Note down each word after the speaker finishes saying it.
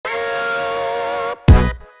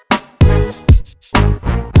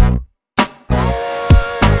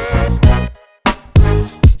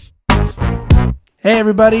Hey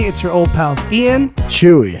everybody, it's your old pals Ian,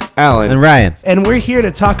 Chewy, Alan, and Ryan. And we're here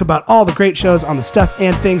to talk about all the great shows on the Stuff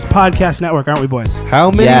and Things Podcast Network, aren't we, boys?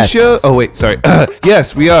 How many shows? Oh, wait, sorry.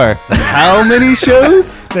 Yes, we are. How many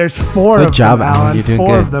shows? There's four Good of job, them, Alan. Alan. You're doing Four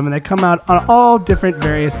good. of them, and they come out on all different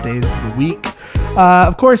various days of the week.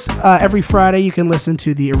 Of course, every Friday you can listen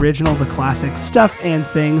to the original, the classic Stuff and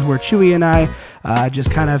Things, where Chewy and I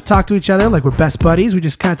just kind of talk to each other like we're best buddies. We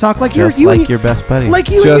just kind of talk like Just you like your best buddies. like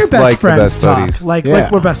you and your Just best like the friends best talk. buddies. Like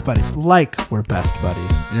we're best buddies. Like we're best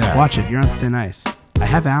buddies. Yeah. Watch it. You're on thin ice. I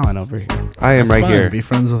have Alan over here. I am right here. Be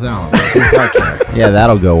friends with Alan. Yeah,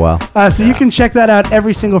 that'll go well. So you can check that out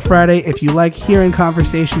every single Friday if you like hearing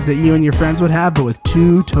conversations that you and your friends would have, but with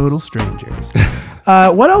two total strangers.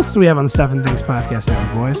 What else do we have on the Stuff and Things Podcast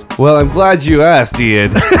Network, boys? Well, I'm glad you asked,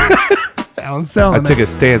 Ian. Alan selling I took a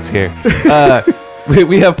stance here.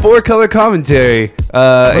 We have Four Color Commentary.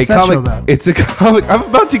 What's that show about? It's a comic. I'm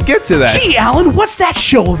about to get to that. Gee, Alan, what's that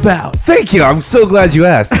show about? Thank you. I'm so glad you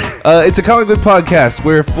asked. It's a comic book podcast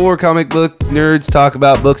where four comic book nerds talk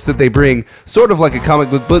about books that they bring, sort of like a comic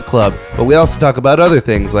book club, but we also talk about other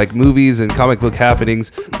things like movies and comic book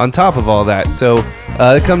happenings on top of all that. So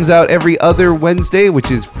it comes out every other Wednesday,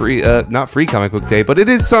 which is free, not free comic book day, but it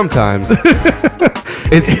is sometimes.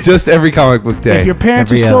 It's just every comic book day. If your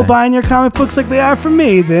parents Every are still other. buying your comic books like they are for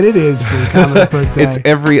me, then it is free comic book day. It's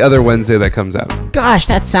every other Wednesday that comes out. Gosh,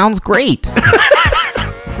 that sounds great.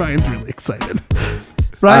 Ryan's really excited.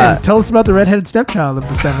 Ryan, tell us about the redheaded stepchild of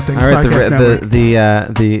the Stuff and Things All right, Podcast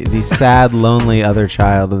Network. the sad, lonely other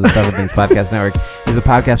child of the Stuff and Things Podcast Network is a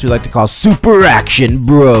podcast we like to call Super Action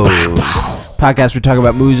Bros. Podcast we talk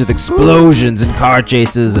about movies with explosions and car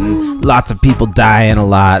chases and lots of people dying a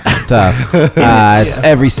lot and stuff. It's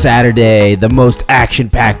every Saturday, the most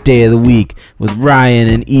action-packed day of the week with Ryan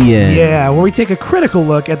and Ian. Yeah, where we take a critical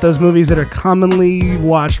look at those movies that are commonly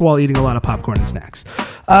watched while eating a lot of popcorn and snacks.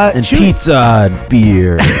 And Chewy- pizza and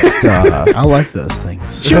beer and stuff. I like those things.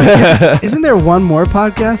 Chewy, isn't there one more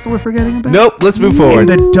podcast that we're forgetting about? Nope, let's move In forward.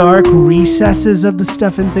 the dark recesses of the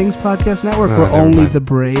Stuff and Things Podcast Network, Oh, where never only mind. the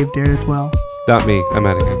brave dare to dwell. Not me. I'm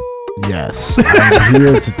out of here. Yes, I'm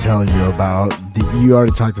here to tell you about you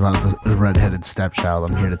already talked about the redheaded stepchild.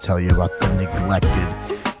 I'm here to tell you about the neglected,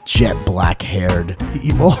 jet black-haired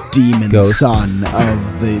Evil. demon Ghost. son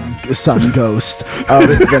of the sun ghost of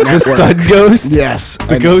the The network. sun ghost? Yes,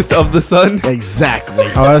 The and- ghost of the sun? Exactly.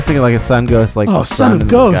 Oh, I was thinking like a sun ghost, like Oh, the son of in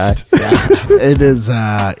the sky. ghost.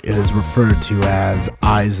 Yeah, it is referred to as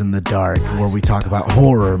Eyes in the Dark, where we talk about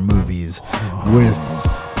horror movies with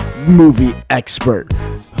movie expert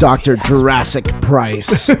Dr. Jurassic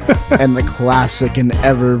Price and the classic and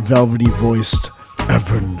ever velvety voiced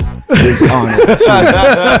Evan is on it too.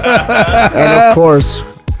 And of course,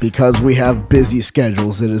 because we have busy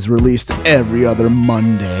schedules, it is released every other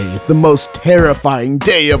Monday, the most terrifying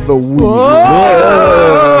day of the week.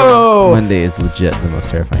 Monday is legit the most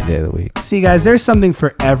terrifying day of the week. See, guys, there's something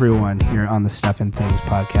for everyone here on the Stuff and Things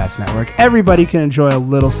Podcast Network. Everybody can enjoy a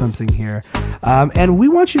little something here. And we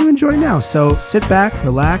want you to enjoy now. So sit back,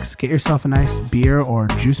 relax, get yourself a nice beer or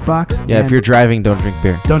juice box. Yeah, and if you're driving, don't drink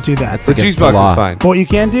beer. don't do that. The against juice the box law. is fine. But what you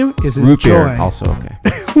can do is Root enjoy. beer, also okay.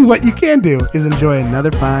 What you can do is enjoy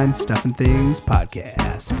another fine Stuff and Things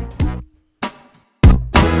podcast.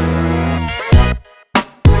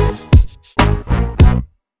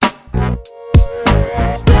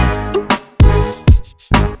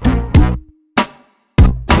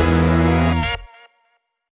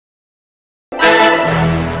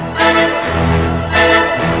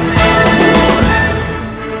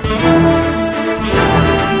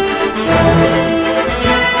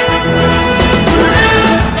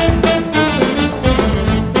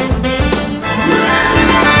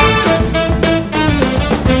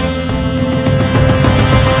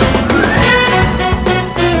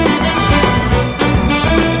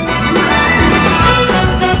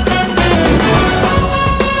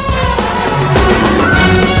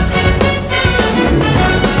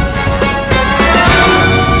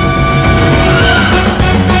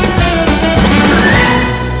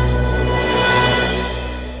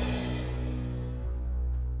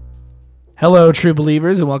 Hello, true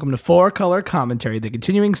believers, and welcome to Four Color Commentary, the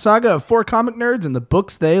continuing saga of four comic nerds and the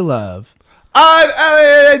books they love. I'm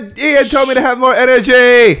Alan. Ian told me to have more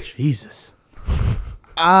energy. Jesus.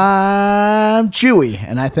 I'm Chewy,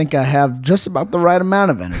 and I think I have just about the right amount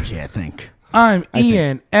of energy, I think. I'm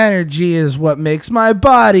Ian. Energy is what makes my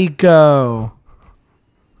body go.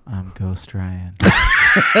 I'm Ghost Ryan.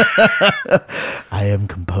 I am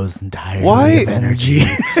composed entirely Why? of energy.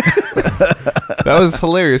 That was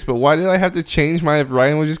hilarious, but why did I have to change my...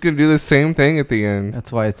 Ryan was just going to do the same thing at the end.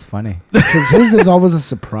 That's why it's funny. Because his is always a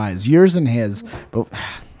surprise. Yours and his. But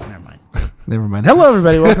never mind. Never mind. Hello,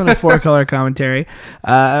 everybody. Welcome to Four Color Commentary.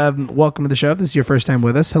 Welcome to the show. If this is your first time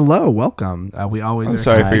with us, hello, welcome. We always I'm are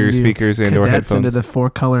sorry for excited your to speakers and or cadets into headphones. the Four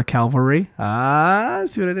Color Cavalry.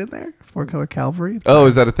 See what I did there? Four Color Cavalry. Oh,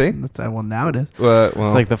 is that a thing? That's well, now it is. Well,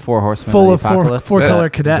 It's like the Four Horsemen Full of of the Apocalypse. four That- color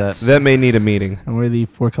Is cadets. that may need a meeting. And we're the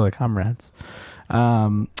Four Color Comrades.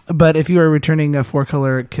 But if you are returning a Four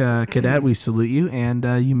Color cadet, we salute you, and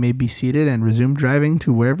you may be seated and resume driving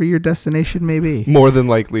to wherever your destination may be. More than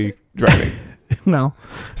likely driving. No.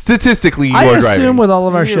 Statistically, you I are assume driving. with all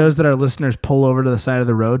of our shows that our listeners pull over to the side of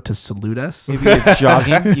the road to salute us. If you're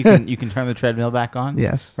jogging, you can turn the treadmill back on.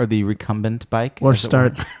 Yes. Or the recumbent bike. Or as it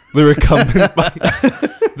start. were. The recumbent bike.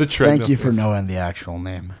 The treadmill. Thank you for knowing the actual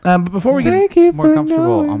name. But before we get It's more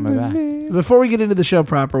comfortable on my back. Before we get into the show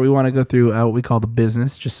proper, we want to go through what we call the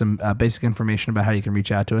business, just some basic information about how you can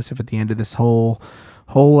reach out to us. If at the end of this whole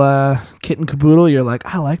kit and caboodle, you're like,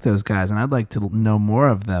 I like those guys and I'd like to know more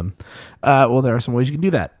of them. Well, there are some ways you can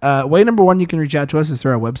do that. Way number one, you can reach out to us is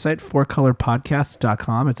through our website,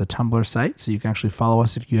 fourcolorpodcast.com. It's a Tumblr site, so you can actually follow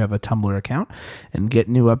us if you have a Tumblr account and get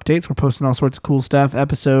new updates. We're posting all sorts of cool stuff,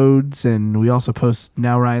 episodes, and we also post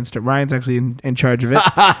now. Ryan's actually in charge of it.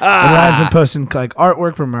 And Ryan's been posting like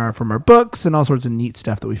artwork from our books and all sorts of neat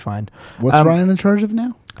stuff that we find. What's Ryan in charge of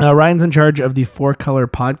now? Ryan's in charge of the Four Color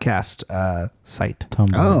Podcast site.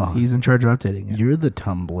 Oh, He's in charge of updating it. you're the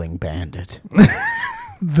tumbling bandit.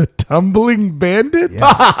 The Tumbling Bandit?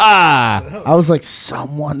 I was like,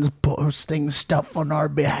 someone's posting stuff on our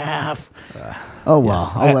behalf. Oh, well,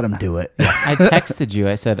 yes. I'll let him do it. I texted you.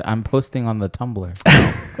 I said, I'm posting on the Tumblr.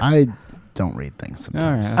 I don't read things All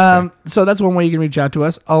sometimes. right. That's fair. So that's one way you can reach out to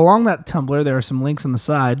us. Along that Tumblr, there are some links on the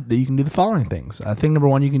side that you can do the following things. Thing number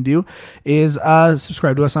one you can do is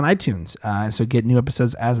subscribe to us on iTunes. So get new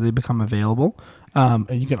episodes as they become available. And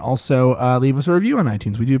you can also leave us a review on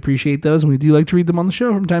iTunes. We do appreciate those, and we do like to read them on the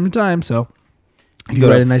show from time to time. So if Go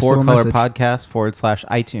write to a nice little Four Color message- Podcast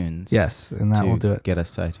 /iTunes. Yes, and that to will do it. Get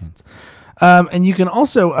us to iTunes. And you can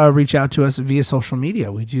also reach out to us via social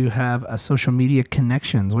media. We do have social media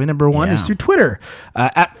connections. Way number one is Yeah. through Twitter,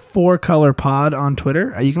 at 4colorpod on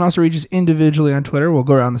Twitter. You can also reach us individually on Twitter. We'll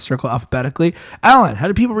go around the circle alphabetically. Alan, how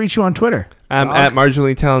do people reach you on Twitter? I'm at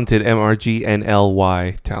Marginally Talented,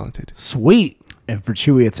 MRGNLY Talented. Sweet. And for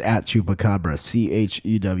Chewy, it's at Chupacabra,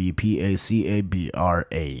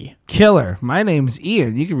 CHEWPACABRA. Killer. My name's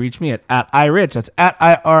Ian. You can reach me at iRich. That's at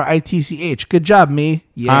IRITCH. Good job, me.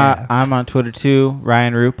 Yeah. I'm on Twitter too.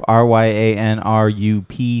 Ryan Roop,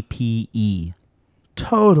 RyanRupppe.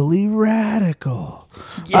 Totally radical.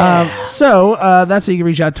 So that's how you can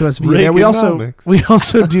reach out to us via there. We also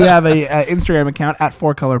do have a Instagram account at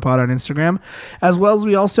 4colorpod on Instagram, as well as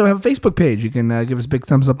we also have a Facebook page. You can give us a big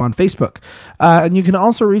thumbs up on Facebook, and you can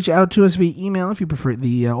also reach out to us via email if you prefer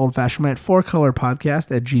the old-fashioned way at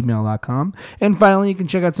 4colorpodcast@gmail.com. And finally, you can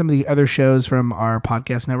check out some of the other shows from our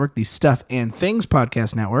podcast network, the Stuff and Things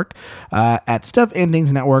Podcast Network, at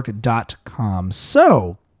stuffandthingsnetwork.com.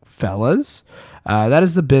 So, fellas, that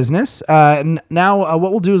is the business. And now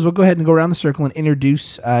what we'll do is we'll go ahead and go around the circle and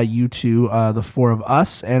introduce you to the four of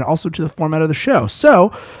us and also to the format of the show.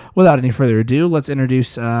 So without any further ado, let's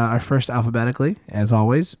introduce our first alphabetically, as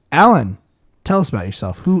always. Alan, tell us about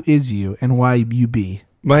yourself. Who is you and why you be?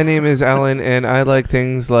 My name is Alan, and I like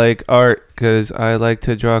things like art because I like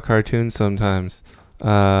to draw cartoons sometimes.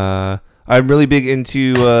 I'm really big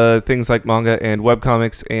into things like manga and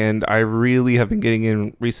webcomics, and I really have been getting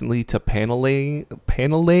in recently to paneling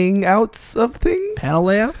outs of things. Panel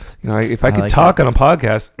layouts? You know, if I could like talk on a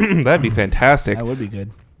podcast, that'd be fantastic. That would be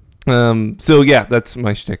good. So yeah, that's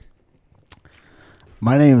my shtick.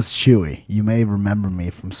 My name is Chewy. You may remember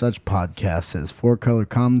me from such podcasts as Four Color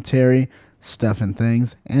Commentary, Stuff and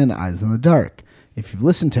Things, and Eyes in the Dark. If you've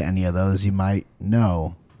listened to any of those, you might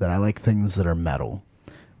know that I like things that are metal.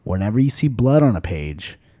 Whenever you see blood on a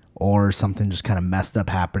page, or something just kind of messed up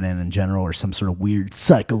happening in general, or some sort of weird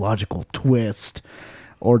psychological twist,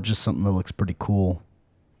 or just something that looks pretty cool,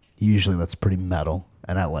 usually that's pretty metal,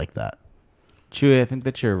 and I like that. Chewy, I think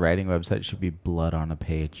that your writing website should be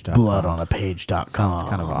bloodonapage.com. Bloodonapage.com. Sounds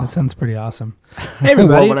kind of That awesome. sounds pretty awesome. Hey,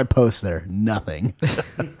 everybody. What would I post there? Nothing.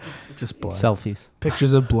 Just blood. Selfies.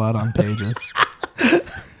 Pictures of blood on pages.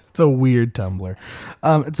 It's a weird Tumblr.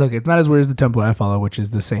 It's okay. It's not as weird as the Tumblr I follow, which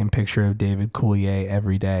is the same picture of David Coulier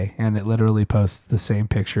every day, and it literally posts the same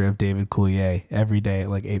picture of David Coulier every day at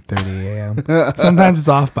like 8:30 a.m. Sometimes it's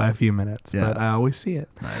off by a few minutes, but I always see it.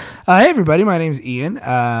 Nice. Hey everybody, my name's Ian.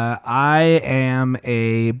 I am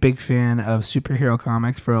a big fan of superhero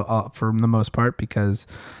comics for the most part because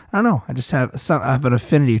I don't know. I just have an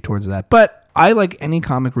affinity towards that, but I like any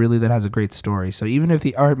comic really that has a great story. So even if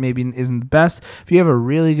the art maybe isn't the best, if you have a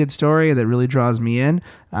really good story that really draws me in,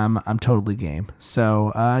 I'm totally game.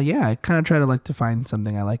 So I kind of try to find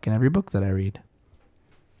something I like in every book that I read.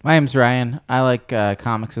 My name's Ryan. I like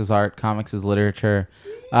comics as art, comics as literature.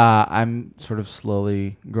 I'm sort of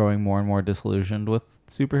slowly growing more and more disillusioned with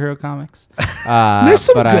superhero comics. There's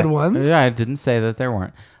some good ones. Yeah, I didn't say that there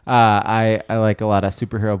weren't. I like a lot of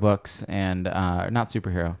superhero books and not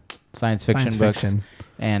superhero, science fiction books.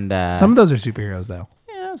 And some of those are superheroes though.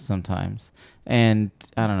 Yeah, sometimes. And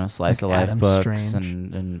I don't know, slice of life Adam books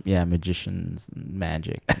Strange. and magicians and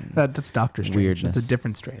magic. And That's Doctor Strange. weirdness. That's a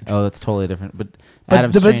different Strange. Oh, that's totally different. But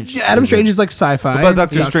Adam Strange is like sci-fi. What about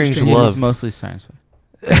Doctor Strange Strange Love? is mostly science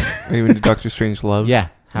fiction. Are you into Doctor Strange Love? Yeah,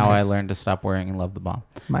 how I Nice. learned to stop wearing and love the bomb.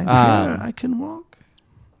 Mine's I can walk.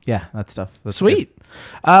 Yeah, that stuff. That's Sweet.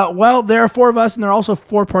 Well, there are 4 of us, and there are also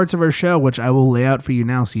 4 parts of our show, which I will lay out for you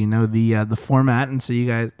now, so you know the format, and so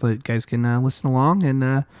you guys can listen along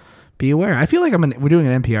and be aware. I feel like we're doing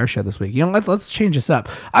an NPR show this week. You know, let's change this up.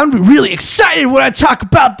 I'm gonna be really excited when I talk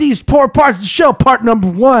about these 4 parts of the show. Part number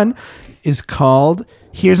 1 is called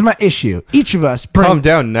 "Here's My Issue." Each of us bring. Calm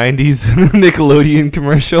down, 90s Nickelodeon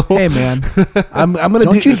commercial. Hey man, I'm gonna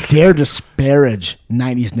Don't you dare disparage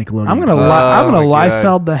 90s Nickelodeon. I'm gonna my God.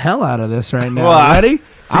 Liefeld the hell out of this right now. Well, Ready?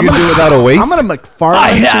 So you can do it without a waist? I'm gonna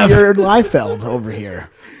McFarlane to your Liefeld over here.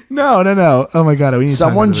 No. Oh my god, we need to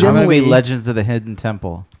Someone talk about Jim I'm gonna be Lee. Legends of the Hidden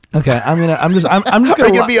Temple. this. Okay, I'm just Are gonna. you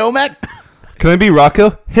gonna be Omek? Can I be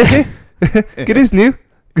Rocco? Get his new.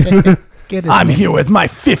 I'm here with my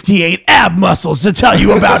 58 ab muscles to tell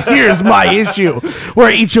you about Here's My Issue, where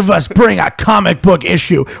each of us bring a comic book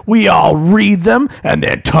issue. We all read them and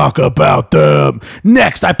then talk about them.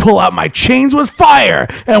 Next, I pull out my Chains with Fire,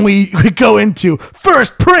 and we go into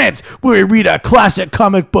First Print, where we read a classic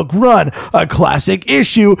comic book run, a classic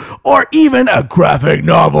issue, or even a graphic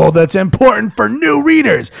novel that's important for new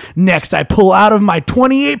readers. Next, I pull out of my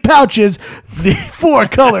 28 pouches the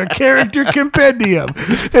 4-color character compendium,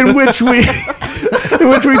 in which we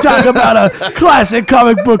talk about a classic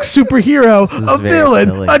comic book superhero, a very villain,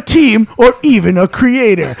 silly. a team, or even a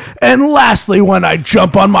creator. And lastly, when I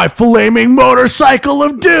jump on my flaming motorcycle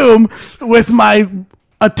of doom with my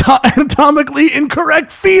atomically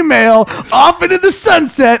incorrect female off into the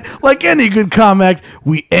sunset, like any good comic,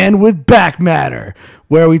 we end with Back Matter,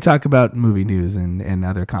 where we talk about movie news and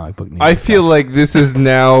other comic book news. I feel like this is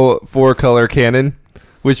now 4-color canon,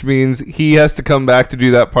 which means he has to come back to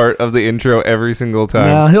do that part of the intro every single time.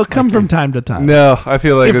 No, he'll come from time to time. No, I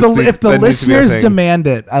feel like If that the needs to be a listeners thing. demand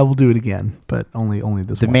it, I will do it again, but only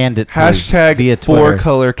this Demand it. please, Hashtag via Twitter.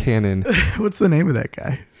 4-color canon. once. What's the name of that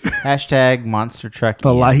guy? Hashtag Monster Truck.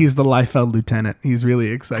 He's the Liefeld lieutenant. He's really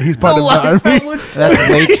excited. He's part of the army. That's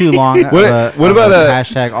way too long. What about a a-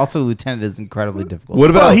 hashtag? Also, Lieutenant is incredibly difficult. What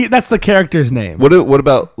about That's the character's name. what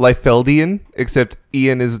about Liefeldian? Except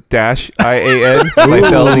Ian is dash IAN.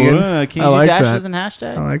 Liefeldian. Can I you like do that. dashes and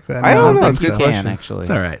hashtags? I like that. I don't know. think It's a good so. You can question. actually. It's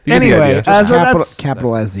all right. You get the Anyway, idea. Just so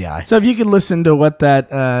capitalize the I. so if you could listen to what that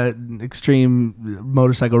extreme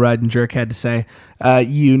motorcycle riding jerk had to say,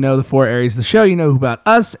 you know the 4 areas of the show. You know about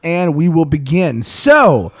us, and we will begin.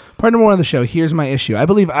 So, part number 1 of the show. Here's my issue. I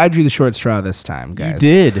believe I drew the short straw this time, guys.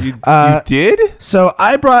 Did. You Uh, did? So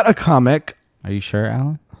I brought a comic. Are you sure,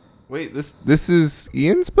 Alan? Wait, this is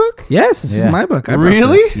Ian's book? Yes, this is Yeah. my book. I brought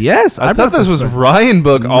Really? this. Yes, I brought thought this was book. Ryan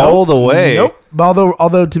book all the way. Nope.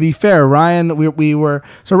 Although to be fair, Ryan, we were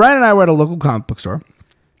Ryan and I were at a local comic book store,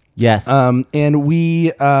 Yes. and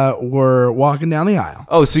we were walking down the aisle.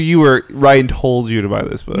 Oh, so Ryan told you to buy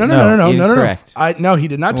this book? No. incorrect. No, he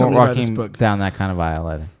did not tell We're me about this walking book. down that kind of aisle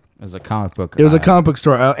either. It was a comic book. It was a aisle. comic book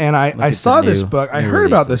store, and I at saw the this new- book. I new heard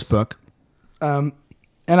about this releases. book,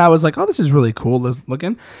 and I was like, "Oh, this is really cool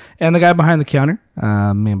looking." And the guy behind the counter,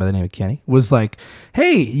 a man by the name of Kenny, was like,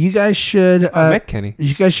 "Hey, you guys should I met Kenny.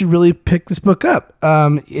 you guys should really pick this book up.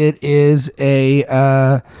 It is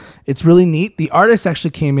it's really neat. The artist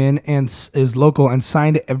actually came in and is local and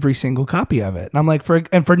signed every single copy of it. And I'm like, for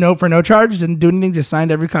no charge, didn't do anything, just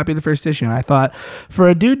signed every copy of the first issue. And I thought, for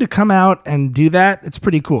a dude to come out and do that, it's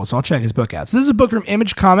pretty cool. So I'll check his book out. So this is a book from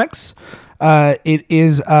Image Comics. It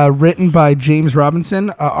is written by James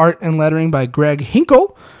Robinson, art and lettering by Greg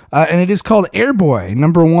Hinkle. And it is called Airboy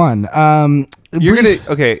 #1. You're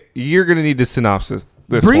gonna need to synopsis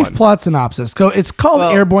this brief one. plot synopsis. It's called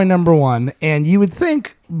Airboy #1, and you would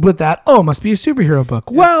think with that, it must be a superhero book.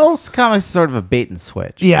 Well, this comic's sort of a bait and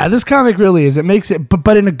switch. yeah, this comic really is. It makes it,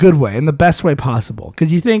 but in a good way, in the best way possible.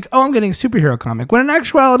 Because you think, I'm getting a superhero comic. When in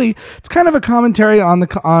actuality, it's kind of a commentary on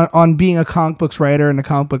on being a comic books writer and a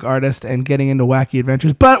comic book artist and getting into wacky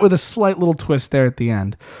adventures, but with a slight little twist there at the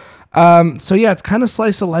end. So yeah, it's kind of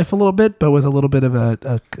slice of life a little bit, but with a little bit of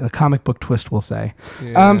a comic book twist, we'll say.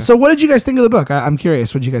 Yeah. So what did you guys think of the book? I'm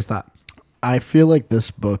curious. What did you guys thought? I feel like this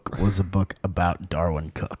book was a book about Darwin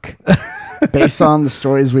Cook, based on the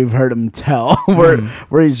stories we've heard him tell, where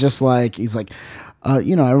he's like,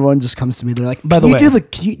 everyone just comes to me. They're like, can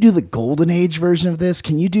you do the Golden Age version of this?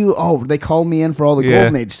 Can you do? Oh, they called me in for all the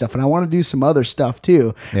Golden Age stuff, and I want to do some other stuff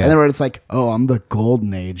too. Yeah. And then it's like, I'm the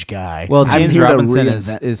Golden Age guy. Well, I'm James here to Robinson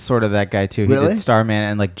reinvent- is sort of that guy too. He Really? did Starman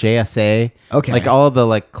and like JSA. Okay. Like all of the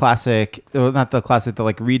like classic, well, not the classic, the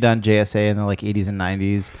like redone JSA in the like 80s and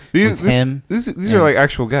 90s. These And are like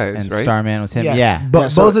actual guys, and right? Starman was him. Yes. Yeah.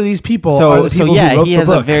 But both of these people are So the people who wrote he the has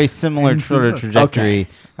a book. very similar sort of trajectory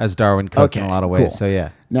as Darwin Cook in a Okay, lot of ways. cool. So yeah.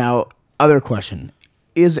 Now, other question: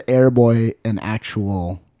 is Airboy an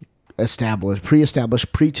actual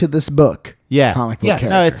pre-established pre to this book? Yeah. comic book Yes.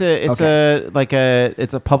 character? No,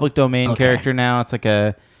 it's a public domain Okay. character now. It's like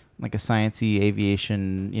a sciencey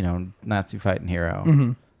aviation, Nazi fighting hero.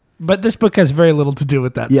 Mm-hmm. But this book has very little to do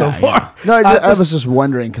with that so far. No, I was just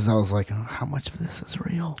wondering because I was like, how much of this is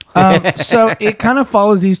real? So it kind of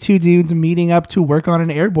follows these two dudes meeting up to work on an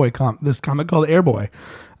Airboy this comic called Airboy.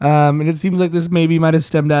 And it seems like this maybe might have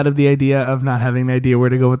stemmed out of the idea of not having an idea where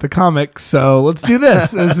to go with the comic. So let's do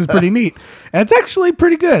this. This is pretty neat. And it's actually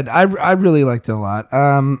pretty good. I really liked it a lot.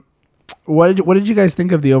 What did you guys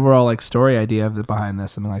think of the overall like story idea behind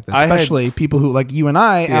this? Something like this, especially people who like you and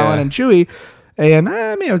I, Alan and Chewy. And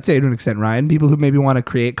I would say to an extent, Ryan, people who maybe want to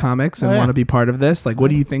create comics and want to be part of this. Like, what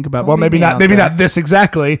do you think about? Well, maybe not this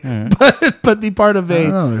exactly, but be part of I a.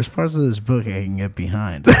 don't know. There's parts of this book I can get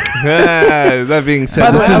behind. That being said,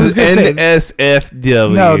 By the way, I this was is gonna say-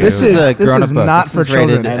 NSFW. No, this is a grown-up book. not This for is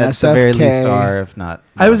rated children. at the very least NSFK. R, if not.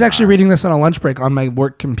 I was actually reading this on a lunch break on my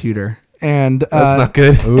work computer, and That's not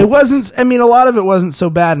good. it wasn't. I mean, a lot of it wasn't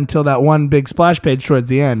so bad until that one big splash page towards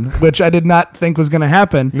the end, which I did not think was going to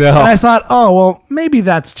happen. No. And I thought, maybe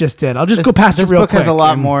that's just it. I'll just go past this it real book quick. has a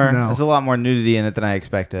lot And more. no. Has a lot more nudity in it than I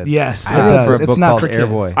expected. Yes, it For does. a It's book not called for kids.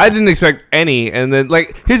 Airboy. I didn't expect any, and then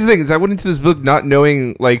here's the thing: is I went into this book not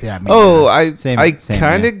knowing Yeah, me I Same-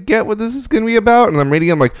 kind of get what this is going to be about, and I'm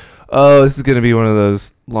reading. I'm like, oh, this is going to be one of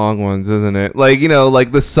those long ones, isn't it? Like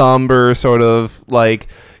the somber sort of like.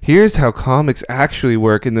 Here's how comics actually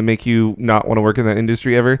work, and then make you not want to work in that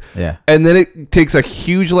industry ever. Yeah. And then it takes a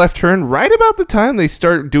huge left turn right about the time they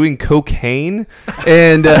start doing cocaine,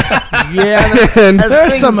 and and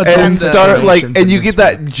There's some and adult start definitions in and you this get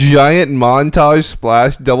that giant montage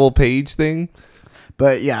splash double page thing.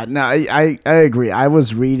 But yeah, no, I agree. I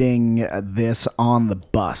was reading this on the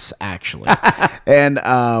bus actually, and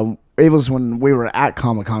it was when we were at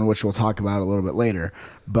Comic-Con, which we'll talk about a little bit later.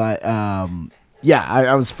 But yeah,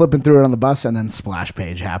 I was flipping through it on the bus, and then splash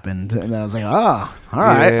page happened, and I was like, oh, all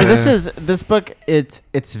right. So this book. It's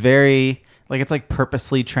very it's like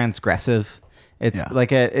purposely transgressive. It's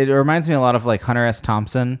it reminds me a lot of like Hunter S.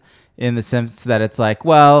 Thompson in the sense that it's like,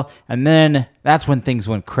 well, and then that's when things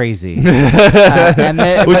went crazy. Which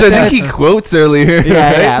I think he quotes earlier.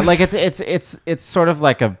 Yeah, right? like it's sort of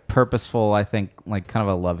like a purposeful, I think, like kind of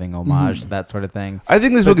a loving homage to that sort of thing. I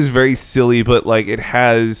think this book is very silly, but it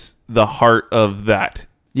has the heart of that.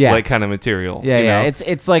 Yeah. Kind of material. Yeah, you yeah. know?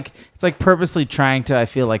 It's like purposely trying to, I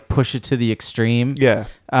feel like, push it to the extreme. Yeah.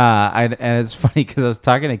 And it's funny because I was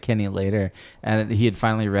talking to Kenny later, and he had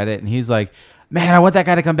finally read it, and he's like, "Man, I want that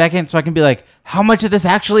guy to come back in so I can be like, how much of this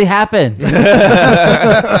actually happened?"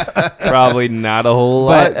 Probably not a whole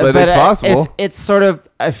lot, but it's possible. It's sort of,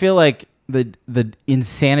 I feel like the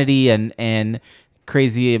insanity and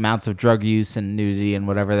crazy amounts of drug use and nudity and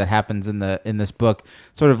whatever that happens in this book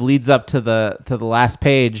sort of leads up to the last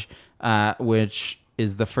page, which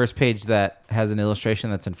is the first page that has an illustration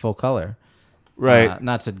that's in full color. Right.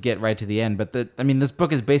 Not to get right to the end, but this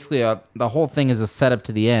book is basically the whole thing is a setup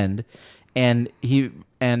to the end, and James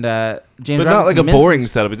But Robinson not like a minces- boring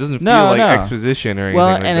setup. It doesn't feel No, like no. exposition or anything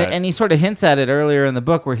Well, like that. and he sort of hints at it earlier in the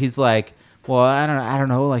book where he's like, "Well, I don't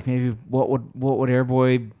know, like maybe what would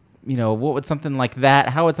Airboy, what would something like that?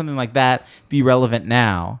 How would something like that be relevant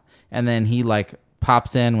now?" And then he like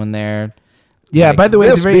pops in when they're Yeah. By the way,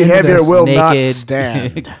 at This the very end of behavior this- will not naked.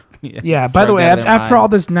 stand. Yeah. By the way, Drugged out of after their all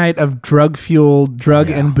mind. this night of drug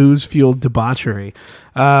and booze fueled debauchery,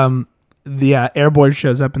 the Airboy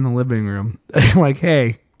shows up in the living room, like,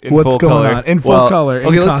 hey, In what's full going color. on? In full Well, color, in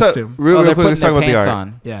okay, let's talk, costume. real they're quick. Let's talk putting about their the art.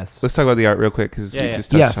 pants on. Yes. Let's talk about the art real quick because Yeah, we yeah.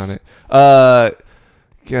 just touched Yes. on it.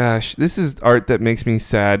 Gosh, this is art that makes me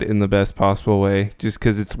sad in the best possible way, just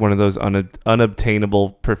because it's one of those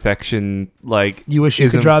unobtainable perfection. Like, You wish you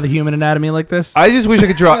ism. could draw the human anatomy like this? I just wish I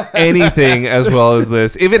could draw anything as well as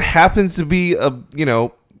this. If it happens to be a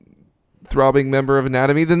throbbing member of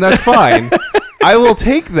anatomy, then that's fine. I will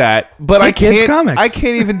take that, but Like I kids' can't. comics. I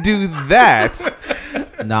can't even do that.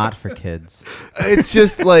 Not for kids. It's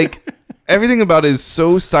just like everything about it is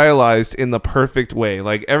so stylized in the perfect way.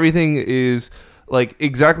 Like everything is like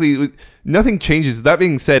exactly, nothing changes. That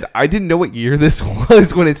being said, I didn't know what year this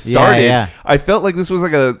was when it started. Yeah. I felt like this was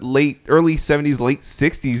like a early 70s, late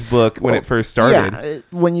 60s book when it first started. Yeah,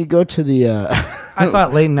 when you go to the I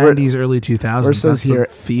thought late 90s, early 2000s. where it says That's here,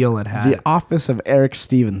 the feel it had. the office of Eric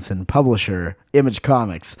Stevenson, publisher, Image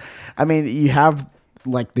Comics. I mean, you have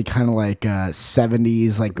like the kind of like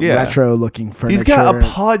 70s, like Yeah. retro looking furniture. He's got a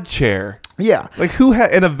pod chair. Yeah. Like who had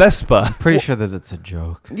and a Vespa? Pretty sure that it's a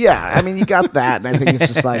joke. Yeah, I mean, you got that, and I think it's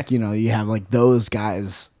just like, you have like those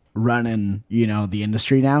guys running, the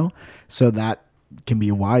industry now, so that can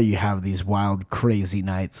be why you have these wild, crazy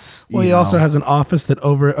nights. Well, he also has an office that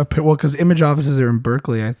because Image offices are in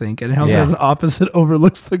Berkeley, I think, and he also Yeah. has an office that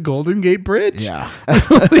overlooks the Golden Gate Bridge. Yeah. I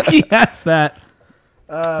don't think he has that.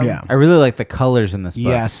 Yeah. I really like the colors in this book.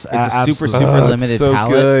 Yes, it's a super absolutely. super Oh, it's limited so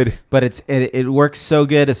palette, good. but it works so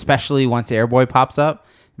good, especially once Airboy pops up,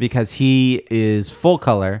 because he is full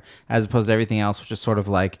color as opposed to everything else, which is sort of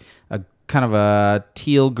like a kind of a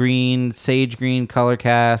teal green, sage green color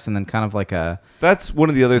cast, and then kind of like a That's one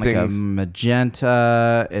of the other like a things.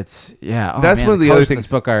 magenta. It's That's one of the colors other in things-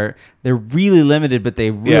 this book they're really limited, but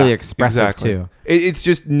they really Yeah, expressive exactly. too. It's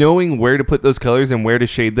just knowing where to put those colors and where to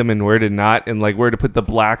shade them and where to not, and like where to put the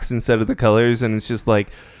blacks instead of the colors. And it's just like,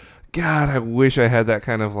 God, I wish I had that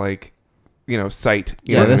kind of like, sight.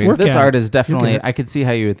 You know what I this mean? this Work at art it. is definitely. You can- I could see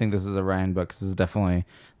how you would think this is a Ryan book. 'Cause this is definitely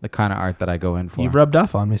the kind of art that I go in for. You've rubbed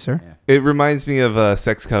off on me, sir. It reminds me of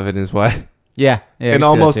Sex Coven is why, Yeah, I in can see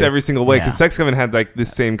almost that too. every single way. Because Yeah. Sex Coven had like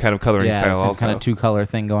this same kind of coloring Yeah, style some also, kind of two color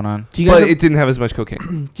thing going on. Do you guys but have, it didn't have as much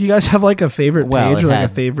cocaine. do you guys have like a favorite Well, page it or like a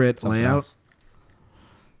had favorite something layout? else.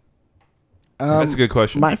 That's a good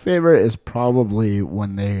question. My favorite is probably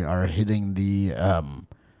when they are hitting the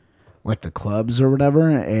like the clubs or whatever,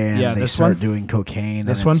 and Yeah, they this start one? doing cocaine.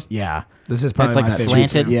 This and it's- one? Yeah. This is probably like my favorite.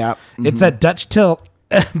 slanted. Yeah. It's mhm. that Dutch tilt,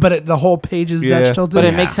 but the whole page is Yeah. Dutch tilted. But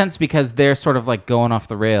it Yeah. makes sense because they're sort of like going off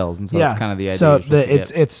the rails, and so that's kind of the idea. So you're supposed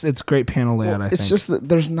to get. it's great panel layout. Well, I it's think just that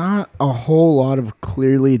there's not a whole lot of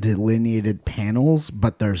clearly delineated panels,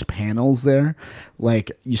 but there's panels there.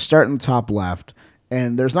 Like you start in the top left,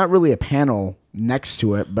 and there's not really a panel next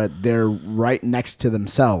to it, but they're right next to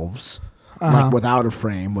themselves, like without a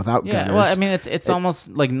frame, without Yeah, gutters. well, I mean, it's almost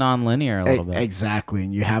like non-linear a little bit. Exactly,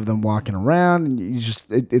 and you have them walking around, and you just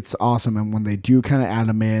it's awesome. And when they do kind of add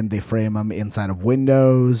them in, they frame them inside of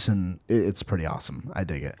windows, and it's pretty awesome. I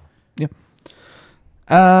dig it.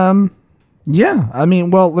 Yeah, I mean,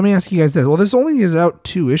 well, let me ask you guys this. Well, this only is out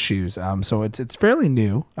 2 issues, so it's fairly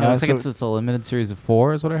new. It looks like so- it's a limited series of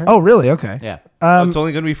 4, is what I heard. oh, really? Okay. yeah. Oh, it's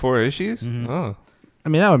only going to be 4 issues. Oh, I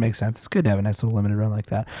mean, that would make sense. It's good to have a nice little limited run like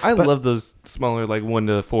that. I But- love those smaller, like 1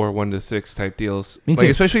 to 4, 1 to 6 type deals. Me Like too.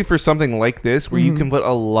 especially for something like this, where you can put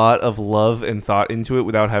a lot of love and thought into it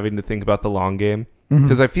without having to think about the long game.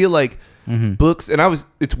 Because I feel like books, and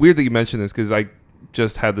it's weird that you mentioned this because I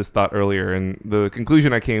just had this thought earlier, and the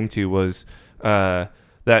conclusion I came to was that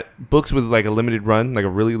books with like a limited run, like a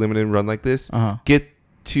really limited run like this, get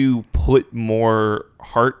to put more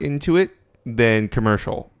heart into it than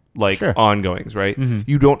commercial like Sure. ongoings, right?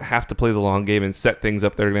 You don't have to play the long game and set things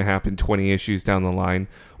up that are going to happen 20 issues down the line,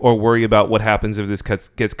 or worry about what happens if this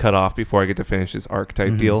gets cut off before I get to finish this arc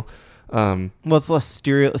type deal. Well, it's less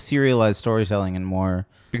serialized storytelling and more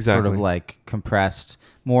Exactly. sort of like compressed,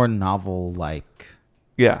 more novel-like,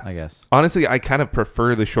 Yeah. I guess. Honestly, I kind of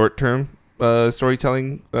prefer the short term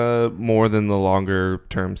storytelling more than the longer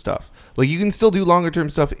term stuff. Like you can still do longer term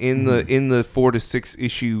stuff in the 4 to 6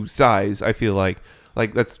 issue size. I feel like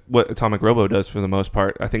that's what Atomic Robo does for the most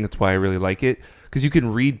part. I think that's why I really like it, because you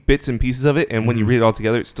can read bits and pieces of it, and when you read it all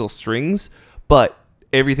together, it's still strings, but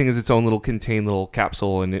everything is its own little contained little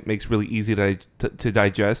capsule, and it makes really easy to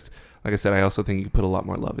digest. Like I said, I also think you can put a lot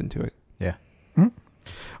more love into it. Yeah.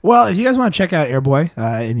 Well, if you guys want to check out Airboy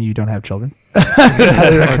and you don't have children,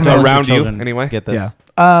 Around you, anyway. Get this. yeah.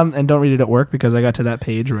 And don't read it at work because I got to that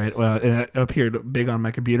page right. Well, it appeared big on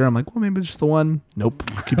my computer. I'm like, well, maybe it's just the one. Nope,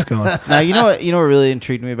 keeps going. Now you know what really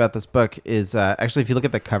intrigued me about this book is actually if you look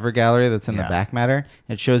at the cover gallery that's in the back matter,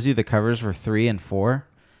 it shows you the covers for 3 and 4,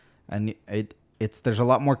 and there's a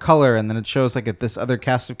lot more color, and then it shows like this other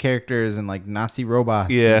cast of characters and like Nazi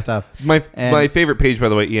robots and stuff. My favorite page, by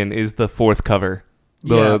the way, Ian, is the 4th cover.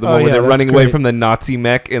 The Yeah. one Oh, where yeah, they're that's running away great. from the Nazi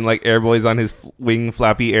mech and like Airboy's on his wing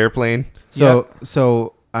flappy airplane.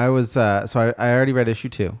 So I was I already read issue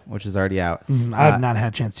 2, which is already out. I have not had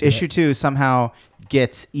a chance to. Issue 2 somehow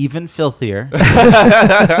gets even filthier,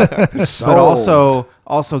 but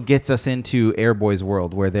also gets us into Airboy's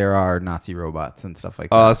world where there are Nazi robots and stuff like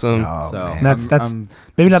that. Awesome. So That's I'm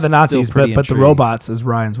maybe not the still Nazis, pretty but the intrigued. robots is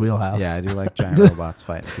Ryan's wheelhouse. Yeah, I do like giant robots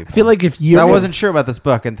fighting people. I feel like if you, I wasn't sure about this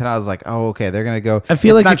book, and then I was like, "Oh, okay, they're gonna go." I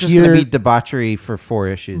feel it's like not if just gonna you're- be debauchery for 4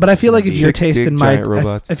 issues. But I It's feel gonna like if be- your Chicks taste dig and my, giant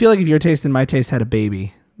robots. I feel like if your taste and my taste had a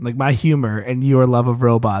baby, like my humor and your love of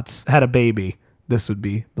robots had a baby, this would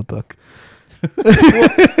be the book.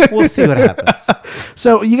 we'll see what happens.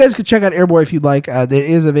 So you guys could check out Airboy if you'd like. It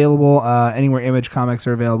is available anywhere Image Comics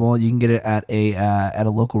are available. You can get it at a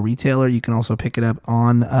local retailer. You can also pick it up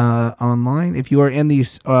on online. If you are in the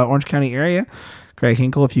Orange County area, Greg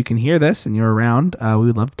Hinkle, if you can hear this and you're around, we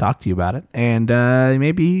would love to talk to you about it and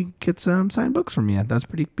maybe get some signed books from you. That's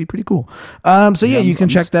be pretty cool. So yeah, you can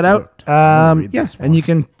check that out. And you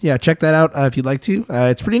can check that out if you'd like to.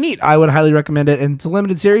 It's pretty neat. I would highly recommend it. And it's a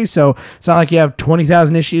limited series, so it's not like you have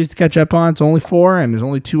 20,000 issues to catch up on. It's only 4, and there's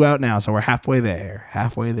only 2 out now. So we're halfway there.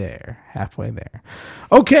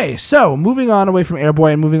 Okay, so moving on away from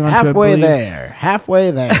Airboy and moving on to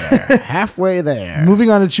Halfway there. Moving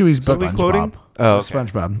on to Chewy's book. we quoting? Oh, okay.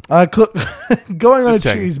 SpongeBob. Going on to Just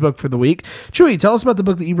checking. Chewy's book for the week. Chewy, tell us about the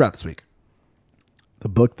book that you brought this week. The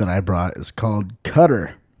book that I brought is called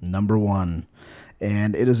Cutter #1,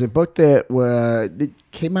 and it is a book that it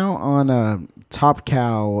came out on Top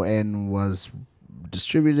Cow and was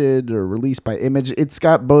distributed or released by Image. It's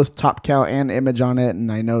got both Top Cow and Image on it,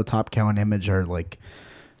 and I know Top Cow and Image are like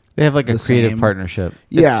They have like a the creative same. partnership.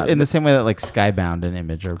 Yeah. It's in the same way that like Skybound and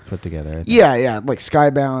Image are put together. I think. yeah, like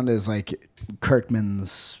Skybound is like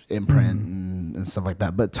Kirkman's imprint and stuff like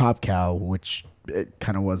that, but Top Cow, which it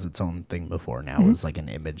kind of was its own thing before, now is like an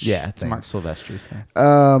Image. Yeah, it's thing. Mark Silvestri's thing.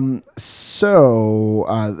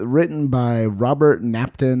 Written by Robert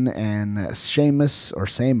Napton and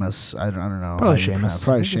Seamus. I don't know. Probably how you Seamus. pronounce-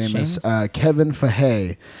 Probably I think it's Seamus. Kevin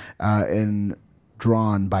Fahey, and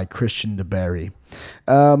drawn by Christian DeBerry.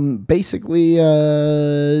 Basically,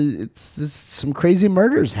 it's some crazy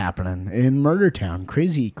murders happening in Murder Town.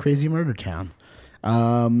 Crazy Murder Town.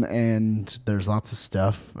 And there's lots of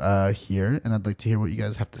stuff here, and I'd like to hear what you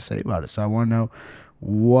guys have to say about it. So I want to know,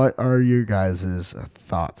 what are your guys'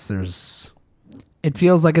 thoughts? It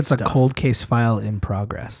feels like it's Stuff. a cold case file in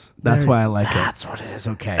progress. That's why I like it. That's what it is.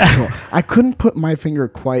 Okay, cool. I couldn't put my finger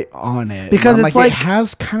quite on it Because I'm it's like- it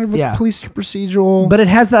has kind of a Yeah. police procedural, But it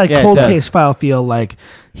has that Yeah, it cold does. case file feel like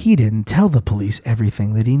he didn't tell the police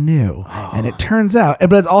everything that he knew. And it turns out,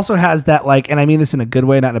 but it also has that like, and I mean this in a good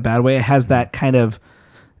way, not in a bad way. It has that kind of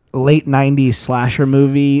late 90s slasher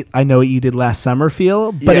movie, I Know What You Did Last Summer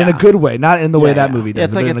feel, but in a Yeah. good way, not in the way Yeah, that yeah. movie Yeah, does.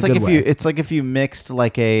 it's like but in a good way. it's like if you mixed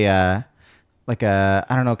like a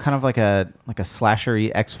I don't know, kind of like a slashery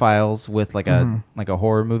X-Files with like a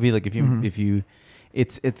horror movie. Like if you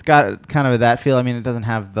it's got kind of that feel. I mean, it doesn't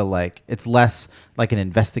have the like, it's less like an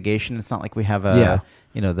investigation. It's not like we have the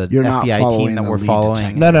You're not FBI following team that the we're lead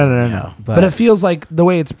following. detective. No. But- But it feels like the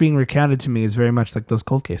way it's being recounted to me is very much like those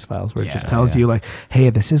cold case files where it just tells you like, hey,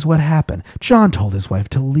 this is what happened. John told his wife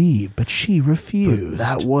to leave, but she refused.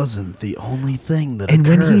 that wasn't the only thing that And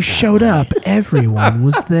when occurred he that showed way. up, everyone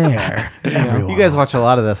was there. You guys watch a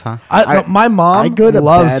lot of this, huh? My mom I go to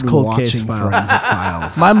loves bed cold case watching files. Forensic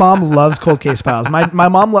Files. My mom loves cold case files. My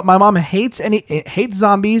mom hates hates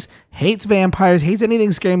zombies, hates vampires, hates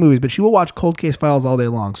anything scary movies, but she will watch cold case files all day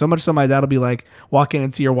long. So much so my dad will be like, walk in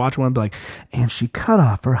and see her watch one and be like, and she cut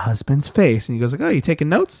off her husband's face. And he goes like, oh, you taking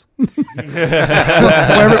notes?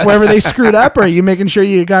 wherever they screwed up, or are you making sure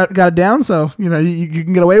you got it down so you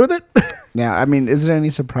can get away with it? Now, I mean, is there any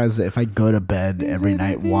surprise that if I go to bed every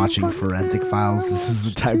night watching Forensic Files, this is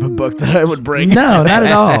the type of book that I would bring? No, not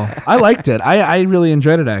at all. I liked it. I really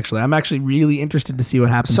enjoyed it, actually. I'm actually really interested to see what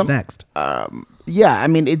happens next. Yeah, I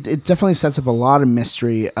mean, it definitely sets up a lot of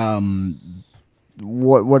mystery.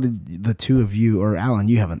 What did the two of you, or Alan,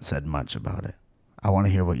 you haven't said much about it. I want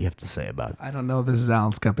to hear what you have to say about it. I don't know if this is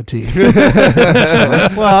Alan's cup of tea.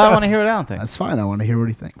 Well, I want to hear what Alan thinks. That's fine. I want to hear what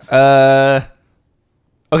he thinks.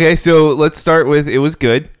 Okay, so let's start with it was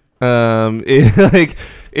good.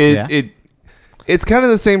 It's kind of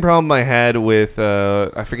the same problem I had with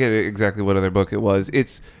I forget exactly what other book it was.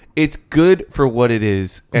 It's good for what it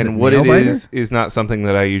is, Was and it what it Nailbiter? is not something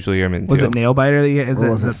that I usually am into. Was it Nailbiter? Or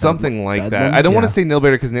was it Something like that. Bedlam? I don't want Yeah. to say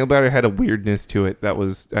Nailbiter because Nailbiter had a weirdness to it that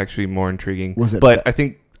was actually more intriguing. Was it But I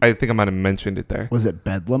think I might have mentioned it there. Was it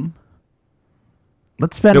Bedlam?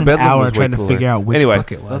 Let's spend No, an Bedlam hour was way trying to cooler. figure out which Anyway,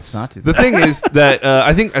 book it was. Let's not do The that. thing is that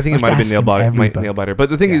I think it Let's might have been ask him everybody. Nailbiter. But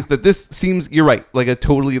the thing is that this seems, you're right, like a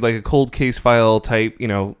totally like a cold case file type,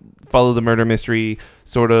 follow the murder mystery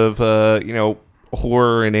sort of,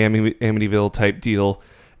 horror and Amityville type deal,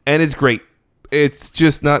 and it's great. It's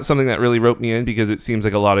just not something that really roped me in because it seems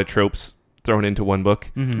like a lot of tropes thrown into one book.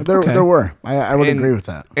 There were. I would agree with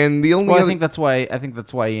that. And the only Well, other I think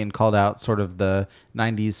that's why Ian called out sort of the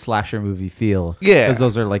 '90s slasher movie feel. Yeah. because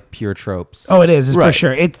those are like pure tropes. Oh, it is. It's for Right.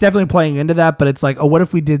 sure. It's definitely playing into that, but it's like, oh, what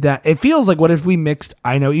if we did that? It feels like, what if we mixed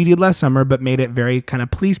I Know What You Did Last Summer, but made it very kind of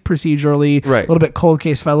police procedurally, Right. a little bit cold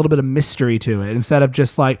case file, a little bit of mystery to it, instead of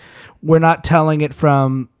just like, we're not telling it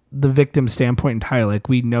from the victim standpoint entirely. Like,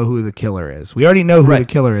 we know who the killer is. We already know who the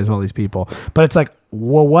killer is, all these people. But it's like,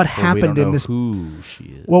 well, what happened in this? Who she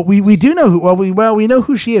is? Well, we do know who. We know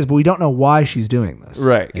who she is, but we don't know why she's doing this.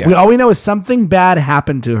 Right. Yeah. All we know is something bad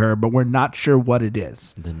happened to her, but we're not sure what it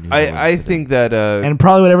is. The new I think that And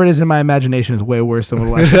probably whatever it is in my imagination is way worse than what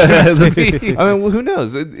we're let's see. I mean, well, who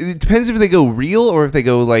knows? It depends if they go real or if they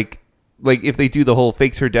go like if they do the whole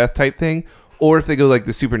fakes her death type thing, or if they go like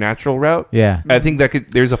the supernatural route. Yeah. I think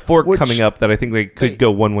that there's a fork Which- coming up that I think they could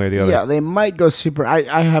go one way or the other. Yeah, they might go super. I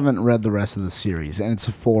haven't read the rest of the series, and it's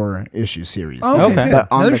a 4-issue series. Oh, okay. Okay. Good. But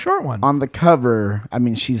on Another the, short one. On the cover, I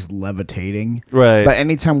mean, she's levitating. Right. But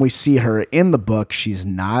anytime we see her in the book, she's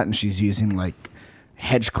not, and she's using like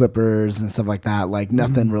hedge clippers and stuff like that. Like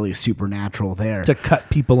nothing really supernatural there. to cut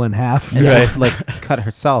people in half. And Right. to, like cut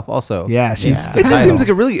herself also. Yeah, she's the It just title. seems like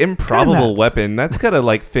a really improbable nuts. weapon. That's gotta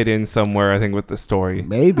like fit in somewhere, I think, with the story.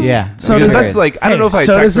 Maybe. Yeah. So Because does that's it. like I don't know if I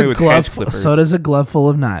so attack does somebody a with glove. hedge clippers. So does a glove full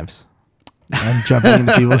of knives. I'm jumping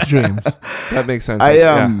into people's dreams. That makes sense. I,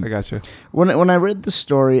 Yeah, I got you. When I read the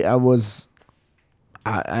story, I was.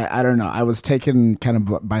 I don't know. I was taken kind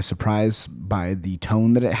of by surprise by the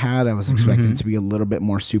tone that it had. I was expecting it to be a little bit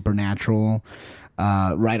more supernatural,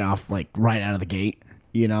 right out of the gate,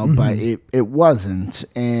 but it wasn't.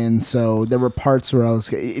 And so there were parts where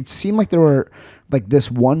it seemed like there were, like this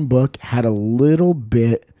one book had a little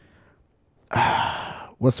bit,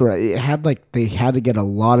 what's the word? It had like, they had to get a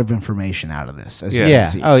lot of information out of this, as you Yeah. can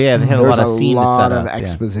see. Oh yeah, they had a There's lot of scene to lot set of up. Yeah.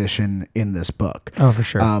 exposition in this book. Oh, for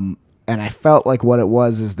sure. And I felt like what it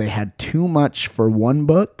was is they had too much for one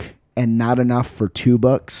book and not enough for 2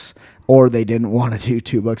 books, or they didn't want to do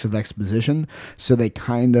 2 books of exposition. So they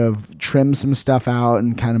kind of trimmed some stuff out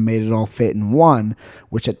and kind of made it all fit in one,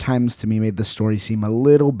 which at times to me made the story seem a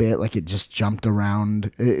little bit like it just jumped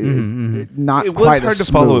around. Not It was quite hard as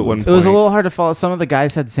to follow at smooth. one It was a point. little hard to follow. Some of the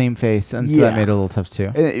guys had same face, and so Yeah. that made it a little tough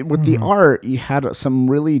too. With the art, you had some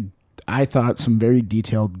really, I thought, some very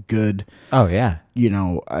detailed, good Oh yeah.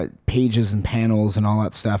 pages and panels and all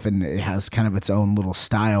that stuff, and it has kind of its own little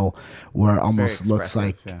style where it almost looks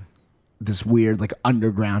like this weird like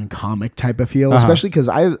underground comic type of feel, especially because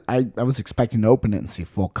I was expecting to open it and see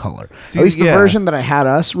full color. See, at least the yeah. version that I had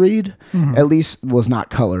us read at least was not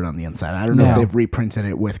colored on the inside. I don't know if No. they've reprinted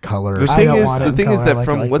it with color. The I thing don't is, want it the in thing is color. I that like it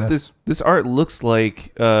from like what this. this art looks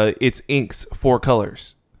like, it's inks 4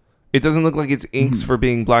 colors. It doesn't look like it's inks for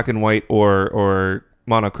being black and white or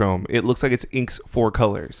monochrome. It looks like it's inks 4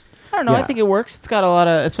 colors. I don't know. I Yeah. think it works. It's got a lot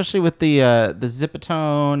of, especially with the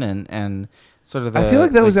zipatone and sort of. I feel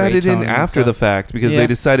like that was gray added tone in and after stuff. the fact because Yeah. they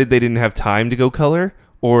decided they didn't have time to go color,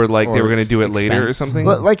 or like they Or were going to do it later or expense. something.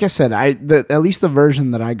 But like I said, at least the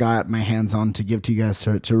version that I got my hands on to give to you guys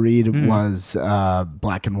to read was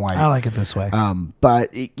black and white. I like it this way. But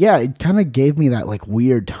it kind of gave me that like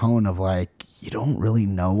weird tone of like you don't really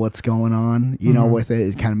know what's going on, with it.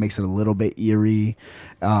 It kind of makes it a little bit eerie.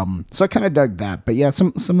 So I kind of dug that. But yeah,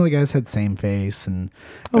 some of the guys had same face and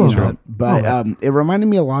little bit. but it reminded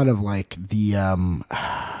me a lot of like the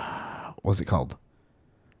what's it called?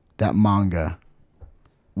 That manga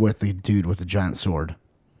with the dude with the giant sword.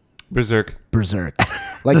 Berserk.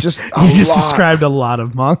 Like just you just described a lot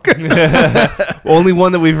of manga. Only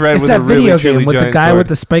one that we've read It's with that a really video truly game with the giant guy sword. with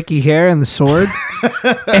the spiky hair and the sword,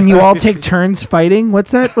 and you all take turns fighting.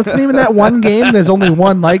 What's that? What's the name of that one game? There's only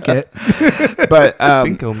one like it. But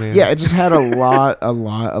Stinko, man. yeah, it just had a lot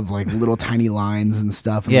of like little tiny lines and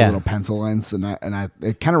stuff and Yeah. little pencil lines, and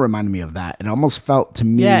it kind of reminded me of that. It almost felt to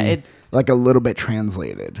me Yeah, like a little bit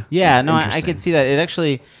translated. Yeah, It's no, I interesting. can see that. It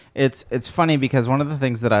actually, it's funny because one of the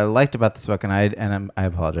things that I liked about this book, and I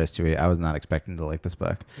apologize to you, I was not expecting to like this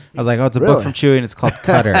book. I was like, oh, it's a book Really? from Chewy and it's called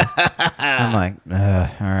Cutter. I'm like,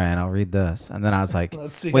 all right, I'll read this. And then I was like,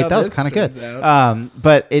 Let's see wait, how that was this kind of good. turns out.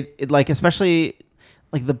 But it like especially.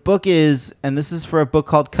 Like the book is, and this is for a book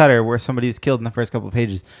called Cutter, where somebody is killed in the first couple of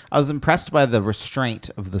pages. I was impressed by the restraint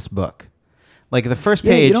of this book. Like the first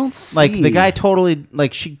Yeah, you page, don't like the see- guy totally,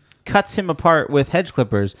 like she cuts him apart with hedge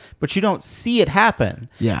clippers, but you don't see it happen.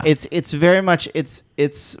 Yeah. It's very much, it's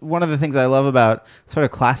one of the things I love about sort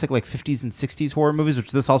of classic like 50s and 60s horror movies,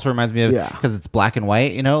 which this also reminds me of Yeah. because it's black and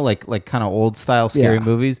white, you know, like kind of old style scary Yeah.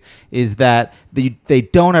 movies, is that they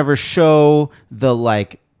don't ever show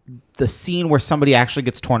the scene where somebody actually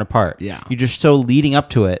gets torn apart. Yeah. You just show leading up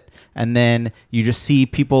to it, and then you just see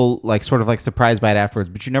people like sort of like surprised by it afterwards,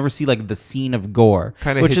 but you never see like the scene of gore.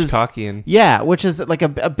 Kind of which is- Hitchcockian. Yeah, which is like a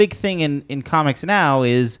big thing in comics now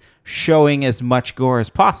is showing as much gore as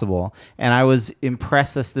possible. And I was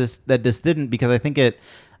impressed that this didn't, because I think I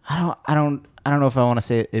don't know if I want to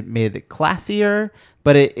say it made it classier,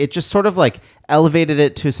 but it just sort of like elevated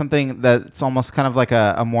it to something that's almost kind of like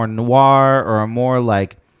a more noir or a more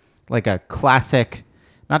like a classic.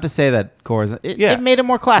 Not to say that gore is it made it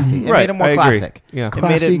more classy. It Right, made it more I agree. classic. Yeah. It made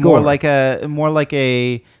Classy it more gore. like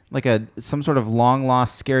a some sort of long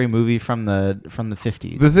lost scary movie from the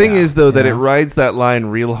 50s. The thing is, though, that You it know? rides that line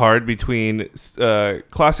real hard between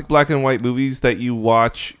classic black and white movies that you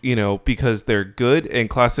watch, you know, because they're good, and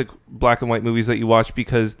classic black and white movies that you watch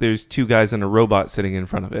because there's two guys and a robot sitting in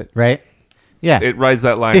front of it. Right? Yeah. It rides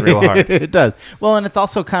that line real hard. It does. Well, and it's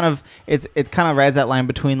also kind of it kind of rides that line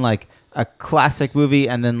between like a classic movie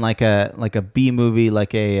and then like a B movie,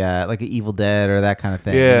 like a Evil Dead or that kind of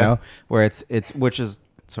thing. Yeah. You know, where it's which is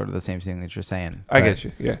sort of the same thing that you're saying. I but- get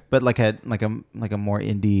you. Yeah. But like a more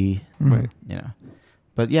indie, Right. you know.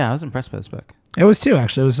 But yeah, I was impressed by this book. It was too,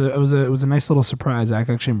 actually. It was a nice little surprise. I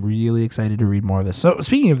actually am really excited to read more of this. So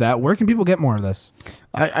speaking of that, where can people get more of this?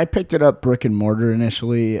 I picked it up brick and mortar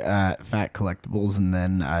initially at Fat Collectibles, and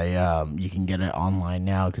then you can get it online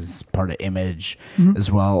now because it's part of Image as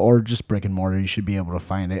well, or just brick and mortar. You should be able to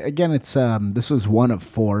find it. Again, it's this was one of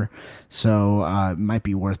 4, so it might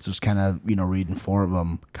be worth just kind of reading 4 of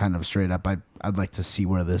them kind of straight up. I'd like to see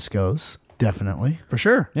where this goes. Definitely. For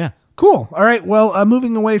sure. Yeah. Cool. All right. Well,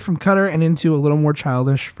 moving away from Cutter and into a little more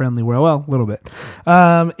childish, friendly world. Well, a little bit.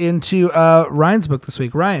 Into Ryan's book this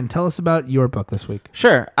week. Ryan, tell us about your book this week.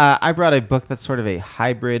 Sure. I brought a book that's sort of a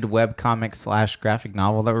hybrid webcomic / graphic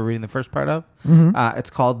novel that we're reading the first part of. It's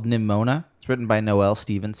called Nimona. It's written by Noelle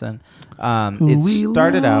Stevenson. It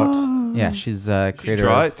started out. Yeah, she's creator.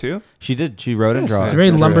 Draw of- it too. She did. She wrote and draw It's it. a very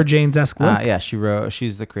That's right. Lumberjanes-esque look. Yeah,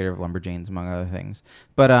 she's the creator of Lumberjanes, among other things.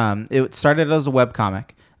 But it started as a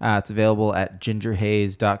webcomic. It's available at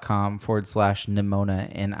gingerhaze.com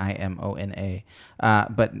 /Nimona, Nimona.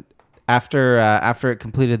 But after it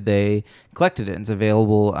completed, they collected it. And it's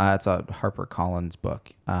available. It's a HarperCollins book.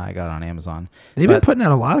 I got it on Amazon. They've been But- putting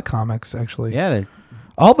out a lot of comics, actually. Yeah,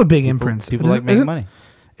 All the big imprints. people Is- like making isn't- money.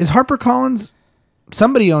 Is HarperCollins...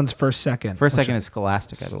 Somebody owns First Second. First Second is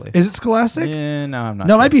Scholastic, I believe. Is it Scholastic? Yeah, no, I'm not.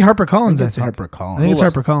 No, it sure. might be HarperCollins, I It's think. HarperCollins. I think it's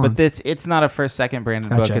HarperCollins. But it's not a First Second branded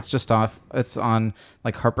book. Gotcha. It's just it's on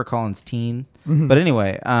like HarperCollins Teen. Mm-hmm. But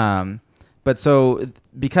anyway, but so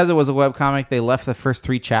because it was a webcomic, they left the first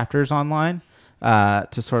 3 chapters online to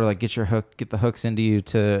sort of like get the hooks into you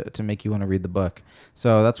to make you want to read the book.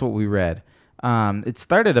 So that's what we read. It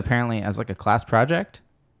started apparently as like a class project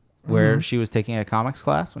where she was taking a comics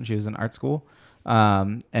class when she was in art school.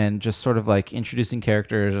 And just sort of like introducing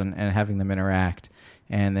characters and having them interact.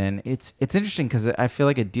 And then it's interesting because I feel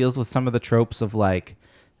like it deals with some of the tropes of like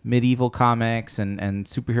medieval comics and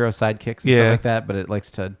superhero sidekicks and Yeah. stuff like that, but it likes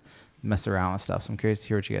to mess around with stuff. So I'm curious to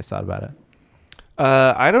hear what you guys thought about it.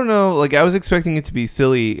 I don't know. Like, I was expecting it to be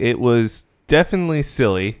silly. It was definitely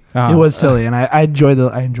silly. It was silly, and I enjoyed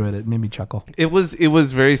it. It made me chuckle. It was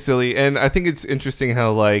very silly, and I think it's interesting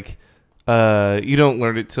how like you don't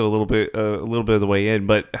learn it till a little bit of the way in,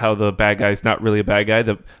 but how the bad guy's not really a bad guy.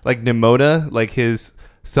 The like Nimona, like his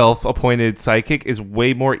self-appointed psychic, is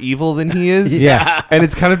way more evil than he is. Yeah. And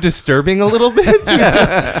it's kind of disturbing a little bit.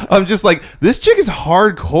 I'm just like, this chick is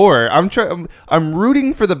hardcore. I'm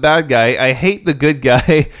rooting for the bad guy. I hate the good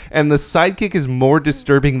guy, and the sidekick is more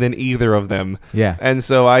disturbing than either of them. Yeah. And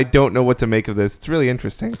so I don't know what to make of this. It's really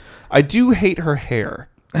interesting. I do hate her hair.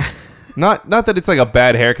 Not that it's like a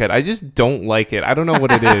bad haircut. I just don't like it. I don't know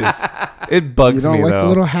what it is. It bugs You don't me like though. the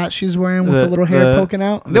little hat she's wearing with The- the little hair the- poking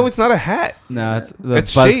out? No, it's not a hat. No, it's the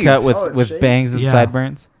It's buzz shaved. cut with, Oh, it's with shaved. bangs and Yeah.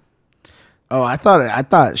 sideburns. Oh, I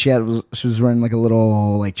thought she was wearing like a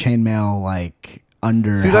little like chainmail like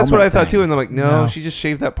under. See, that's what I thought thing. too. And I'm like, no, No. she just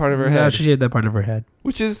shaved that part of her No, head, she shaved that part of her head.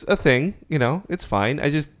 which is a thing. You know, it's fine. I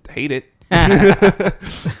just hate it.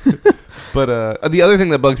 But the other thing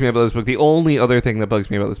that bugs me about this book, the only other thing that bugs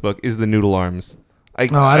me about this book is the noodle arms. I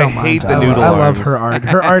don't mind hate that. the noodle I arms. love her art.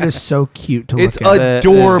 Her art is so cute to It's look at.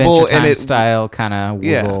 adorable, Adventure and Time it style kind of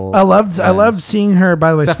Yeah. wiggle. I loved arms. seeing her.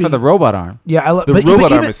 By the way, Except for speaking- the robot arm. yeah, I love the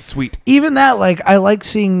robot arm is sweet. Even that, like, I like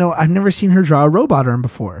seeing. No, I've never seen her draw a robot arm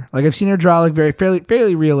before. Like, I've seen her draw like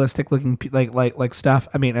fairly realistic looking like stuff.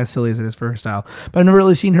 I mean, as silly as it is for her style, but I've never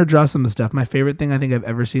really seen her draw some of the stuff. My favorite thing I think I've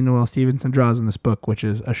ever seen Noelle Stevenson draw is in this book, which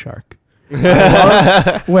is a shark. I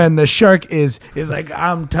love when the shark is like,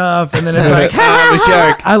 I'm tough, and then it's like, I'm a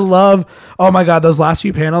shark. I love. Oh my god, those last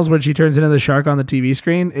few panels when she turns into the shark on the TV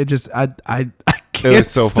screen. It just I can't was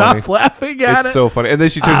so stop funny. laughing at It's it. so funny. And then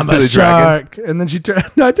she turns I'm into a the dragon. shark, and then she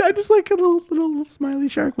turns. No, I just like a little smiley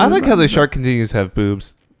shark. I like how the shark continues to have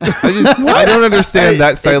boobs. I don't understand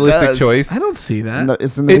that stylistic does. choice. I don't see that No,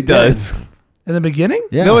 it's in the It beginning. does. in the beginning.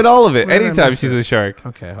 Yeah. No, in all of it. Where did I Anytime miss she's it? a shark.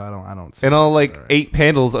 Okay, well, I don't see. And all like 8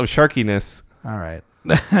 panels of sharkiness. All right,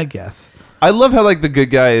 I guess. I love how like the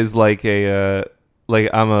good guy is like a like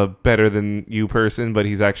I'm a better than you person, but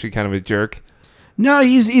he's actually kind of a jerk. No,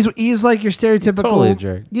 he's like your stereotypical. totally a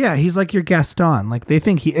jerk. Yeah, he's like your Gaston. Like they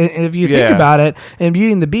think he. And if you think Yeah. about it, in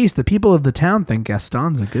Beauty and the Beast, the people of the town think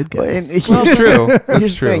Gaston's a good guy. Well, and That's true. Here's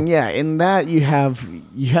That's the true. thing, yeah. In that you have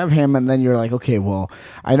him, and then you're like, okay, well,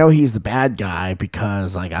 I know he's the bad guy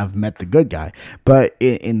because like I've met the good guy, but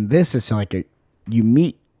in this, it's like you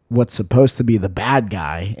meet what's supposed to be the bad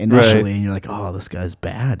guy initially, Right. and you're like, oh, this guy's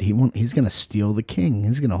bad. He's gonna steal the king.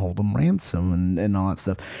 He's gonna hold him ransom and all that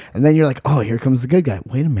stuff. And then you're like, oh, here comes the good guy.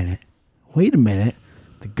 Wait a minute.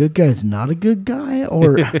 The good guy's not a good guy,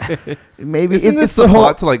 or maybe Isn't this it's the the whole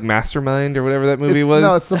plot to like Mastermind or whatever that movie was?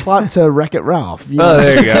 No, it's the plot to Wreck-It Ralph. You Oh, know,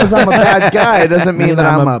 there just you go. because I'm a bad guy doesn't mean that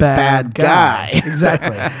I'm a bad guy.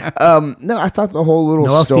 Exactly. No, I thought the whole little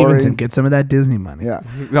Noelle story. Stevenson, get some of that Disney money. Yeah,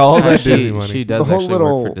 all that Disney money. She does the whole actually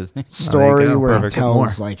little work for Disney. story go. where Perfect. it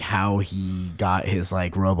tells like how he got his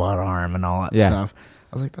like robot arm and all that Yeah. stuff.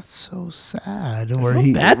 I was like, that's so sad. Or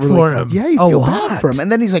feel bad we're for like, him. Yeah, you A feel lot. bad for him.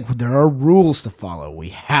 And then he's like, there are rules to follow. We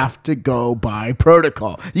have to go by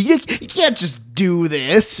protocol. You can't just do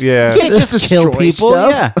this. Yeah. You can't just kill destroy people.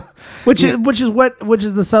 stuff. Yeah. Which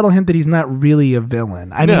is the subtle hint that he's not really a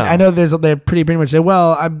villain. I mean, No. I know they pretty much say,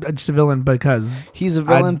 well, I'm just a villain because He's a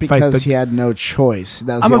villain I'd fight because the- he had no choice.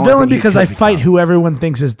 That was I'm the a only villain thing he because could I fight become. who everyone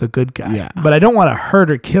thinks is the good guy. Yeah. But I don't want to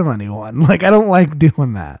hurt or kill anyone. Like I don't like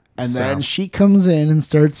doing that. And So, then she comes in and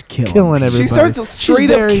starts killing killing people. She everybody. starts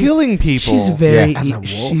straight up killing people. She's very Yeah. As a wolf.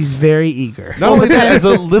 she's very eager. Not only that, as a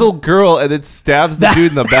little girl, and it stabs the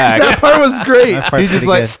dude in the back. That part was great. He's just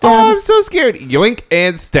like, oh, I'm so scared. Yoink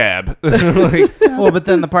and stab. Like, Well, but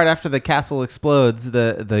then the part after the castle explodes,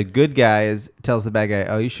 the good guy tells the bad guy,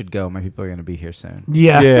 "Oh, you should go. My people are going to be here soon."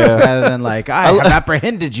 Yeah. yeah. Rather than like, I have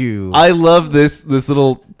apprehended you. I love this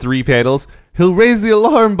little 3 panels. He'll raise the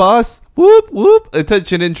alarm, boss. Whoop, whoop.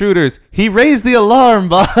 Attention, intruders. He raised the alarm,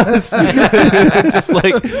 boss. Just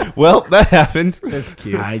like, well, that happened. It's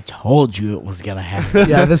cute. I told you it was gonna happen.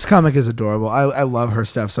 Yeah, this comic is adorable. I love her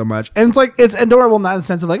stuff so much. And it's like it's adorable not in the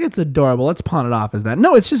sense of like it's adorable. Let's pawn it off as that.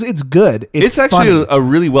 No, it's just it's good. It's actually funny. a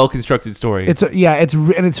really well constructed story. It's and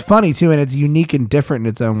it's funny too, and it's unique and different in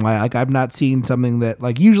its own way. Like I've not seen something that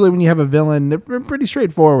like usually when you have a villain, they're pretty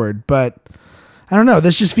straightforward, but I don't know.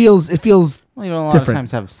 This just feels well, you don't a lot different. of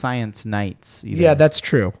times have science nights. Either. yeah, that's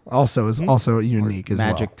true. Also is also unique as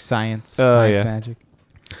magic well. science, Oh, science yeah. magic.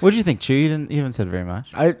 What did you think, Chew? You haven't said very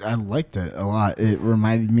much. I liked it a lot. It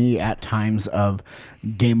reminded me at times of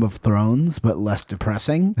Game of Thrones, but less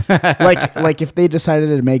depressing. like if they decided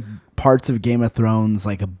to make parts of Game of Thrones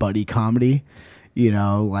like a buddy comedy, you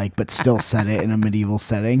know, like but still set it in a medieval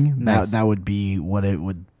setting. Nice. That would be what it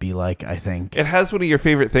would be like, I think. It has one of your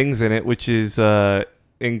favorite things in it, which is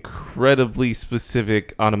incredibly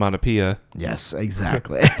specific onomatopoeia. Yes,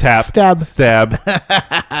 exactly. Tap, stab.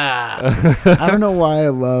 I don't know why I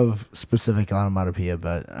love specific onomatopoeia,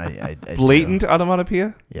 but I do. Blatant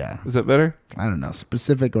onomatopoeia? Yeah, Is that better? I don't know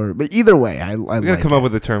specific but either way, I We gotta like come it. up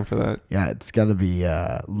with a term for that. Yeah, it's got to be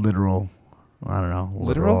literal. I don't know.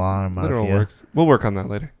 Literal onomatopoeia. works. We'll work on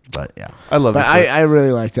that later. But yeah. I love But this. I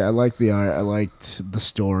really liked it. I liked the art. I liked the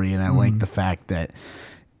story, and I liked the fact that,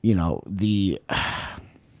 you know,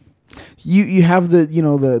 you have the, you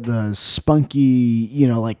know, the spunky, you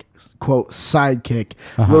know, like quote sidekick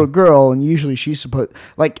little girl, and usually she's supposed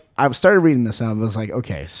like I started reading this and I was like,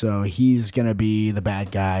 okay, so he's gonna be the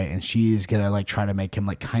bad guy and she's gonna like try to make him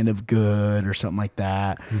like kind of good or something like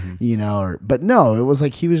that, you know. But no, it was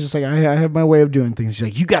like he was just like, I have my way of doing things. She's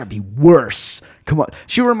like, you gotta be worse. Come on.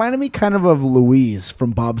 She reminded me kind of Louise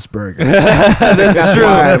from Bob's Burgers. That's true.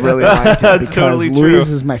 why I really liked it, That's because totally true. Louise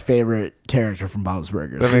is my favorite character from Bob's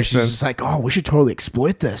Burgers. That makes She's sense. just like, oh, we should totally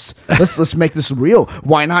exploit this. Let's make this real.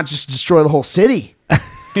 Why not just destroy the whole city?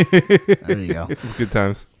 There you go. It's good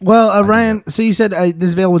times. Well, Ryan, so you said this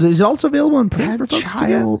is available. Is it also available in print for folks to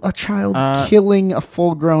get? A child killing a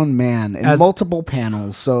full-grown man in As- multiple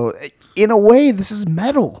panels. So, in a way, this is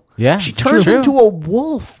metal. Yeah, she it's turns true. into a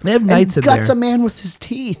wolf. They have knights in and guts there. a man with his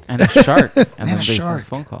teeth. And a shark. And then a there's shark. this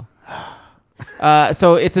phone call.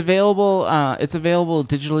 So it's available. It's available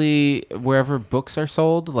digitally wherever books are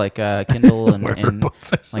sold, like Kindle and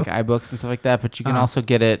books are like iBooks and stuff like that. But you can also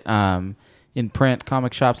get it in print.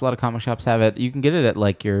 Comic shops. A lot of comic shops have it. You can get it at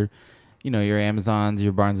like your Amazons,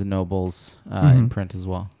 your Barnes and Nobles in print as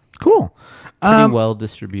well. Cool. Pretty well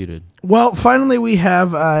distributed. Well, finally, we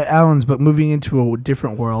have Alan's book moving into a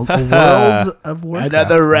different world, a world of Warcraft.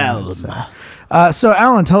 Another realm. So,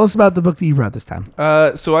 Alan, tell us about the book that you brought this time.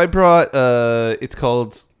 So I brought. It's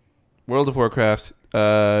called World of Warcraft.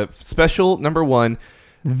 Special number 1.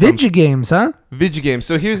 Vidya games, huh? Vigigame.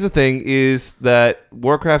 So here's the thing: is that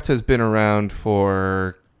Warcraft has been around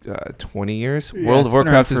for 20 years. World of it's been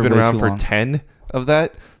Warcraft has around for been way around too for long. 10 of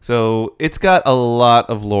that. So it's got a lot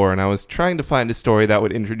of lore, and I was trying to find a story that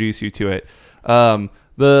would introduce you to it.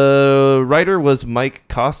 The writer was Mike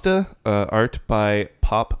Costa, art by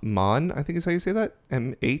Pop Mon, I think is how you say that,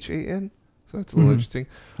 Mhan. So that's a little interesting.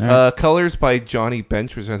 Colors by Johnny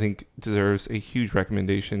Bench, which I think deserves a huge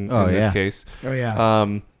recommendation in this case. Oh,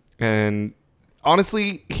 yeah. And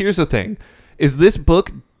honestly, here's the thing: is this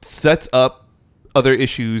book sets up other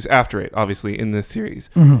issues after it, obviously, in this series.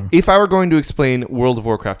 If I were going to explain World of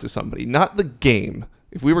Warcraft to somebody, not the game.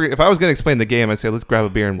 If I was going to explain the game, I'd say let's grab a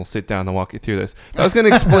beer and we'll sit down and walk you through this. If I was going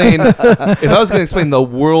to explain the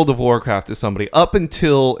World of Warcraft to somebody up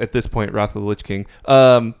until at this point, Wrath of the Lich King,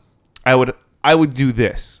 I would do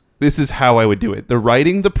this. This is how I would do it. The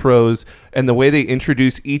writing, the prose, and the way they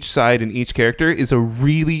introduce each side and each character is a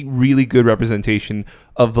really, really good representation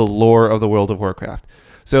of the lore of the World of Warcraft.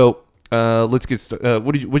 So let's get started.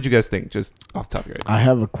 What'd you guys think, just off the top of your head? I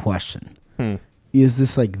have a question. Is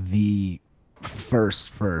this like the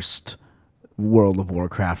first World of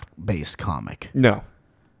Warcraft based comic? No.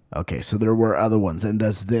 Okay, so there were other ones. And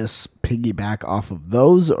does this piggyback off of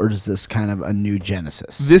those, or is this kind of a new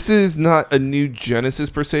Genesis? This is not a new Genesis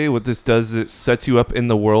per se. What this does is it sets you up in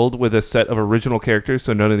the world with a set of original characters,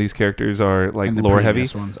 so none of these characters are like And the lore heavy.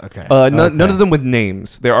 previous ones? Okay. None of them with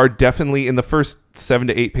names. There are definitely, in the first 7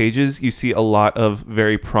 to 8 pages, you see a lot of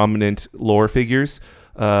very prominent lore figures.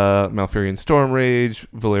 Malfurion Stormrage,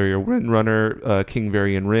 Valeria Windrunner, King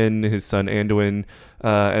Varian Rin, his son Anduin,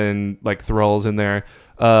 and like Thrall's in there.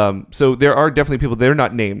 So there are definitely people. They're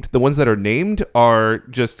not named. The ones that are named are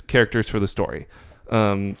just characters for the story.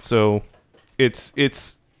 So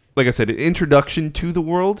it's like I said, an introduction to the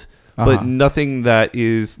world, but nothing that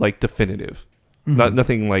is like definitive.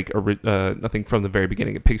 Nothing like nothing from the very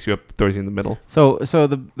beginning. It picks you up, throws you in the middle. So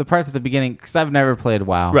the parts at the beginning, because I've never played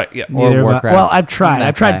WoW, Right? Yeah. or Neither have I- Warcraft. well, I've tried. I'm that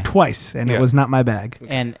I've tried guy. twice, and Yeah. it was not my bag.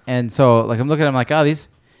 And so like I'm looking at them like, oh, these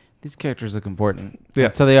characters look important. Yeah.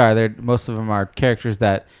 And so they are. Most of them are characters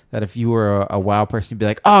that if you were a WoW person, you'd be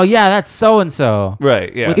like, oh yeah, that's so and so.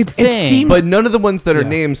 Right. Yeah. With It thing. seems But none of the ones that are Yeah.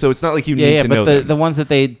 named, so it's not like you Yeah, need yeah, to know but them. the ones that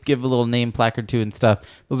they give a little name placard to and stuff,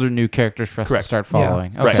 those are new characters for us Correct. to start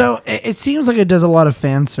following. Yeah. Okay. So it seems like it does a lot of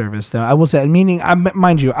fan service, though. I will say, meaning,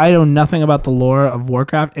 mind you, I know nothing about the lore of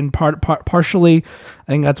Warcraft, and partially,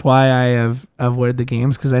 I think that's why I have avoided the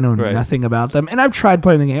games, because I know Right. nothing about them. And I've tried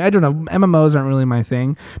playing the game. I don't know, MMOs aren't really my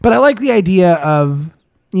thing, but I like the idea of,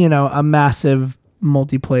 a massive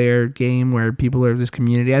multiplayer game where people are this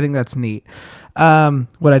community. I think that's neat.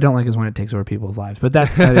 What I don't like is when it takes over people's lives, but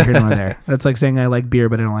that's neither here nor there. That's like saying I like beer,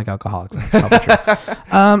 but I don't like alcoholics. That's probably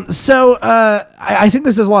true. So I think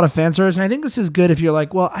this is a lot of fan service, and I think this is good if you're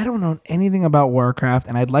like, well, I don't know anything about Warcraft,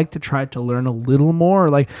 and I'd like to try to learn a little more, or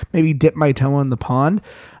like maybe dip my toe in the pond.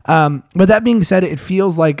 But that being said, it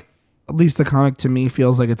feels like, at least the comic to me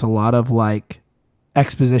feels like it's a lot of like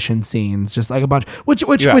exposition scenes, just like a bunch, which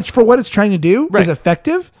for what it's trying to do is Right.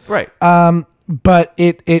 effective. right. But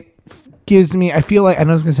it gives me, I feel like, I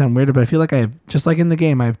know it's gonna sound weird, but I feel like I have, just like in the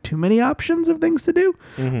game, I have too many options of things to do.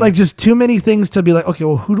 Like just too many things to be like, okay,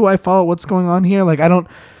 well, who do I follow? What's going on here? Like I don't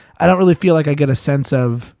really feel like I get a sense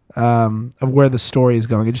of of where the story is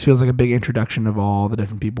going. It just feels like a big introduction of all the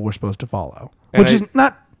different people we're supposed to follow, And which I- is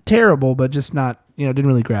not terrible, but just not, didn't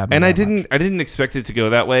really grab me. And that much. I didn't expect it to go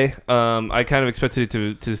that way. I kind of expected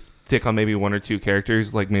it to stick on maybe one or two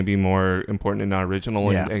characters, like maybe more important and not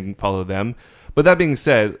original, Yeah. and follow them. But that being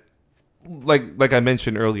said, like I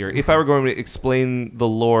mentioned earlier, if I were going to explain the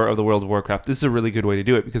lore of the World of Warcraft, this is a really good way to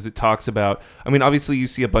do it, because it talks about, I mean, obviously you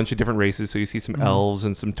see a bunch of different races, so you see some elves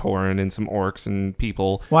and some Tauren and some orcs and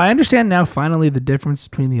people. Well, I understand now finally the difference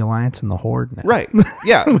between the Alliance and the Horde now. Right.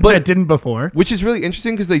 Yeah. Which but I didn't before. which is really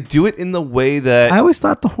interesting because they do it in the way that I always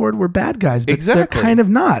thought the Horde were bad guys, but they're Exactly. kind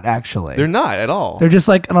of not actually. they're not at all. They're just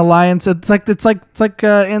like an alliance. It's like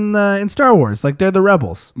in Star Wars. Like they're the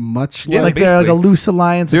rebels. Much Yeah, like like they're like a basically. loose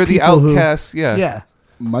alliance. They're of the people who- outcasts. Yeah.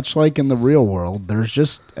 much like in the real world, there's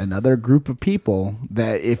just another group of people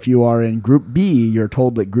that if you are in Group B, you're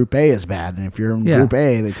told that Group A is bad, and if you're in Yeah. Group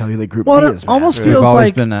A, they tell you that Group Well, B it is bad. almost We've feels always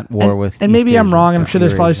like been at war with and maybe East I'm Asia, wrong. I'm sure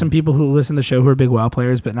there's probably Eurasia. some people who listen to the show who are big WoW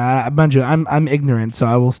players, but I'm ignorant, so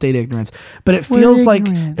I will state ignorance. But it feels like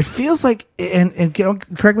and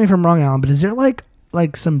correct me if I'm wrong, Alan. But is there like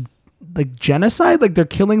some like genocide? Like they're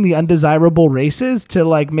killing the undesirable races to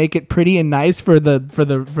like make it pretty and nice for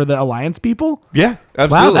the Alliance people? Yeah.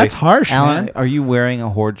 Absolutely. Wow, that's harsh, Alan, man. are you wearing a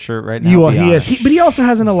Horde shirt right now? He Be is, honest. but he also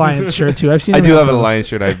has an Alliance shirt too. I've seen. I him do have an both. Alliance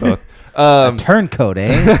shirt. I have both. Turncoat,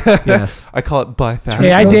 eh? Yes. I call it bifast.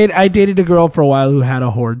 Hey, I dated a girl for a while who had a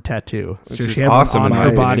Horde tattoo. So Which is she had awesome one in on my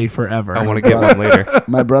her body opinion. forever. I want to get one later.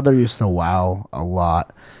 My brother used to WoW a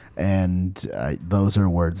lot, and those are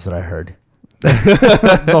words that I heard.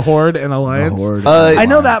 the Horde and The Alliance. Horde I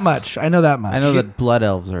know that Alliance. much. I know that much. I know that blood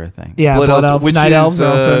elves are a thing. Yeah, blood elves, which night is, elves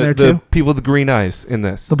are also in there the too. people with the green eyes in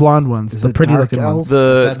this. The blonde ones, Is the it pretty dark looking ones. elf?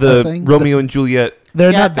 The Is that the the thing? Romeo and Juliet.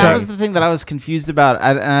 They're Yeah, not that dark. was the thing that I was confused about.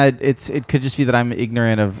 It could just be that I'm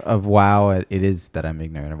ignorant of WoW. It is that I'm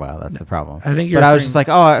ignorant of WoW. That's the problem. I think you're But I was referring- just like,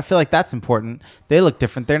 oh, I feel like that's important. They look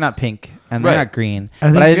different. They're not pink and they're Right. not green. I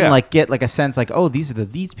think- But I didn't yeah. like get like a sense like, oh, these are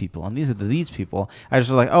these people and these are these people. I just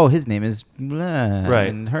was like, oh, his name is blah, Right.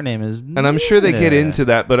 and her name is. And I'm sure they get blah. into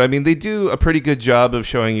that, but I mean, they do a pretty good job of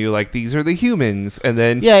showing you like these are the humans, and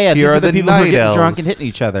then Yeah, here these are are the people who are night getting elves. drunk and hitting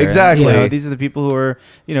each other. And, Exactly. these are the people who are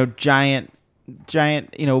giant,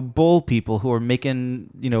 bull people who are making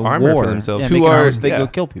Armor for war themselves, Yeah, who making are- armor so they yeah. go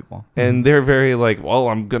kill people. And they're very like, well,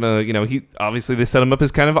 I'm gonna, he obviously they set him up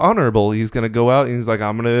as kind of honorable. He's gonna go out and he's like,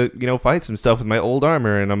 I'm gonna, fight some stuff with my old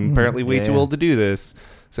armor, and I'm apparently way too Yeah. old to do this.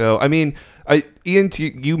 So I mean, Ian,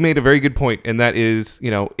 you made a very good point, and that is,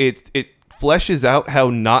 it fleshes out how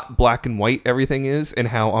not black and white everything is, and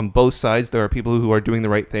how on both sides there are people who are doing the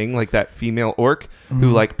right thing, like that female orc who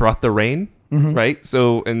like brought the rain, right?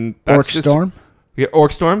 So and that's Orc just, Storm. yeah,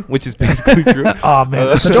 Orc Storm, which is basically true. Oh man,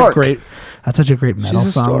 that's such a Stork. great. That's such a great metal She's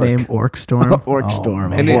a song stork. name, Orc Storm. Orc Oh, Storm.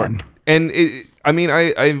 man. and Important. I mean,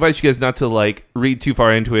 I invite you guys not to like read too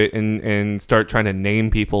far into it and start trying to name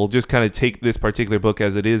people. Just kind of take this particular book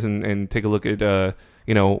as it is and take a look at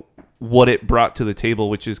what it brought to the table,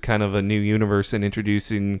 which is kind of a new universe and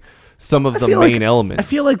introducing some of the feel main like- elements. I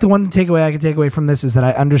feel like the one takeaway I could take away from this is that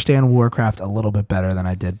I understand Warcraft a little bit better than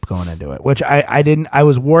I did going into it, which I didn't. I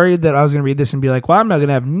was worried that I was going to read this and be like, well, I'm not going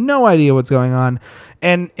to have no idea what's going on.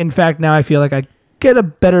 And in fact, now I feel like I get a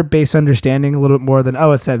better base understanding a little bit more than,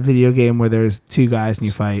 oh, it's that video game where there's two guys and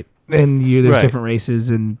you fight and there's Right. different races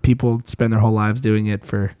and people spend their whole lives doing it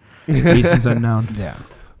for reasons unknown. Yeah.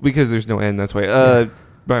 because there's no end. That's why.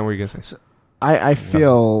 Brian, what were you gonna say? I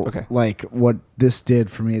feel Okay. like what this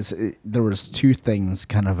did for me is there was two things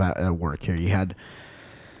kind of at work here. You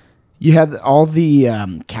had all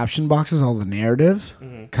the caption boxes, all the narrative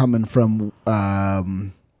coming from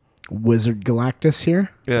Wizard Galactus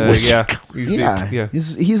here. Yeah, he's Yeah, based- yeah.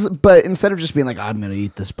 He's but instead of just being like, I'm gonna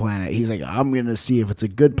eat this planet, he's like, I'm gonna see if it's a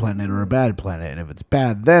good planet or a bad planet, and if it's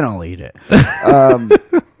bad, then I'll eat it.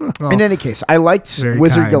 In any case, I liked Very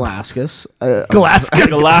Wizard kind. Galactus.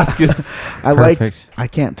 Galactus. I liked. Perfect. I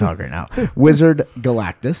can't talk right now. Wizard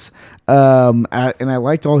Galactus, and I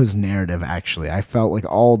liked all his narrative. Actually, I felt like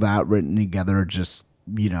all that written together, just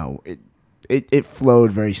it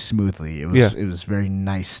flowed very smoothly. It was very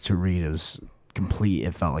nice to read. It was complete.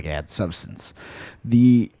 It felt like it had substance.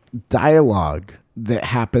 The dialogue that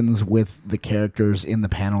happens with the characters in the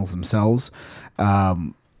panels themselves.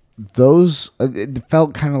 Those it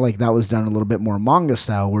felt kind of like that was done a little bit more manga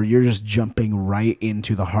style, where you're just jumping right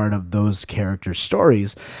into the heart of those characters'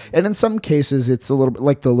 stories. And in some cases, it's a little bit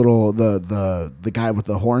like the guy with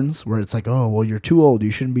the horns, where it's like, oh well, you're too old,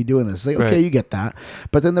 you shouldn't be doing this. It's like, okay, Right. you get that.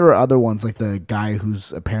 But then there are other ones, like the guy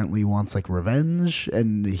who's apparently wants like revenge,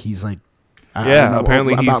 and he's like I don't Yeah, know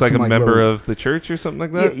apparently about he's like a some, member little- of the church or something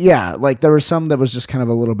like that. Yeah, like there were some that was just kind of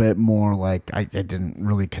a little bit more like I didn't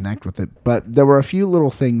really connect with it. But there were a few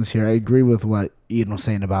little things here. I agree with what Ian was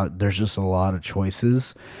saying about there's just a lot of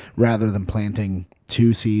choices. Rather than planting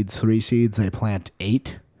 2 seeds, 3 seeds, they plant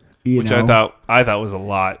 8. Which I thought was a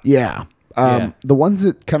lot. Yeah. Yeah. The ones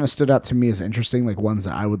that kind of stood out to me as interesting, like ones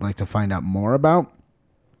that I would like to find out more about,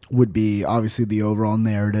 would be obviously the overall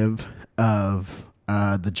narrative of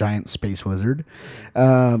the giant space wizard.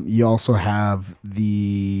 You also have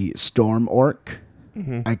the storm orc.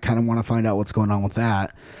 I kind of want to find out what's going on with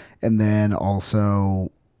that. And then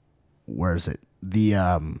also, where is it? The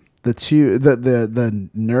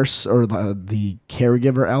nurse or the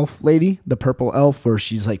caregiver elf lady, the purple elf, where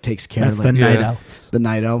she's like takes care That's of like the night elves. the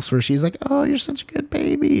night elves, where she's like, "Oh, you're such a good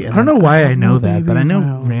baby." And I don't know then, why I "Oh, know no, that, but I baby, know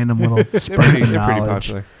no." random little They're spurts pretty, of they're pretty knowledge.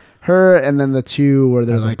 popular. Her, and then the 2 where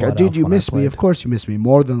there's As a like, blood "Did elf you when I miss me? played. Of course you miss me.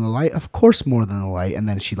 More than the light? Of course more than the light." And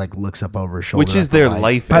then she like looks up over her shoulder. Which is at the their light.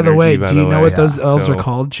 life By the energy, way, by do you the know way. what those elves So- are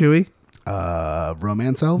called, Chewy?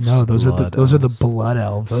 Romance elves? No, those are the Blood blood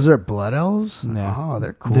elves. Those are blood elves? Yeah. Oh,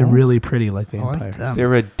 they're cool. They're really pretty, like I vampire. like them.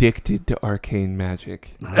 They're addicted to arcane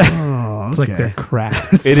magic. Oh, It's like okay. they're crack.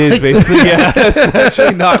 It is basically, yeah, that's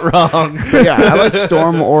actually not wrong. But yeah, I like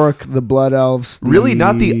Storm Orc, the blood elves. Really,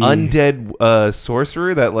 not the undead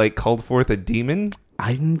sorcerer that like called forth a demon.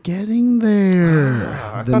 I'm getting there.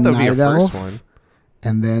 I The thought that would be your night first elf. one.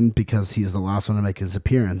 And then, because he's the last one to make his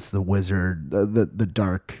appearance, the wizard, the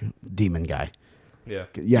dark demon guy. Yeah.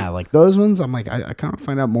 Yeah, like those ones, I'm like, I can't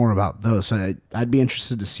find out more about those. So I'd be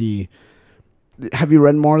interested to see. Have you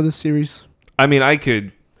read more of this series? I mean,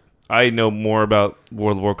 I know more about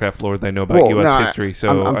World of Warcraft lore than I know about U.S. no, history.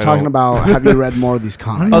 So I'm I talking don't- about, have you read more of these I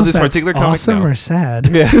don't comics? know Oh, if this that's particular comic? awesome No. or sad.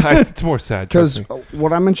 Yeah, it's more sad. Because Trust me.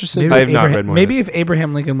 what I'm interested Maybe I have not Abraham- read more of Maybe this. if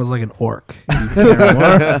Abraham Lincoln was like an orc. you'd care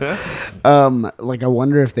more. like I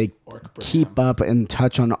wonder if they keep up and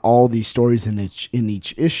touch on all these stories in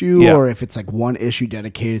each issue, Yeah. or if it's like one issue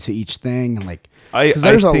dedicated to each thing, and like I because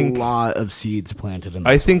there's think a lot of seeds planted in.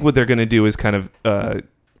 I This think what they're going to do is kind of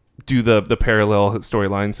do the parallel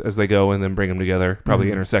storylines as they go, and then bring them together.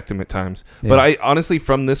 Probably intersect them at times. But I honestly,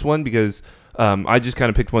 from this one, because I just kind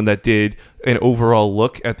of picked one that did an overall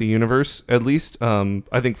look at the universe. At least,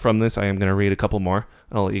 I think from this, I am going to read a couple more.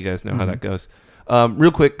 I'll let you guys know how that goes.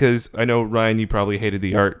 Real quick, because I know Ryan, you probably hated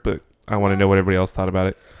the art, but I want to know what everybody else thought about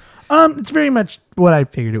it. It's very much what I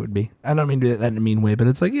figured it would be. I don't mean to do that in a mean way, but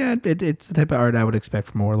it's like, yeah, it's the type of art I would expect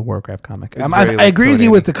from a World of Warcraft comic. It's I very, I agree with you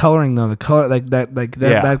Conan-y. with the coloring though. The color,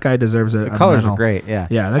 Yeah. that guy deserves The a colors medal. are great. Yeah.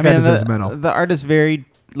 Yeah, that I guy mean, deserves a medal. The art is very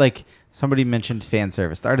like somebody mentioned fan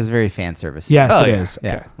service. The art is very fan service. Yes, Oh, it yeah. is.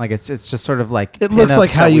 Yeah. Okay. Like it's just sort of like It looks pinups like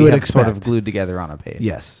how that you we would have sort of expect. glued together on a page.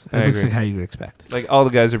 Yes, I it looks agree. like how you would expect. Like all the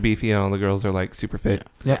guys are beefy and all the girls are like super fit.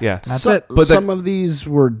 Yeah, Yeah. that's So- it. But some of these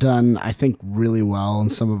were done, I think, really well,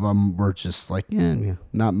 and some of them were just like, yeah,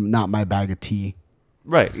 not my bag of tea.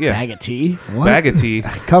 Right. Yeah. Bag of tea? What? Bag of tea.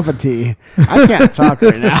 Cup of tea. I can't talk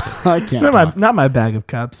right now. I can't. talk. Not my bag of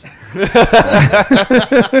cups.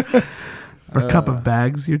 Or cup of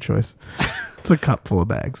bags, your choice. It's a cup full of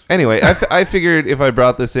bags. Anyway, I figured if I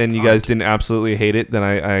brought this in, you guys didn't absolutely hate it, then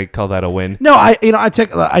I call that a win. No, I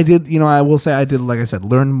will say I did, like I said,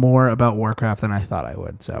 learn more about Warcraft than I thought I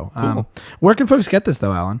would. So, Cool. where can folks get this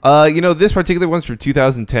though, Alan? This particular one's from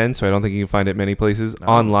 2010, so I don't think you can find it many places.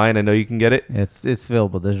 Online, I know you can get it. It's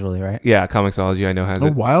available digitally, right? Yeah, Comixology, I know has Oh,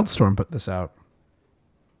 it. Wildstorm put this out.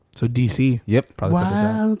 So DC Yep. probably put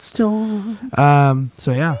Wildstorm. this out.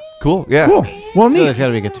 So yeah, Cool. Yeah. cool. Well, I feel neat. there's got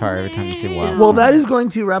to be a guitar every time you say wild. Well, that is going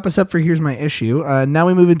to wrap us up for Here's My Issue. Now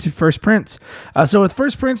we move into First Prince. So with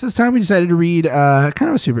First Prince this time, we decided to read kind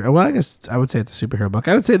of a super. Well, I guess I would say it's a superhero book.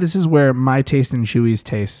 I would say this is where my taste and Chewy's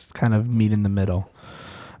taste kind of meet in the middle.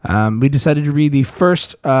 We decided to read the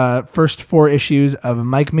first 4 issues of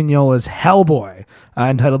Mike Mignola's Hellboy,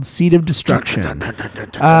 entitled "Seed of Destruction."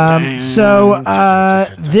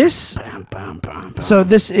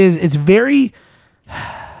 It's very.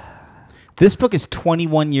 This book is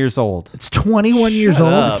 21 years old. It's 21 years Shut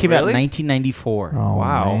old. up. This came out in really? 1994. Oh,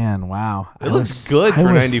 Wow. man, wow. It looks good for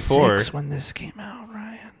I was 94. 6 when this came out,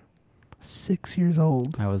 Ryan. 6 years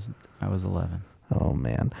old. I was 11. Oh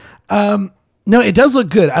man. No, it does look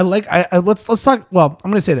good. Let's talk. Well, I'm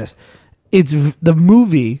going to say this. It's the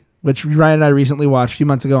movie, which Ryan and I recently watched a few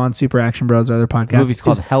months ago on Super Action Bros, our other podcast. The movie's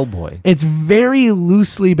called is- Hellboy. It's very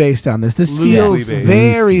loosely based on this. This Loosely feels based.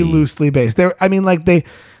 very loosely based.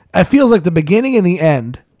 It feels like the beginning and the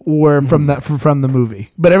end were from the movie,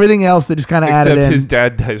 but everything else they just kind of added Except in. his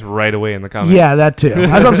dad dies right away in the comic. Yeah, that too.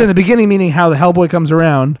 That's what I'm saying. The beginning meaning how the Hellboy comes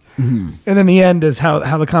around, and then the end is how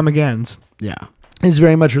the comic ends. Yeah. is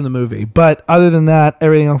very much from the movie. But other than that,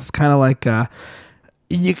 everything else is kind of like.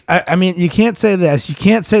 I mean, you can't say this. You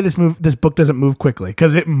can't say this book doesn't move quickly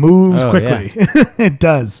because it moves quickly. Yeah. It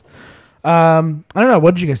does. I don't know.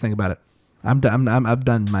 What did you guys think about it? I've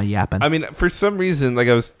done my yapping. I mean, for some reason, like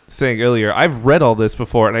I was saying earlier, I've read all this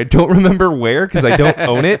before, and I don't remember where because I don't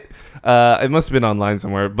own it. It must have been online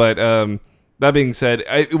somewhere. But that being said,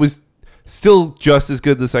 it was still just as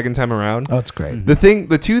good the second time around. Oh, it's great.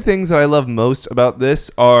 The two things that I love most about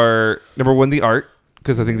this are, number one, the art.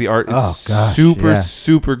 Because I think the art is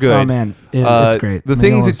super good. Oh man, it's great. The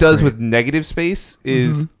things it does with negative space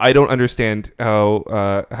is I don't understand how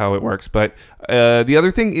it works. But the other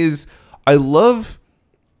thing is I love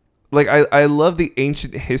the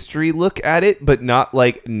ancient history look at it, but not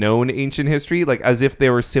like known ancient history, like as if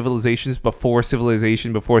there were civilizations before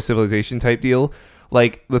civilization type deal.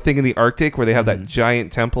 Like the thing in the Arctic where they have that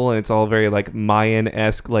giant temple and it's all very like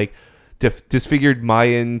Mayan-esque, like disfigured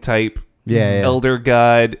Mayan type. Elder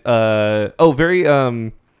god. Very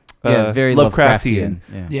very Lovecraftian.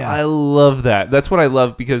 Yeah. I love that. That's what I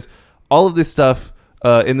love because all of this stuff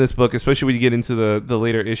in this book, especially when you get into the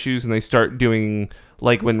later issues and they start doing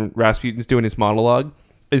like when Rasputin's doing his monologue,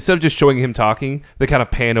 instead of just showing him talking, they kind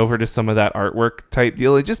of pan over to some of that artwork type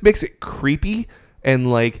deal. It just makes it creepy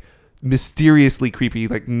and like mysteriously creepy,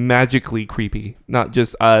 like magically creepy. Not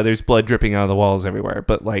just there's blood dripping out of the walls everywhere,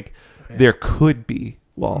 but like there could be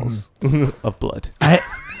walls of blood. There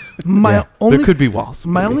could be walls.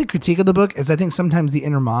 My only critique of the book is I think sometimes the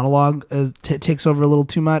inner monologue takes over a little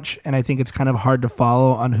too much, and I think it's kind of hard to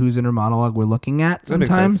follow on whose inner monologue we're looking at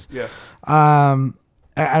sometimes. That makes sense. Yeah.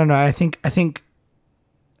 I don't know. I think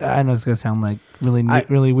I know it's gonna sound like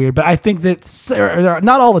really weird, but I think that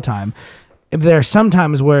not all the time. There are some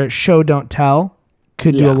times where show don't tell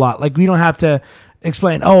could do a lot. Like we don't have to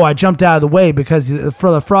explain, I jumped out of the way because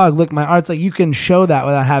for the frog licked my arts. Like you can show that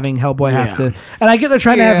without having Hellboy have to. And I get they're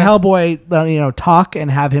trying to have Hellboy, talk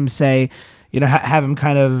and have him say, have him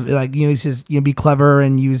kind of like use his, be clever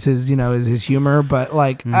and use his, his humor. But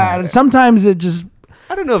like sometimes it just.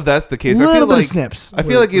 I don't know if that's the case. I feel like snips. I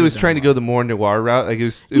feel like it was trying to go the more noir route. Like it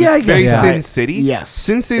was very Sin City. Yes,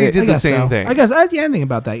 Sin City did the same thing. I guess I didn't think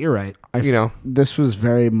about that. You're right. This was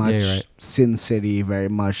very much Sin City, very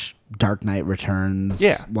much Dark Knight Returns.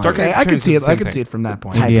 Yeah, Dark Knight. I could see it. I could see it from that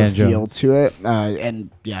point. Type of feel to it, and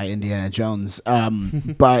Indiana Jones.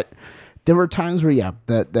 But there were times where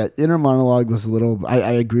that inner monologue was a little. I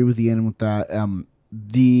agree with Ian with that.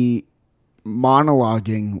 The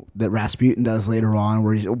monologuing that Rasputin does later on,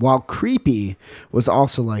 where while creepy, was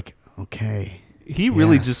also like, okay, he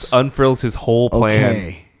really just unfurls his whole plan.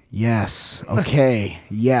 Okay, yes, okay,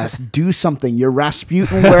 yes, do something. You're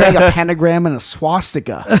Rasputin wearing a pentagram and a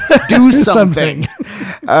swastika. Do something.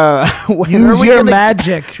 Use your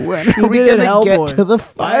magic. When are we gonna get to the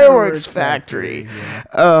fireworks factory?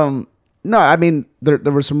 No, I mean there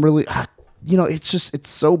were some really. It's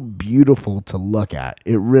so beautiful to look at.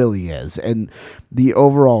 It really is. And the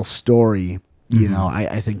overall story,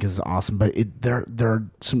 I think is awesome. But there are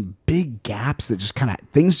some big gaps that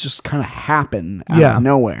things just kind of happen out of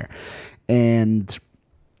nowhere. And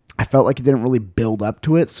I felt like it didn't really build up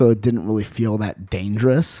to it, so it didn't really feel that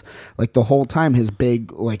dangerous. Like the whole time, his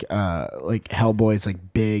big, like Hellboy's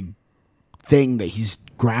like big thing that he's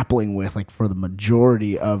grappling with, like for the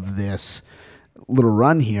majority of this little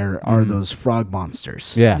run here are those frog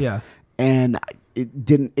monsters. Yeah. And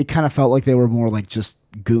it kind of felt like they were more like just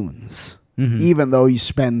goons, even though you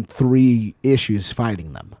spend 3 issues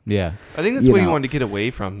fighting them. Yeah. I think that's what he wanted to get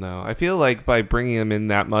away from, though. I feel like by bringing him in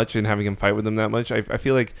that much and having him fight with them that much, I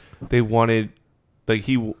feel like they wanted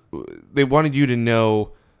you to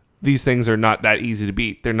know these things are not that easy to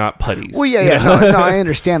beat. They're not putties. Well, no, I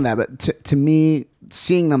understand that, but to me,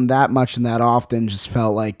 seeing them that much and that often just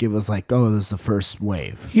felt like it was like, oh, this is the first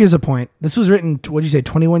wave. Here's a point. This was written, what did you say,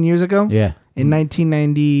 21 years ago? Yeah. In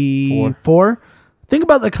 1994? Think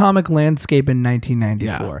about the comic landscape in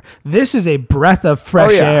 1994. Yeah. This is a breath of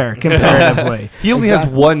fresh air comparatively. He only has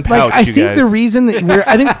one pouch. I think the reason that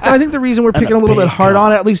I think the reason we're picking a little bit hard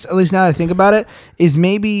on it, at least now that I think about it, is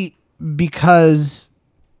maybe because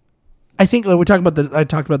I think I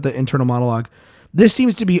talked about the internal monologue. This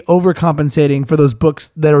seems to be overcompensating for those books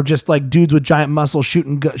that are just like dudes with giant muscles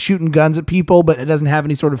shooting guns at people, but it doesn't have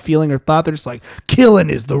any sort of feeling or thought. They're just like, killing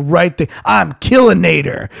is the right thing. I'm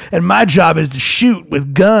Killinator, and my job is to shoot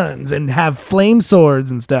with guns and have flame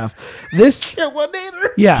swords and stuff. This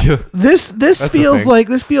Killinator. Yeah. This feels like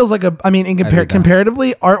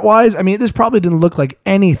comparatively art wise, I mean, this probably didn't look like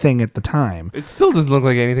anything at the time. It still doesn't look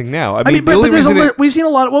like anything now. We've seen a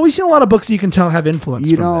lot of books that you can tell have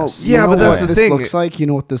influence from this. Yeah, but that's the thing. looks like? You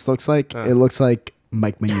know what this looks like? It looks like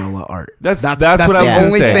Mike Mignola art. That's what the I was gonna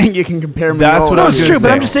only say. thing you can compare. That's what I No, was it's gonna true, but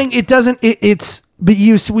say. I'm just saying it doesn't. It's but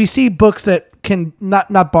we see books that can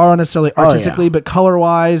not borrow necessarily artistically, but color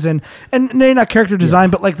wise and maybe not character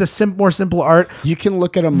design, but like the more simple art. You can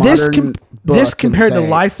look at a modern This book compared and to say,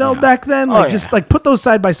 Liefeld yeah. back then, Oh, like yeah. just like put those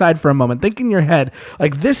side by side for a moment. Think in your head,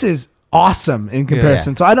 like this is awesome in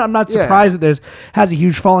comparison. So I'm not surprised that has a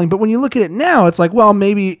huge following. But when you look at it now, it's like, well,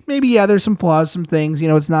 maybe yeah, there's some flaws, some things. You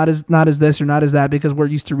know, it's not as this or not as that because we're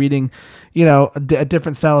used to reading, you know, a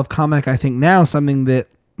different style of comic. I think now something that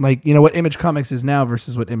like, you know, what Image Comics is now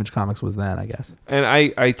versus what Image Comics was then, I guess. And I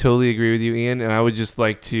totally agree with you, Ian. And I would just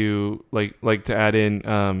like to add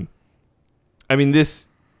in. I mean, this.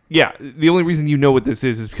 Yeah, the only reason you know what this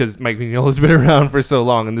is because Mike Mignola has been around for so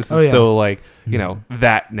long, and this is so like you know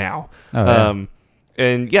that now. Oh, yeah.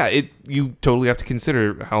 And yeah, you totally have to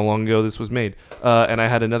consider how long ago this was made. And I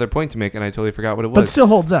had another point to make, and I totally forgot what it was. But it still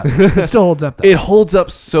holds up. It still holds up, though. It holds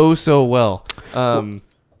up so well. I'm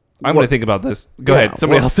going to think about this. Go ahead.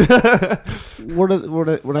 Somebody else.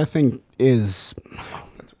 What I think is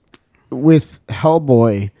with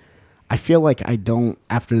Hellboy, I feel like I don't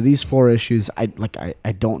after these 4 issues. I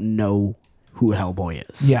don't know who Hellboy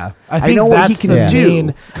is. Yeah, I think know what that's he can the do, main.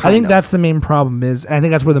 I kind think of. that's the main problem is, and I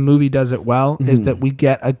think that's where the movie does it well. Is that we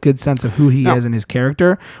get a good sense of who he is and his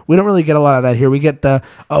character. We don't really get a lot of that here. We get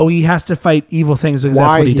he has to fight evil things because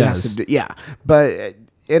that's what he does. has to do. Yeah, but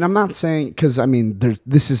and I'm not saying because I mean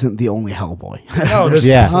this isn't the only Hellboy. No, there's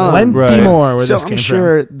Yeah. plenty Right. more where so this I'm came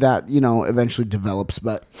sure that eventually develops,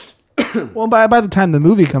 but from. Well, by the time the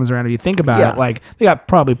movie comes around, if you think about Yeah. it, like they got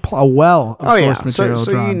probably a well of source material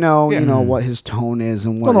So drawn. you know what his tone is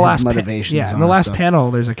and what Well, his motivations are. in the last so-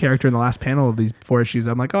 panel, there's a character in the last panel of these 4 issues.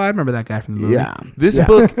 I'm like, oh, I remember that guy from the movie. Yeah, This Yeah.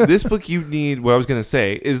 book you need, what I was going to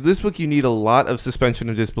say, is this book you need a lot of suspension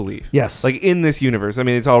of disbelief. Yes. Like in this universe. I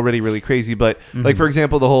mean, it's already really crazy, but like, for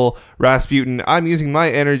example, the whole Rasputin, I'm using my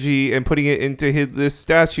energy and putting it into this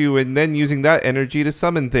statue and then using that energy to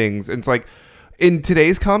summon things. And it's like, in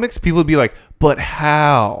today's comics, people would be like, but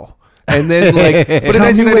how? And then like, but in Tell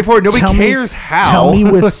me 1994, with- nobody tell me- cares how. Tell me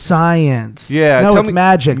with science. Yeah, No, tell it's me-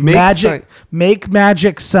 magic. make Magic. Make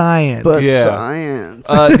magic science. but Yeah. science.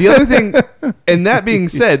 The other thing, and that being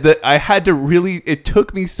said, that I had to really, it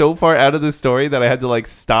took me so far out of the story that I had to like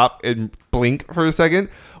stop and blink for a second,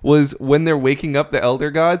 was when they're waking up the Elder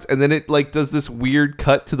Gods, and then it like does this weird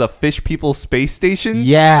cut to the Fish People space station.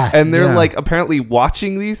 Yeah. And they're Yeah. like apparently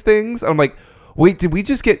watching these things. I'm like, wait, did we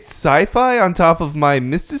just get sci-fi on top of my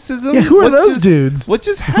mysticism? Yeah, who are What those just- dudes? What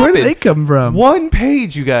just Where happened? did they come from? One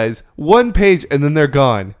page, you guys. One page, and then they're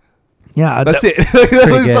gone. Yeah, That's it. that pretty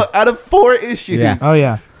was good. out of 4 issues. Yeah. Oh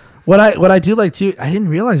yeah. What I do like too. I didn't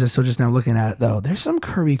realize this till just now looking at it though. There's some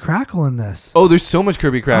Kirby Crackle in this. Oh, there's so much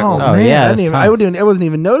Kirby Crackle. Oh, man, yeah, I, there's didn't even, tons. I wasn't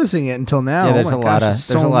even noticing it until now. Yeah, Oh there's my a gosh, lot of there's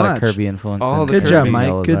there's so a lot much. of Kirby influence. All in the Good Kirby job, Mignola's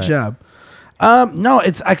Mike. Good art. job. No,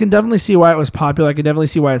 I can definitely see why it was popular. I can definitely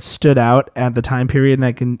see why it stood out at the time period, and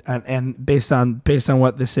I can and based on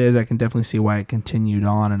what this is, I can definitely see why it continued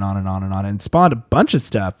on and on and on and on and spawned a bunch of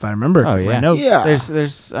stuff. I remember. Oh yeah, I know. Yeah.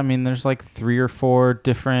 There's like 3 or 4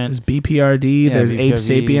 different. There's BPRD. Yeah, there's Ape BPRD.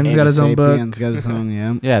 Sapiens got his own book. Sapiens got his own,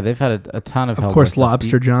 yeah. Yeah, they've had a ton of. Of Hellboy course, stuff.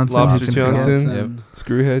 Lobster Johnson. who Lobster can Johnson, forget? Johnson.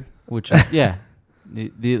 Screwhead. which yeah,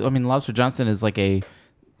 I mean Lobster Johnson is like a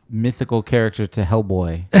mythical character to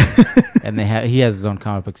Hellboy, and he has his own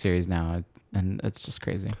comic book series now, and it's just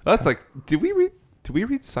crazy. That's like, did we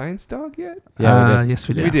read Science Dog yet? Yeah, we did. Yes,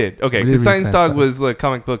 we did. We did. Okay, We did because read Science Science Dog Dog. was the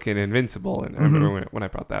comic book in Invincible, and I remember when I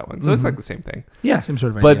brought that one. So it's like the same thing. Yeah, same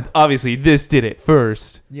sort of But idea. obviously, this did it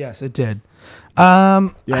first. Yes, it did.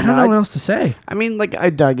 I don't know what else to say. I mean, like I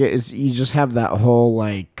dug it. Is you just have that whole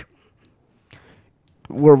like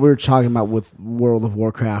where we were talking about with World of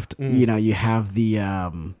Warcraft. You know, you have the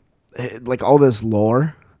like all this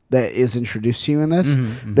lore that is introduced to you in this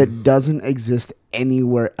that doesn't exist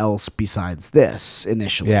anywhere else besides this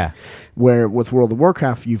initially. Yeah. Where with World of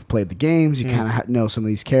Warcraft, you've played the games, you kind of know some of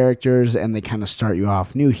these characters, and they kind of start you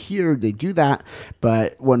off new. Here, they do that,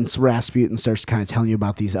 but once Rasputin starts kind of telling you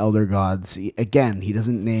about these elder gods, again, he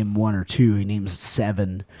doesn't name 1 or 2, he names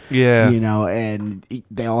 7. Yeah. You know, and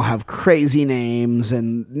they all have crazy names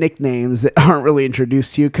and nicknames that aren't really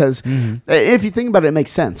introduced to you because if you think about it, it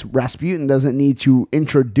makes sense. Rasputin doesn't need to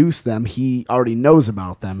introduce them. He already knows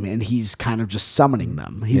about them, and he's kind of just summoning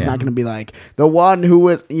them. He's not going to be like, the one who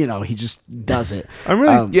is, you know, he just does it. I'm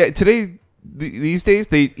really today. These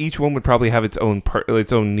days, each one would probably have its own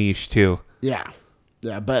its own niche too. Yeah.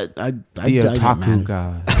 Yeah, but I The dug it, Otaku man.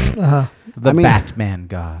 god, the I mean- Batman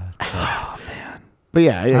god. But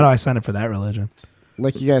yeah, How do I sign up for that religion?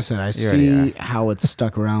 like you guys said, I already see how it's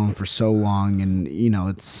stuck around for so long, and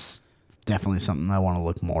it's definitely something I want to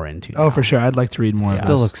look more into. Oh, now. for sure. I'd like to read more. Still of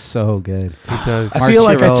this. looks so good. It does. I Mark feel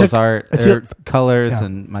like I Chiarello's took- art, I feel- colors, Yeah.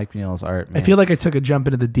 and Mike Neal's art. I Man. feel like I took a jump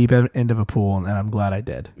into the deep end of a pool, and I'm glad I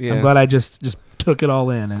did. Yeah. I'm glad I just took it all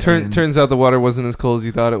in. And, Turns out the water wasn't as cold as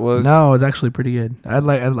you thought it was. no, it was actually pretty good. I'd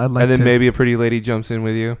like and then to, maybe a pretty lady jumps in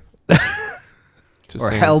with you. Just Or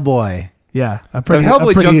saying. Hellboy. yeah, a But pretty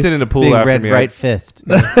Hellboy a pretty, jumped in a pool big after red me. right fist.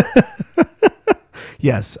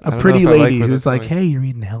 Yes, I a don't know pretty if I like lady where who's that's like, going. "Hey, you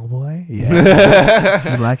reading Hellboy?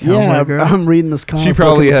 Yeah, you like Hellboy, Yeah, girl? I'm reading this comic. She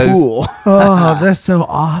probably book in the has- pool. Oh, that's so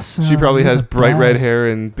awesome. She probably You're has the bright red best. hair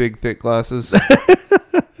and big thick glasses.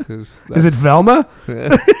 'Cause Is it that's- Velma? bright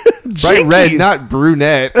red, Jinkies. not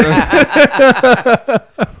brunette?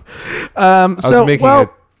 I was So making well, a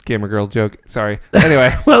gamer girl joke. Sorry.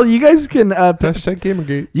 Anyway, well, you guys can hashtag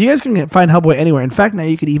Gamergate. you guys can find Hellboy anywhere. In fact, now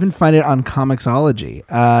you can even find it on Comixology.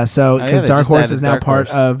 So yeah, because they Dark just Horse added is now Dark part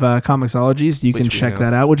Horse. of Comixology, you can Which we check that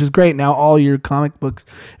announced. out, which is great. Now all your comic books,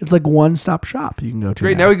 it's like one stop shop you can go to.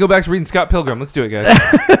 Great. Now we go back to reading Scott Pilgrim. Let's do it, guys.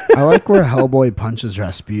 I like where Hellboy punches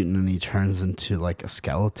Rasputin and he turns into like a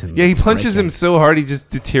skeleton. Yeah, he that's punches him breaking. so hard he just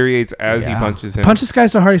deteriorates as he Yeah. punches him. Punch this guy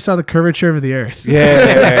so hard he saw the curvature of the earth.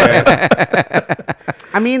 Yeah.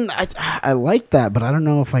 I mean, I like that, but I don't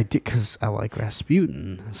know if I did because I like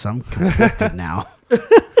Rasputin, so I'm conflicted now.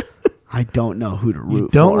 I don't know who to root You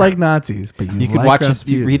don't for. like Nazis, but You like could watch it.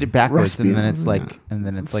 Rasputin. You read it backwards, and then Rasputin,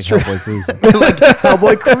 it's like, It's Hellboy's losing.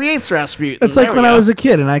 Hellboy creates Rasputin. It's like There when we I go. was a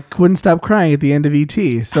kid and I couldn't stop crying at the end of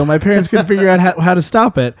ET. So my parents couldn't figure out how to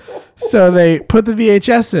stop it. So they put the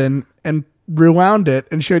VHS in and rewound it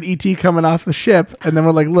and showed ET coming off the ship. And then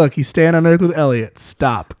we're like, look, he's staying on Earth with Elliot.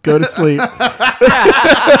 Stop. Go to sleep.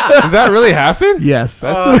 Did that really happen? Yes.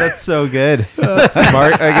 Oh, that's so good.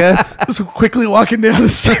 Smart, I guess. So quickly walking down the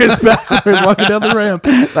stairs backwards, walking down the ramp.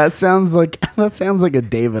 That sounds like a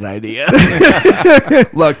David idea.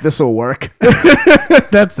 Look, this will work.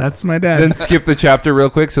 That's my dad. Then skip the chapter real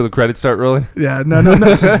quick so the credits start rolling. Yeah, no.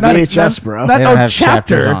 This is not VHS, bro. Not They don't a have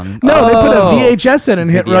chapters chapter. on- No, they put Oh. a VHS in and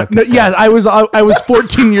hit Video run. No, cassette. yeah, I was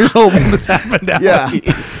 14 years old when this happened. Alex.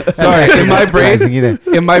 Yeah. Sorry, in my surprising brain,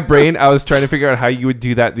 either. in my brain, I was trying to figure out how you would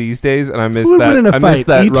do that these days, and I missed Who would that. win in a I missed fight,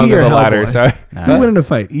 that E.T. rung or of the ladder. Hellboy? Sorry, Who would in a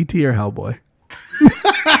fight, E.T. or Hellboy?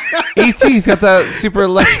 E.T.'s got that super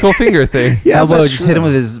electrical finger thing. Yeah, Hellboy just hit him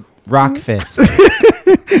with his rock fist.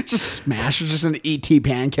 Just smash just an ET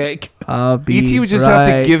pancake. I'll be E.T. would just right,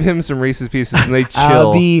 have to give him some Reese's Pieces, and they chill.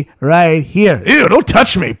 I'll be right here. Ew, don't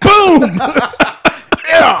touch me. Boom.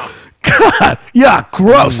 Yeah. God. Yeah,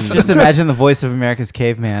 gross. Just imagine the voice of America's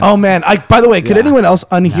caveman. Oh man! By the way, could anyone else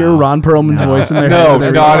unhear Ron Perlman's voice in their no,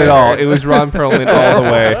 head? not at all. It was Ron Perlman all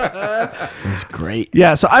the way. It's great.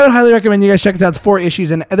 Yeah, so I would highly recommend you guys check it out. It's 4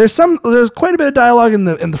 issues, and there's quite a bit of dialogue in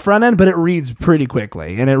the front end, but it reads pretty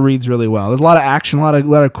quickly, and it reads really well. There's a lot of action, a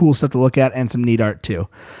lot of cool stuff to look at, and some neat art too.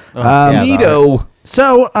 yeah, the Neato.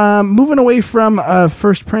 So, moving away from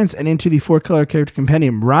First Prince and into the 4-color character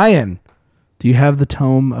compendium, Ryan, do you have the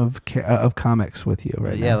tome of comics with you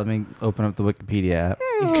right yeah, now? let me open up the Wikipedia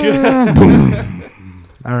app.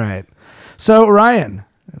 All right. So, Ryan,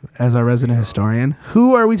 as our resident historian,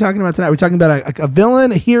 who are we talking about tonight? Are we talking about a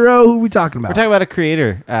villain, a hero? Who are we talking about? We're talking about a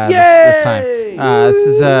creator this time. Yay! This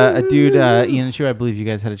is a dude, Ian Chu. I believe you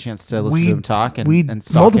guys had a chance to listen to him talk and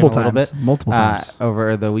stalk him a little bit. Multiple times.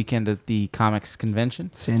 Over the weekend at the Comics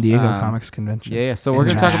Convention. San Diego um, Comics Convention. Yeah. So we're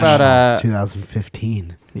going to talk about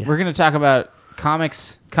 2015. Yes. we're going to talk about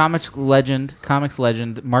comics legend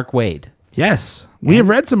Mark Waid. Yes. We have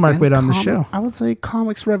read some Mark And Waid on the show. I would say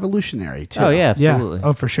comics revolutionary too. Oh yeah, absolutely. Yeah.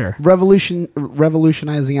 Oh, for sure.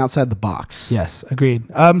 Revolutionizing outside the box. Yes, agreed.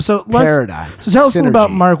 So let's Paradigm. So tell us a little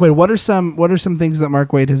about Synergy. Mark Waid. What are some things that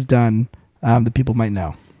Mark Waid has done that people might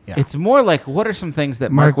know? Yeah. It's more like what are some things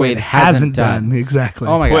that Mark Waid hasn't done? Exactly.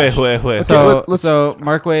 Oh my gosh. Wait. So, let's- so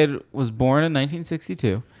Mark Waid was born in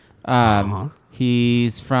 1962.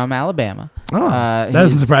 He's from Alabama. Oh, that he's-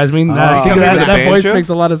 doesn't surprise me. Come that here with a that voice banjo? makes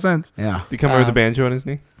a lot of sense. Yeah. Did he come over with a banjo on his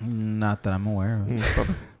knee? Not that I'm aware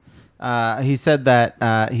of. He said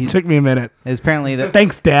that he's Took me a minute. apparently that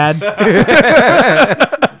Thanks, Dad.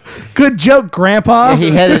 Good joke, Grandpa.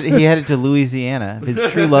 he headed to Louisiana. His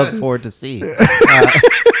true love for to sea.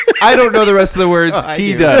 I don't know the rest of the words. Oh, I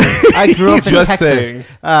He do. does. I grew up in Just Texas.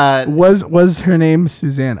 saying. Was her name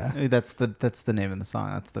Susanna? That's the name of the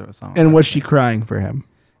song. That's the song. And was she crying for him?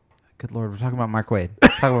 Good Lord, we're talking about Mark Waid.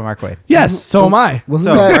 Talking about Mark Waid. Yes. So am I.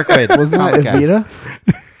 Wasn't So, that Mark Waid, wasn't that comic guy.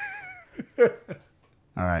 Evita?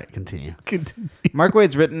 All right, continue. Mark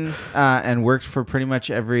Waid's written and worked for pretty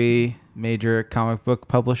much every major comic book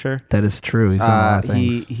publisher. That is true. He's done a lot of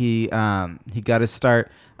things. He got his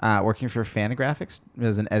start working for Fantagraphics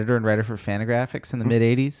as an editor and writer for Fantagraphics in the mid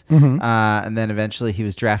 '80s, and then eventually he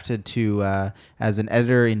was drafted to as an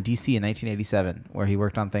editor in DC in 1987, where he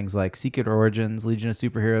worked on things like Secret Origins, Legion of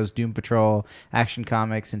Superheroes, Doom Patrol, Action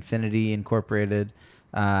Comics, Infinity Incorporated,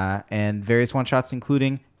 and various one shots,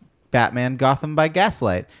 including Batman Gotham by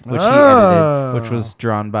Gaslight, which he edited, which was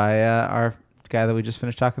drawn by our guy that we just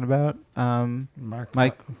finished talking about, Mike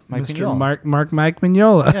Mignola. Mike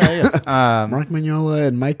Mignola. Yeah. Mark Mignola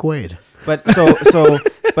and Mike Waid. But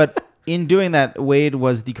but in doing that, Waid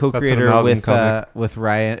was the co-creator amalgam with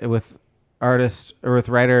writer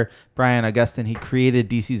Brian Augustyn. He created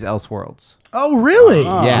DC's Elseworlds. Oh, really?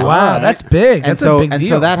 Yeah. Wow, that's big. That's a big deal. And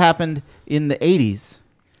so that happened in the 80s.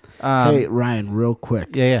 Hey, Ryan, real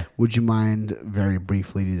quick. Yeah. Would you mind very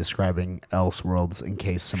briefly describing Elseworlds in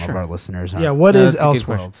case some of our listeners aren't? Yeah, what No, is that's a good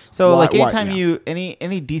question. Elseworlds? So Why- like anytime yeah.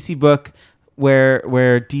 any DC book where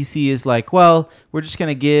DC is like, well, we're just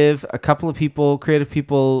gonna give a couple of people, creative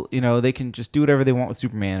people, they can just do whatever they want with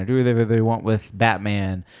Superman or do whatever they want with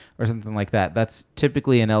Batman or something like that. That's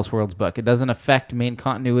typically an Elseworlds book. It doesn't affect main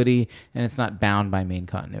continuity and it's not bound by main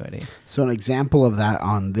continuity. So an example of that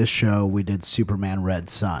on this show, we did Superman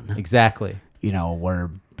Red Sun. Exactly.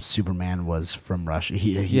 Where Superman was from Russia.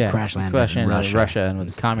 He crash landed in Russia. Russia. And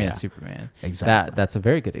was a communist Superman. Exactly. That's a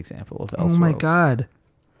very good example of Elseworlds. Oh my God.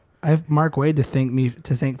 I have Mark Waid to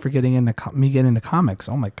thank for getting into getting into comics.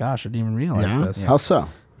 Oh my gosh, I didn't even realize Yeah? this. How so?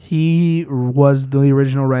 He was the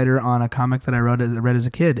original writer on a comic that I read as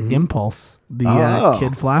a kid, Impulse, the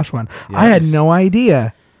Kid Flash one. I had no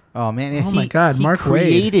idea. Oh man! Oh my God, he Mark Waid.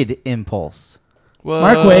 created Impulse.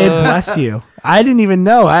 Mark Waid, bless you. I didn't even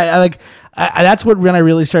know. I that's when I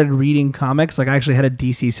really started reading comics. Like I actually had a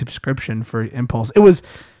DC subscription for Impulse. It was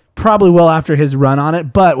probably well after his run on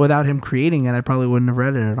it, but without him creating it, I probably wouldn't have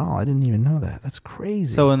read it at all. I didn't even know that. That's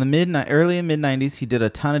crazy. So in the early and mid '90s, he did a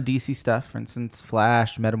ton of DC stuff. For instance,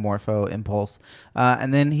 Flash, Metamorpho, Impulse,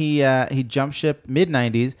 and then he jumped ship mid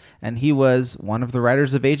 '90s, and he was one of the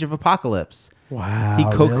writers of Age of Apocalypse. wow, He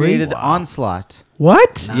co-created really? Onslaught.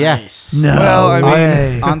 What? Nice. No. Well, I mean-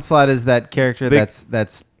 way. Onslaught is that character They-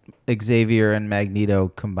 that's Xavier and Magneto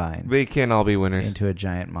combined They can't all be winners. into a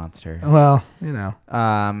giant monster. Well,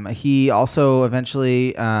 He also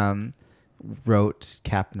eventually wrote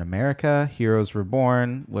Captain America, Heroes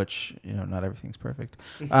Reborn, which not everything's perfect.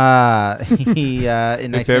 He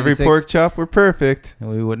in If every 1996 pork chop were perfect.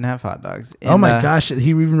 we wouldn't have hot dogs. oh my gosh, he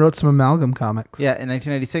even wrote some amalgam comics. Yeah, in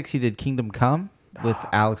 1996 he did Kingdom Come with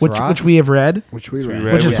Alex Which Ross. we have read. Which we read.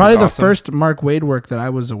 read. Which is which probably is the awesome. first Mark Waid work that I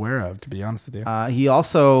was aware of, to be honest with you. He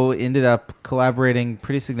also ended up collaborating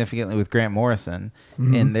pretty significantly with Grant Morrison,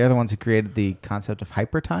 and they're the ones who created the concept of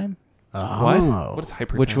hypertime. What? What is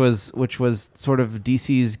hyper? Which was sort of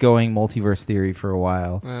DC's going multiverse theory for a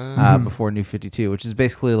while before New 52, which is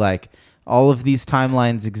basically like all of these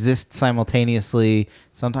timelines exist simultaneously.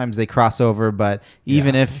 Sometimes they cross over, but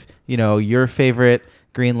even if your favorite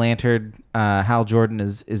Green Lantern, Hal Jordan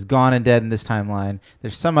is gone and dead in this timeline,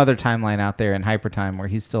 there's some other timeline out there in hypertime where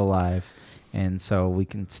he's still alive, and so we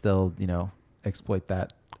can still exploit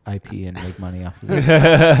that IP and make money off of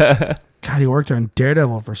it. God, he worked on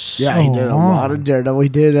Daredevil for so long. Yeah, he did a lot of Daredevil. He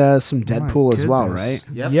did some Deadpool as well, goodness.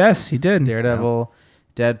 right? Yep. Yes, he did. Daredevil,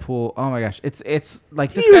 Deadpool. Oh my gosh, it's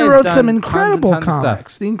like this He guy wrote some incredible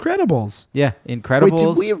comics. The Incredibles. Yeah, Wait,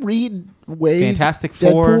 Incredibles. did we read Wade Fantastic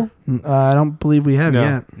Four. Deadpool? I don't believe we have No.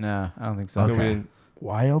 yet. No, I don't think so. Okay.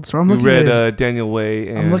 Wild. So I'm We looking read at his, Daniel Way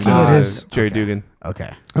and looking at his- Jerry Dugan.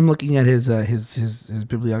 Okay. I'm looking at his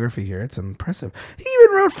bibliography here. It's impressive. He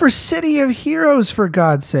even wrote for City of Heroes, for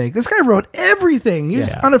God's sake. This guy wrote everything. He was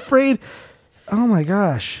Yeah. unafraid. Oh my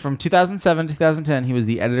gosh. From 2007 to 2010, he was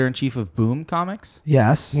the editor-in-chief of Boom Comics.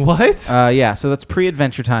 Yes. What? Yeah, so that's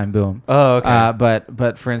pre-Adventure Time Boom. Oh, okay.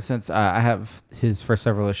 But for instance, I have his first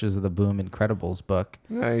several issues of the Boom Incredibles book.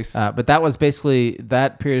 Nice. But that was basically,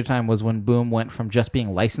 that period of time was when Boom went from just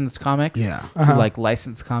being licensed comics Yeah. to like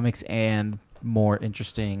licensed comics and more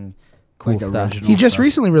interesting, cool Like stuff. original. He just stuff.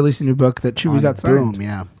 recently released a new book that Chewie On got signed Boom,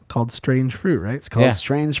 yeah. called Strange Fruit, right? It's called Yeah.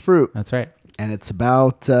 Strange Fruit. That's right. and it's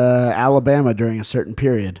about Alabama during a certain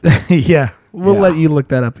period. Yeah. We'll Yeah. let you look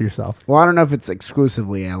that up yourself. Well, I don't know if it's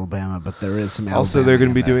exclusively Alabama, but there is some Alabama. Also, they're going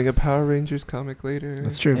to in be there. doing a Power Rangers comic later.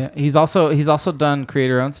 That's true. Yeah, he's also done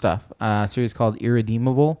creator-owned stuff. A series called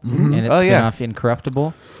Irredeemable, and its Oh, yeah. spin-off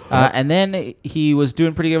Incorruptible. And then he was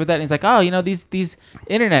doing pretty good with that. And he's like, oh, these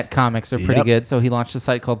internet comics are pretty Yep. good. So he launched a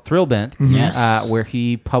site called Thrillbent, Yes. where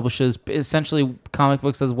he publishes essentially comic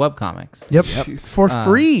books as webcomics Yep. Jeez. For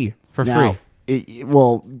free. for Now, free.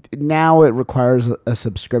 now it requires a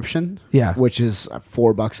subscription. Yeah. which is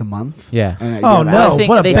 $4 a month. Yeah. And, Oh, But no. I think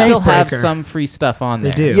what a they bank still have breaker. some free stuff on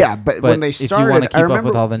They there. do. Yeah, but when they if you started, wanna keep I up with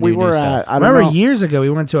remember all the we new were stuff. at. I I don't remember know. years ago we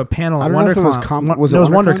went to a panel I at don't know if it was WonderCon. was it No, it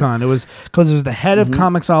was WonderCon? WonderCon. It was because it was the head of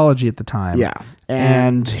Comixology at the time. Yeah,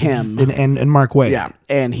 and him. and Mark Waid. Yeah,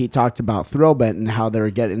 and he talked about Thrillbent and how they were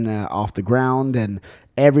getting off the ground, and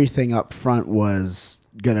everything up front was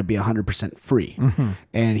going to be 100% free.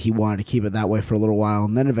 And he wanted to keep it that way for a little while,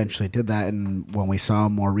 and then eventually did that. And when we saw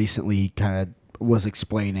him more recently, he kind of was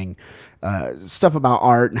explaining stuff about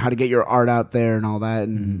art and how to get your art out there and all that.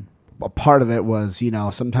 And a part of it was,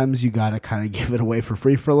 sometimes you got to kind of give it away for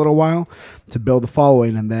free for a little while to build a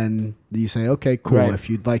following, and then you say, okay, cool. Right. If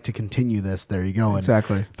you'd like to continue this, there you go. And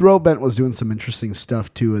Exactly. Thrillbent was doing some interesting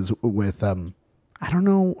stuff too, as with I don't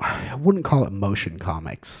know, I wouldn't call it motion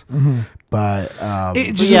comics, but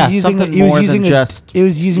It just yeah, was using something it was more using than just it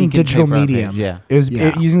was using ink and digital paper on medium. page, yeah. It was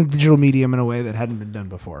Yeah. using the digital medium in a way that hadn't been done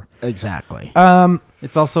before. exactly.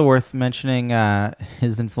 It's also worth mentioning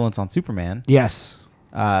his influence on Superman. Yes.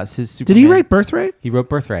 His Superman. Did he write Birthright? He wrote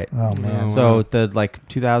Birthright. Oh man. So the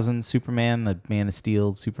 2000 Superman, the Man of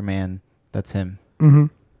Steel Superman, that's him. Mm-hmm.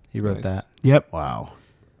 He wrote Nice. that. Yep. Wow.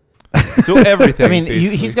 So everything. I mean,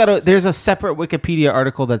 basically. he's got there's a separate Wikipedia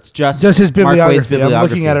article that's just Just his Mark Waid's bibliography. I'm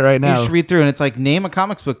looking at it right You now. just read through, and it's like, name a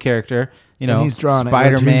comics book character. he's drawn it. He's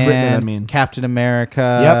Spider written it, I Man, mean. Captain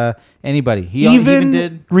America, anybody. He Even even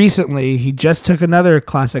did. recently, he just took another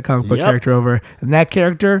classic comic book Yep. character over, and that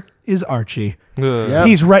character is Archie. Ugh. Yep.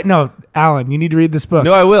 He's right. No, Alan, you need to read this book.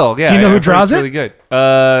 No, I will. Yeah. Do you know who I've heard draws it's it? Really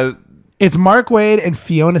good. It's Mark Waid and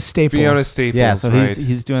Fiona Staples. Fiona Staples. Yeah, so right.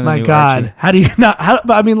 he's doing the My new God, Archie. how do you not?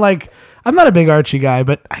 I mean, like, I'm not a big Archie guy,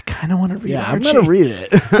 but I kind of want to read Yeah, I'm Archie. gonna read it.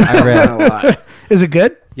 I read. Is it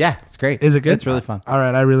good? Yeah, it's great. Is it good? It's really fun. All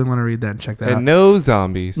right, I really want to read that and check that out. And no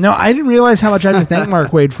zombies. No, I didn't realize how much I had to thank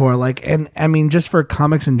Mark Waid for. Like, and I mean, just for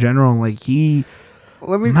comics in general, like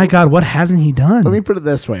my God, what hasn't he done? Let me put it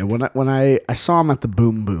this way: when I saw him at the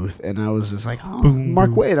Boom booth, and I was just like, "Oh, Mark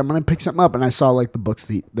Waid, I'm gonna pick something up." And I saw like the books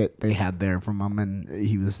that they had there from him, and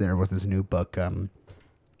he was there with his new book,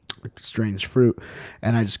 Strange Fruit,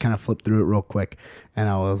 and I just kind of flipped through it real quick, and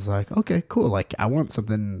I was like, "Okay, cool. Like, I want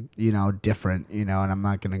something, different, and I'm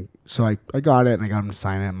not gonna." So I got it, and I got him to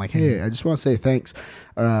sign it. I'm like, "Hey, I just want to say thanks."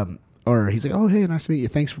 Or he's like, "Oh, hey, nice to meet you.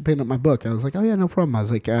 Thanks for picking up my book." I was like, "Oh yeah, no problem." I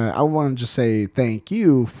was like, "I want to just say thank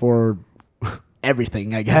you for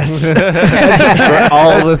everything, I guess." For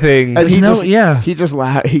all the things. And he No, just, yeah. he just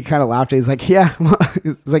laughed. He kind of laughed. He's like, "Yeah,"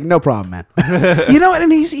 he's like, "No problem, man."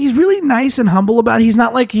 And he's really nice and humble about it. He's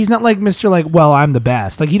not like Mr. like, well, I'm the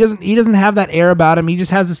best. Like he doesn't have that air about him. He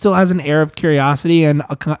just still has an air of curiosity and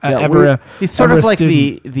He's sort ever of a like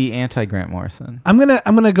student. the anti Grant Morrison. I'm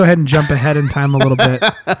gonna go ahead and jump ahead in time a little bit.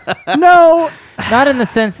 No, Not in the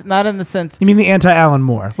sense. you mean the anti Alan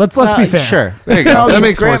Moore? Let's be fair. Sure. There you go. No, that he's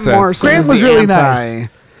makes more Grant sense. Morrison Grant is was the really anti- nice.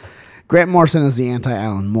 Grant Morrison is the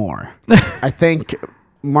anti-Alan Moore. I think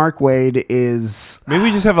Mark Waid is. Maybe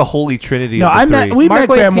we just have a holy trinity. No, of the I met three. we Mark met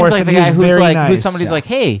Waid Grant seems Morrison. like the He was guy who's very like nice. who's somebody's like,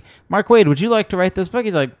 hey, Mark Waid, would you like to write this book?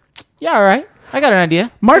 He's like, yeah, all right, I got an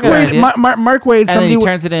idea. Mark I got an Waid. idea." Mark Waid. and then Somebody he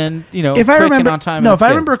turns it in. if I quick and remember, on time. no, and if it's I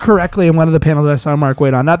good. remember correctly, in one of the panels I saw Mark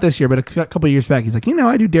Waid on, not this year, but a couple of years back, he's like,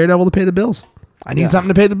 I do Daredevil to pay the bills. I need something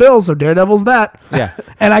to pay the bills, so Daredevil's that. Yeah.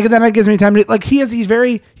 And then it gives me time to he's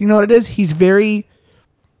very, you know what it is? He's very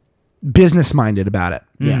business minded about it.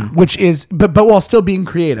 Yeah. Which is, but while still being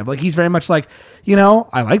creative. Like he's very much like,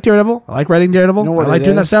 I like Daredevil. I like writing Daredevil. know I what like it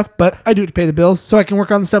doing that is? stuff, but I do it to pay the bills so I can work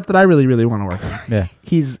on the stuff that I really, really want to work on. Yeah.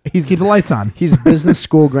 He's Keep the lights on. he's business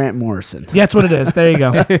school Grant Morrison. Yeah, that's what it is. There you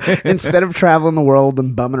go. Instead of traveling the world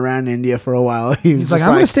and bumming around India for a while, He's like, just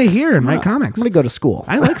I'm going to stay here and write comics. I'm going to go to school.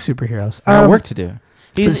 I like superheroes. I got work to do.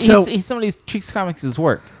 He's so- somebody who treats comics as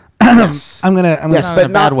work. Yes. I'm gonna Yes, Not but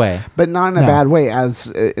in a bad way. But not in a No. bad way, as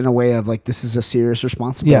in a way of like this is a serious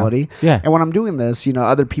responsibility. Yeah. And when I'm doing this,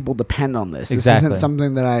 other people depend on this. This Exactly. isn't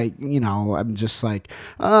something that I'm just like,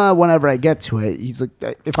 whenever I get to it. He's like,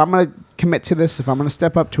 if I'm gonna commit to this, if I'm gonna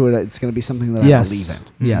step up to it, it's gonna be something that I believe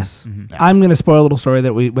in. Yes. Mm-hmm. I'm going to spoil a little story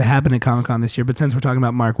that we happened at Comic-Con this year, but since we're talking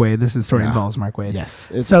about Mark Wade, this story involves Mark Wade.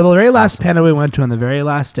 Yes. So the very last panel we went to on the very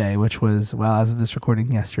last day, which was, well, as of this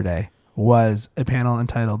recording yesterday, was a panel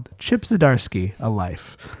entitled Chip Zdarsky, A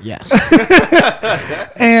Life. Yes.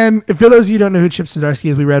 And for those of you who don't know who Chip Zdarsky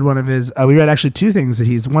is, we read one of his. We read actually two things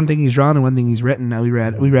that one thing he's drawn and one thing he's written.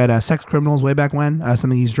 We read Sex Criminals way back when,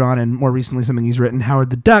 something he's drawn, and more recently something he's written, Howard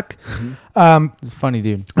the Duck. He's a funny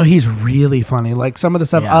dude. Oh, he's really funny. Like some of the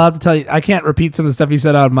stuff, Yeah. I'll have to tell you, I can't repeat some of the stuff he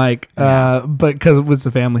said on mic, but because it was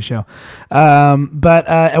a family show. But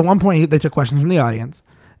at one point, they took questions from the audience,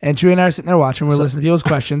 and Chewy and I are sitting there watching. We're listening to people's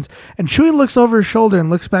questions, and Chewy looks over his shoulder and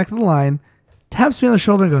looks back to the line, taps me on the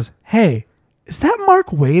shoulder, and goes, "Hey, is that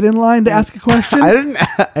Mark Wade in line to ask a question?" I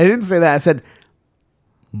didn't say that. I said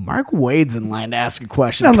Mark Wade's in line to ask a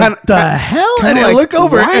question. And I'm like, the hell? And I like, look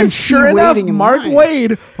over, why and is he sure enough, waiting in Mark line?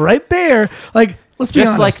 Wade right there. Like, let's be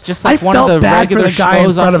Just honest. like I one of felt the bad for regular the guy in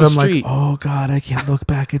schmoes front off of the him. street. Like, oh God, I can't look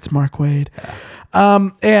back. It's Mark Wade.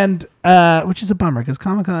 And which is a bummer because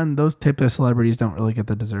Comic-Con, those type of celebrities don't really get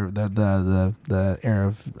the air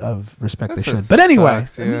of respect That's they what should. But anyway,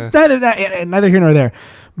 sucks, yeah. that- neither here nor there.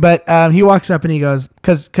 But he walks up and he goes,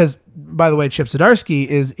 because by the way, Chip Zdarsky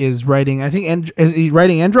is writing. I think is he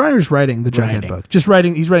writing and drawing or is writing the Jughead book? Just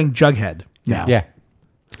writing. He's writing Jughead now. Yeah.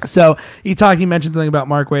 So he mentioned something about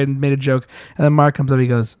Mark Wade and made a joke, and then Mark comes up. He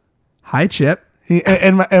goes, "Hi, Chip,"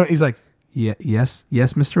 and he's like, "Yeah, yes,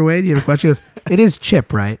 Mr. Wade. You have a question?" He goes, "It is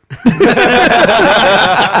Chip, right?"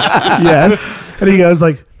 Yes, and he goes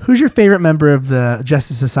like, "Who's your favorite member of the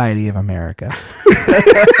Justice Society of America?"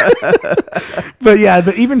 But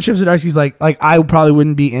even Chip Zdarsky's like I probably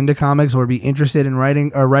wouldn't be into comics or be interested in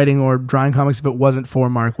writing or drawing comics if it wasn't for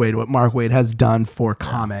Mark Wade. What Mark Wade has done for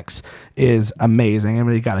comics is amazing. I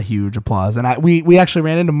mean, he got a huge applause. And we actually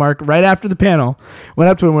ran into Mark right after the panel, went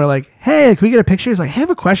up to him, we're like, "Hey, can we get a picture?" He's like, "I have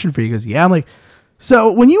a question for you." He goes, "Yeah." I'm like,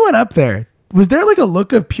 "So when you went up there, was there like a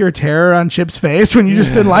look of pure terror on Chip's face when you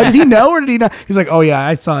just stood in line? Did he know or did he not?" He's like, "Oh yeah,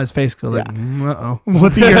 I saw his face go like, uh-oh,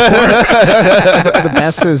 what's he here for?" The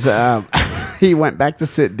best is he went back to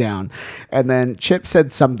sit down, and then Chip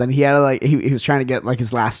said something. He had he was trying to get like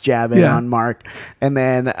his last jab in on Mark, and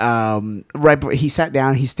then right before he sat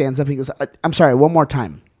down, he stands up. He goes, "I'm sorry, one more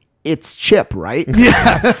time. It's Chip, right?"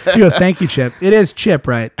 Yeah. He goes, "Thank you, Chip. It is Chip,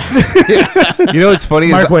 right?" You know what's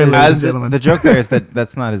funny Mark Wade, is ladies as and gentlemen. The joke there is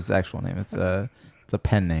that's not his actual name. It's a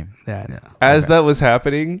pen name. as that was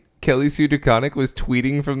happening, Kelly Sue DeConnick was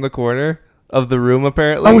tweeting from the corner of the room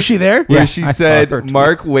apparently. Oh, was she there? Where Yeah, she I saw said her tweets.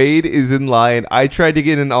 Mark Wade is in line. I tried to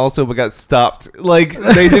get in also, but got stopped. Like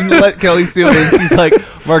they didn't let Kelly Sue in. She's like,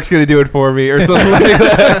 "Mark's gonna do it for me" or something like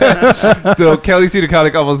that. So Kelly Sue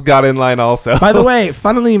DeConnick almost got in line also. By the way,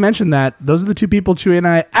 funnily you mentioned that. Those are the two people Chewy and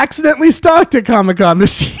I accidentally stalked at Comic-Con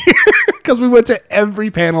this year because we went to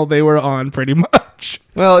every panel they were on pretty much.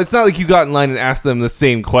 Well, it's not like you got in line and asked them the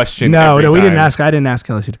same question. No, every we didn't time. ask. I didn't ask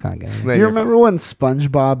Kelly Sue DeConnick. Then You you're remember when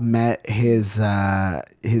SpongeBob met his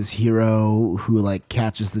hero who like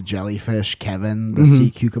catches the jellyfish, Kevin, the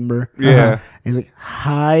sea cucumber? Yeah. He's like,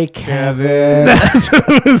 "Hi, Kevin." That's what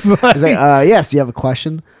it was like. He's like, "Yes, you have a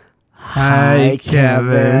question?" Hi,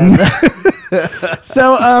 Kevin.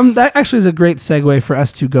 So that actually is a great segue for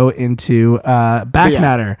us to go into back Yeah.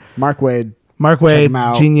 matter. Mark Wade. Mark Check Wade, him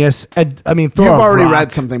out. genius. I mean, throw You've a already rock.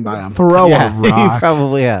 read something by him. Throw Yeah, a you rock.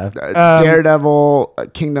 probably have. Daredevil,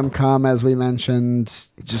 Kingdom Come, as we mentioned.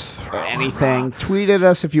 Just anything. Tweet at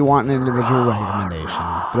us if you want an individual recommendation.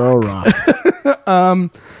 Throw a rock.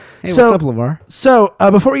 Hey, so- what's up, LeVar? So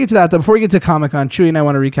before we get to that, though, before we get to Comic-Con, Chewy and I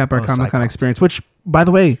want to recap our Comic-Con Cyclops. experience, which, by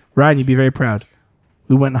the way, Ryan, you'd be very proud.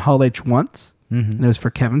 We went in Hall H once, and it was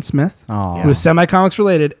for Kevin Smith. Oh, It was semi-comics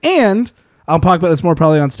related, and I'll talk about this more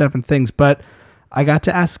probably on Steph and Things, but I got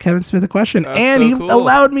to ask Kevin Smith a question, and so he cool.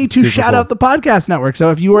 allowed me to Super shout cool. out the podcast network.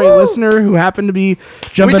 So if you are a listener who happened to be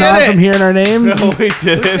jumping did on it! from hearing our names, No, we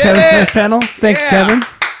did it. Kevin Smith panel, thanks, Yeah. Kevin.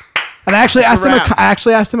 And I actually asked him. wrap. I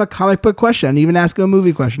actually asked him a comic book question. I didn't even ask him a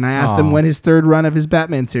movie question. I asked him Aw. when his third run of his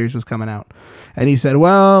Batman series was coming out, and he said,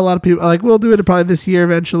 "Well, a lot of people like we'll do it probably this year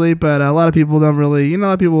eventually, but a lot of people don't really. A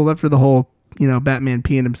lot of people after the whole Batman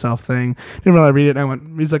peeing himself thing. Didn't really read it.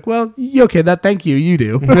 And he's like, well, okay, thank you. You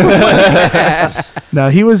do. No,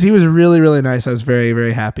 he was really, really nice. I was very,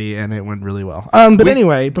 very happy, and it went really well. But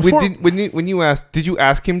anyway, before when you asked, did you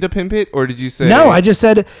ask him to pimp it, or did you say no? I just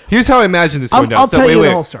said here's how I imagine this going down. I'll tell you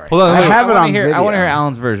the whole story. Hold on, I have it I on want to video. hear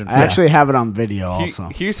Alan's version. I actually have it on video also.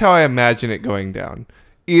 Here's how I imagine it going down.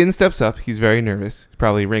 Ian steps up. He's very nervous. He's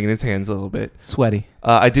probably wringing his hands a little bit. Sweaty.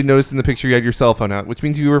 I did notice in the picture you had your cell phone out, which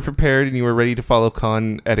means you were prepared and you were ready to follow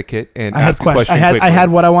con etiquette and ask a question quickly. I had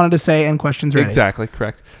what I wanted to say and questions ready. Exactly,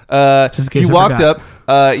 correct. Just in case You I walked forgot.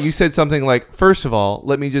 up. You said something like, first of all,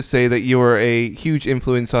 let me just say that you are a huge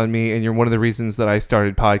influence on me and you're one of the reasons that I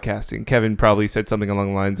started podcasting. Kevin probably said something along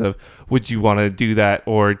the lines of, would you want to do that?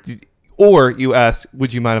 Or you asked,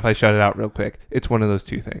 would you mind if I shout it out real quick? It's one of those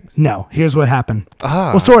two things. No, here's what happened.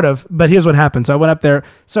 Ah. Well, sort of, but here's what happened. So I went up there.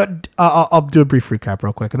 So I'll do a brief recap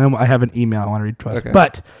real quick, and then I have an email I want to read to us. Okay.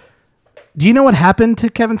 But do you know what happened to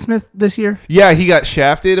Kevin Smith this year? Yeah, he got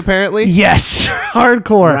shafted, apparently. Yes,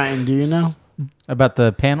 hardcore. Ryan, do you know? About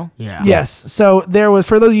the panel? Yeah. Yes. So there was,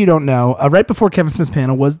 for those of you who don't know, right before Kevin Smith's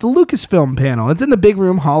panel was the Lucasfilm panel. It's in the big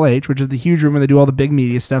room, Hall H, which is the huge room where they do all the big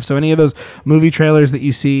media stuff. So any of those movie trailers that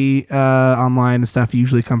you see online and stuff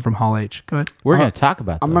usually come from Hall H. Go ahead. We're going to talk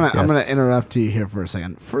about I'm that. gonna interrupt you here for a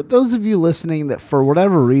second. For those of you listening that for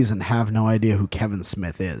whatever reason have no idea who Kevin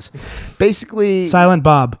Smith is, basically Silent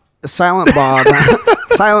Bob. Silent Bob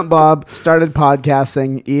Silent Bob started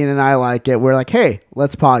podcasting. Ian and I like it. We're like, hey,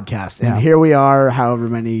 let's podcast. And Yeah. here we are, however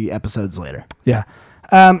many episodes later. Yeah.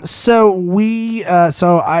 So the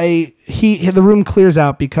room clears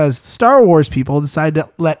out because Star Wars people decide to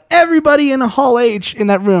let everybody in a Hall H in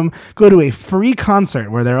that room go to a free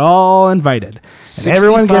concert where they're all invited. And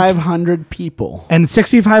everyone gets 6,500 people. and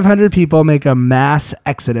 6,500 people make a mass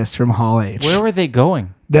exodus from Hall H. Where were they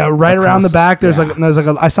going? They're right around the Across- back. There's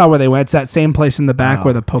yeah. I saw where they went. It's that same place in the back Oh,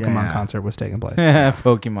 where the Pokemon yeah. concert was taking place.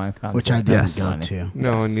 Pokemon concert. Which I didn't Yes. go to.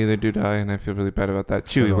 No, neither did I, and I feel really bad about that.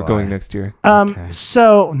 So Chewy, do we're going I. next year. Okay.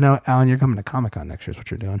 So no, Alan, you're coming to Comic-Con next year is what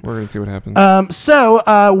you're doing. We're going to see what happens.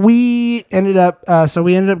 We ended up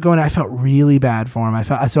going. I felt really bad for him.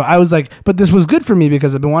 I was like, but this was good for me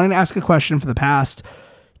because I've been wanting to ask a question for the past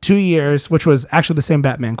 2 years, which was actually the same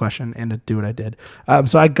Batman question, and to do what I did.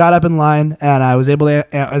 So I got up in line and I was able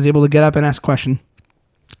to get up and ask a question.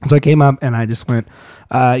 So I came up and I just went,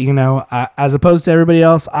 as opposed to everybody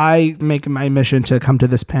else, I make my mission to come to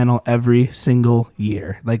this panel every single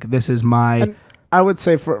year. Like this is my. And I would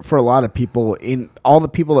say for a lot of people, in all the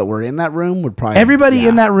people that were in that room would probably Everybody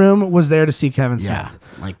in that room was there to see Kevin Smith. Yeah,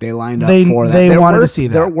 like they lined up They- for that. they There wanted were- to see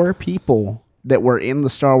that. There were people that were in the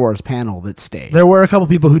Star Wars panel that stayed. There were a couple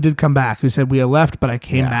people who did come back who said we had left, but I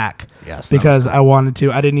came Yeah. back Yes, that because was I wanted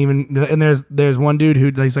to. I didn't even. And there's one dude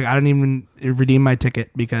who he's like I didn't even redeem my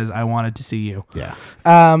ticket because I wanted to see you. Yeah.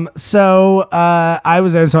 So I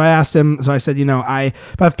was there. So I asked him. So I said,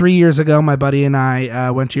 about 3 years ago, my buddy and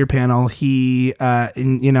I went to your panel. He,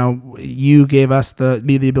 you gave us the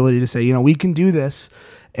ability to say, we can do this.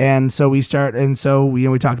 And so we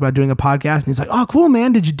talked about doing a podcast, and he's like, "Oh, cool,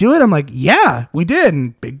 man! Did you do it?" I'm like, "Yeah, we did."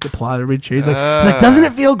 And big applause, everybody cheers. He's like, "Doesn't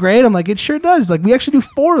it feel great?" I'm like, "It sure does." Like, we actually do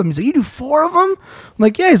 4 of them. He's like, "You do 4 of them?" I'm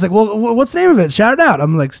like, "Yeah." He's like, "Well, what's the name of it? Shout it out."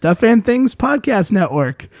 I'm like, Stuff and Things Podcast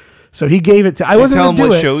Network. So he gave it to. I wasn't tell gonna him do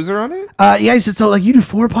what it. shows are on it? Yeah, he said, so like you do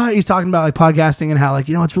 4 podcasts. He's talking about like podcasting and how like,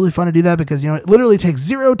 it's really fun to do that because, it literally takes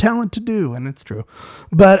 0 talent to do. And it's true.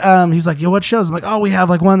 But he's like, what shows? I'm like, oh, we have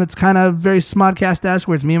like one that's kind of very Smodcast-esque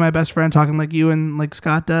where it's me and my best friend talking like you and like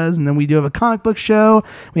Scott does. And then we do have a comic book show.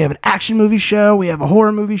 We have an action movie show. We have a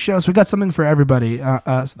horror movie show. So we got something for everybody on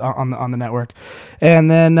the network. And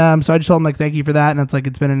then so I just told him like, thank you for that. And it's like,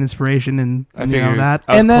 it's been an inspiration and I figured that.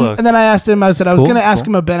 I was And then close. and then I asked him, I said I was cool, going to it's ask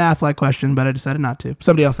cool. him a Ben Affleck question, but I decided not to.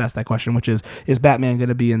 Somebody else asked that question, which is Batman going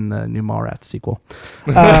to be in the new Mallrats sequel?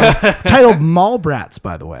 Titled Mallbrats,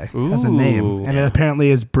 by the way, as a name. Ooh. And it apparently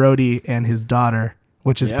is Brody and his daughter,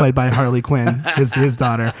 which is played by Harley Quinn, his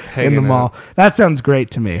daughter, in Hanging the mall. That sounds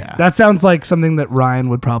great to me. That sounds like something that Ryan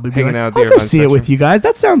would probably be Hanging like, out at I'll the go Irvine see it Special. with you guys.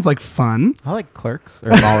 That sounds like fun. I like Clerks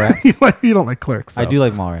or Mallrats. You don't like Clerks, I though. do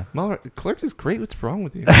like Mallrats. Clerks is great. What's wrong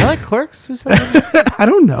with you? I like Clerks. Who said that? I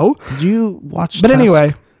don't know. Did you watch? But Tusk?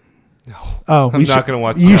 anyway. Oh, I'm not gonna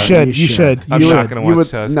watch You Tusk. should. You You should. I'm You not would. gonna You watch would,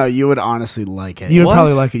 Tusk. no, you would honestly like it. You would What?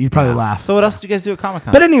 probably like it. You'd probably laugh. So what else did you guys do at Comic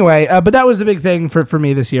Con? But anyway, but that was the big thing for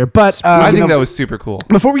me this year. But I think that was super cool.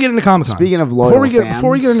 before we get into Comic Con, Speaking of loyal before we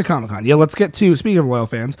fans. get into Comic Con, let's get to speaking of loyal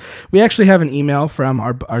fans. We actually have an email from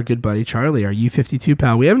our good buddy Charlie, our U52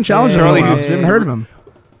 pal. We haven't challenged him. Charlie, in a while, who's- we haven't heard of him.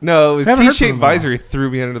 No, it was haven't heard from T-shaped him in a while. visor threw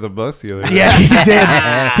me under the bus the other day. Yeah, he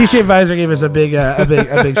did. T-shaped visor gave us a big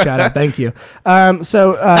shout out. Thank you.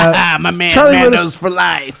 So My man, Charlie wrote Nando's us- for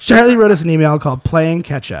life. Charlie wrote us an email called "Playing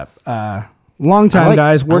Catch Up." Long time, I like-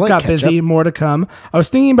 guys. I Work like got Catch busy. Up. More to come. I was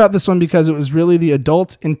thinking about this one because it was really the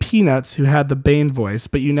adult in Peanuts who had the Bane voice,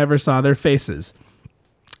 but you never saw their faces.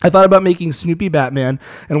 I thought about making Snoopy Batman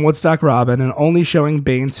and Woodstock Robin and only showing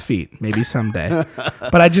Bane's feet, maybe someday.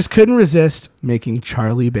 But I just couldn't resist making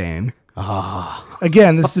Charlie Bane.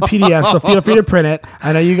 Again, this is a PDF, so feel free to print it.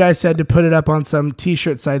 I know you guys said to put it up on some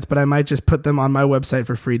t-shirt sites, but I might just put them on my website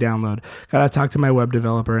for free download. Gotta talk to my web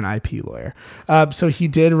developer and IP lawyer. So he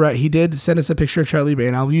did send us a picture of Charlie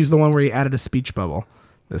Bane. I'll use the one where he added a speech bubble.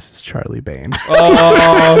 This is Charlie Bane.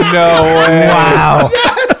 Oh, no way. Wow.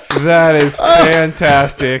 That is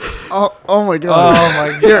fantastic. Oh my god. Oh,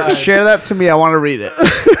 my Here, God. share that to me. I want to read it.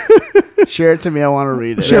 Share it to me. I want to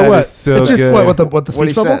read it. Sure, That what? is so it's just good. what the What speech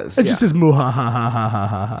he bubble? says, It just says moo ha ha ha ha ha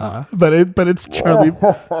ha ha. But it's Charlie.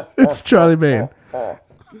 It's Charlie Bane.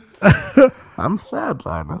 I'm sad,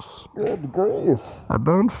 Linus. Good grief. I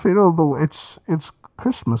don't feel the way it's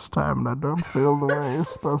Christmas time and I don't feel the way it's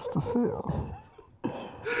supposed to feel.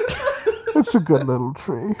 It's a good little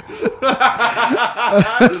tree.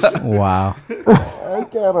 Wow. I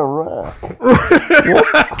got a rock.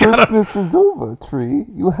 Christmas is over, tree.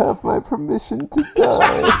 You have my permission to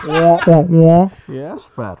die. Yes,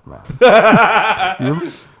 Batman.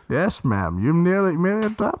 Yes, ma'am. You merely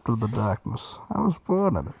adopted the darkness. I was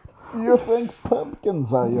born in it. You think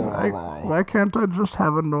pumpkins are your ally? Why can't I just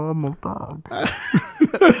have a normal dog?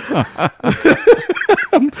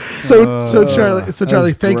 So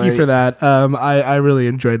Charlie, thank you great. for that. I really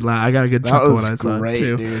enjoyed that. I got a good That chuckle was when I saw great, it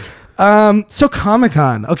too. dude. So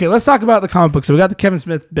Comic-Con. Okay, let's talk about the comic book. So we got the Kevin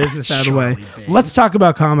Smith business out of the way. Let's talk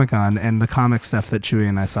about Comic-Con and the comic stuff that Chewy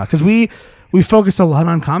and I saw. Because we focused a lot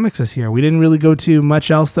on comics this year. We didn't really go to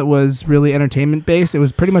much else that was really entertainment based. It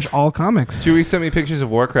was pretty much all comics. Chewie sent me pictures of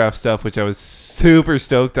Warcraft stuff, which I was super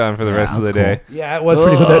stoked on for the rest of the day. Yeah, it was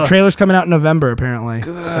pretty cool. The trailer's coming out in November, apparently.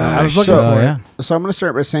 So I was looking for it. So I'm going to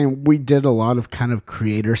start by saying we did a lot of kind of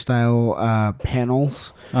creator style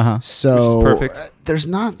panels. Uh-huh. So Which is perfect. There's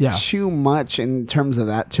not Yeah. too much in terms of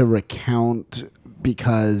that to recount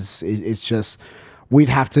because it's just we'd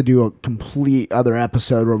have to do a complete other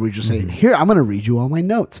episode where we just say, here, I'm going to read you all my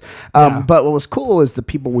notes. But what was cool is the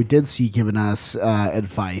people we did see giving us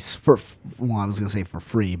advice I was going to say for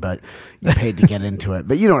free, but you paid to get into it.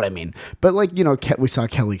 But you know what I mean. But like, you know, we saw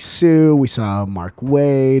Kelly Sue, we saw Mark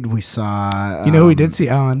Wade, we saw... You know who we did see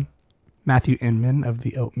on? Matthew Inman of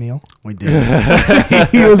the Oatmeal. We did.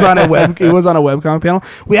 He was on a webcomic panel.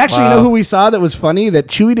 We actually know who we saw that was funny that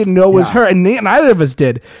Chewy didn't know was her, and neither of us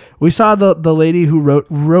did. We saw the lady who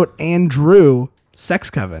wrote and drew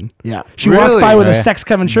Sex Coven. Yeah. She walked Really? by with a Sex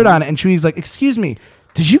Coven shirt on, and Chewy's like, "Excuse me,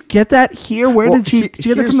 did you get that here? Where did you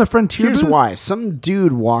get it from the Frontier Here's booth?" why. Some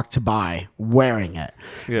dude walked by wearing it.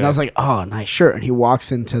 And I was like, oh, nice shirt. And he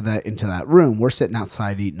walks into that room. We're sitting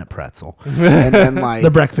outside eating a pretzel. And then like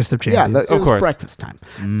The breakfast of yeah, champions. it was course. breakfast time.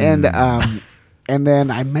 And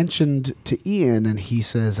then I mentioned to Ian, and he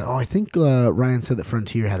says, "Oh, I think Ryan said that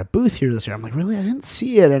Frontier had a booth here this year." I'm like, "Really? I didn't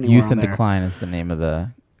see it anywhere." Youth on in there." Decline is the name of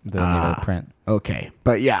the name of the print. Okay,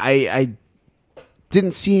 but yeah, I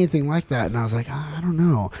didn't see anything like that, and I was like, I don't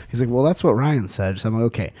know. He's like, well, that's what Ryan said. So I'm like,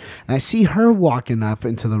 okay. And I see her walking up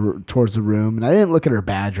into towards the room, and I didn't look at her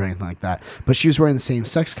badge or anything like that, but she was wearing the same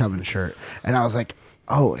Sex Coven shirt, and I was like,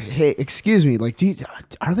 oh, hey, excuse me, like,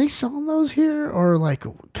 are they selling those here, or like,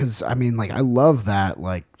 because I mean, like, I love that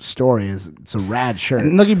like story. It's a rad shirt.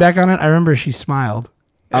 And looking back on it, I remember she smiled.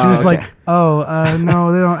 She was okay. like, "Oh,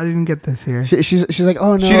 no, they don't. I didn't get this here." She's like,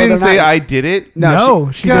 oh no, She didn't they're say not- I did it. No,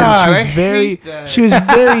 she God, didn't. I hate She was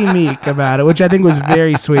very meek about it, which I think was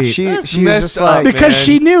very sweet. She was messed just up, like, Because man.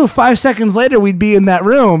 she knew 5 seconds later we'd be in that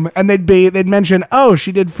room and they'd mention, "Oh,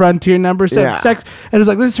 she did Frontier number Yeah. sex," and it was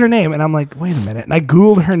like, "This is her name," and I'm like, "Wait a minute," and I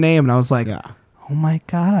googled her name and I was like, yeah. "Oh my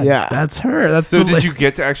god, Yeah. that's her." That's So the did la- you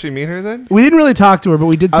get to actually meet her then? We didn't really talk to her, but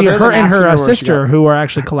we did see Other her than and asking her her where she sister, got- who are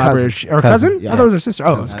actually collaborators. Or cousin? Yeah. I thought it was her sister.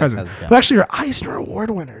 Oh, it was Cousin, cousin. yeah. Who actually are Eisner Award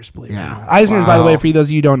winners, believe it or Yeah. not. Eisner's, by the Wow. way, for those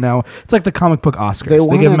of you who don't know, it's like the comic book Oscars. They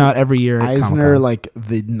won give them an out every year. At Eisner Comic-Con. like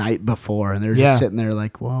the night before, and they're Yeah. just sitting there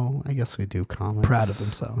like, well, I guess we do comics. Proud of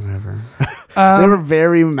themselves. Whatever. They were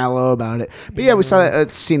very mellow about it. But yeah, we saw that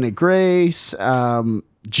at Cena Grace.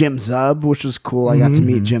 Jim Zub, which was cool. I got to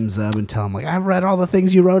meet Jim Zub and tell him like, I've read all the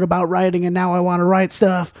things you wrote about writing, and now I want to write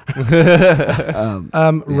stuff.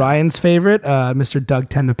 Ryan's favorite, Mr. Doug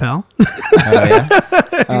Tendapel. Oh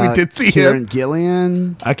yeah. We did see Kieran him.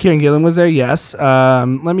 Gillian. Kieran Gillen was there, yes. Let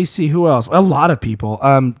me see who else. A lot of people.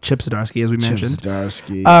 Chip Zdarsky, as we Chip mentioned.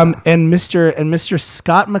 Zdarsky. And Mr.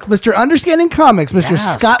 Scott Mr. Understanding Comics, Mr. Yeah,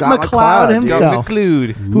 Scott Scott McCloud McCloud, dude. himself,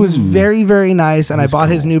 McLeod. who was very, very nice. And I bought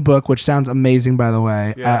his cool. new book, which sounds amazing, by the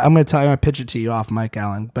way. Yeah. I'm going to pitch it to you off Mike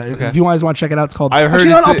Allen. But Okay. if you guys want to check it out, it's called. I heard Actually,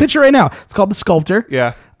 no, it's I'll pitch it right now. It's called The Sculptor.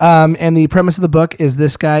 Yeah. And the premise of the book is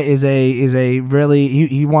this guy is a really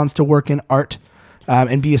he wants to work in art.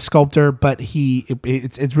 And be a sculptor, but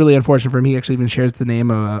it's really unfortunate for him. He actually even shares the name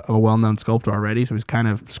of a well-known sculptor already, so he's kind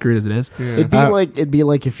of screwed as it is. It'd be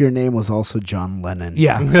like if your name was also John Lennon.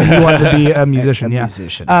 Yeah, he wanted to be a musician. A yeah,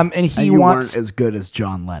 musician. and he you wants weren't as good as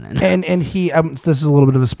John Lennon. and he this is a little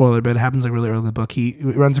bit of a spoiler, but it happens like really early in the book. He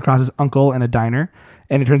runs across his uncle in a diner,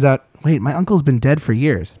 and it turns out, wait, my uncle's been dead for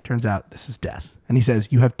years. Turns out this is death. And he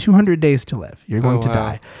says, you have 200 days to live. You're going to wow.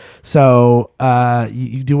 die. So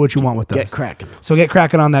you do what you want with those. Get cracking. So get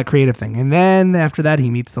cracking on that creative thing. And then after that, he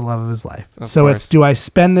meets the love of his life. Of so course. it's, do I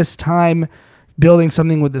spend this time building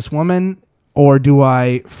something with this woman, or do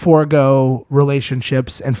I forego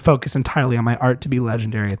relationships and focus entirely on my art to be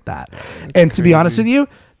legendary at that? And to be honest with you,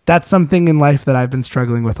 that's something in life that I've been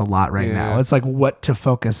struggling with a lot right now. It's like what to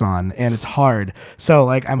focus on, and it's hard. So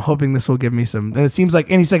like I'm hoping this will give me some. And it seems like,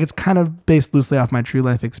 and he's like, it's kind of based loosely off my true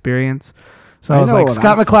life experience. So I was know like, what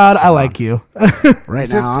Scott I'm McCloud, I focusing like you. Right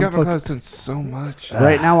Except now, Scott I'm McCloud's done so much.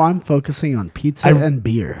 right now I'm focusing on pizza and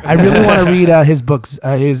beer. I really want to read his books,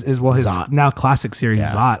 his Zot. now classic series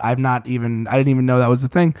Zot. I didn't even know that was the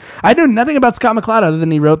thing. I knew nothing about Scott McCloud other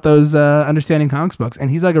than he wrote those Understanding Comics books,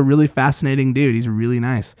 and he's like a really fascinating dude. He's really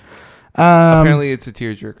nice. Apparently, it's a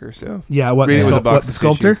tearjerker. So Yeah, what Read it with a box what, the of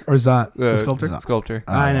sculptor tissues. or Zot? The sculptor. Sculptor.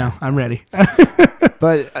 I know. I'm ready.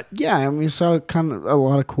 But yeah, I mean, we saw kind of a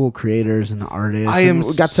lot of cool creators and artists. I and am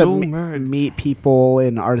we got so to mad. meet people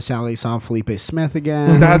in Artist Alley. Saw Felipe Smith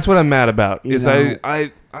again. That's what I'm mad about. You Is know.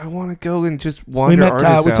 I want to go and just We wander met.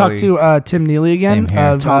 Artist We Alley. talked to Tim Neely again. Same here.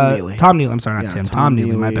 Of, Tom Neely. Tom Neely. I'm sorry, not Yeah, Tim. Tom Tom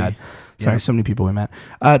Neely. My Neely. bad. Sorry, Yeah. so many people we met.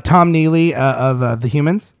 Tom Neely of The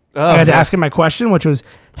Humans. Oh, I had to okay. ask him my question, which was,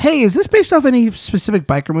 "Hey, is this based off any specific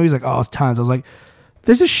biker movies?" Like, oh, it's tons. I was like,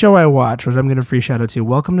 "There's a show I watch, which I'm going to free shout out to.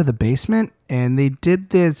 Welcome to the Basement, and they did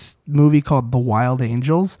this movie called The Wild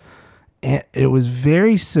Angels." And it was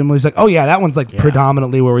very similar. He's like, "Oh yeah, that one's like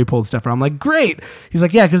predominantly where we pulled stuff from." I'm like, "Great." He's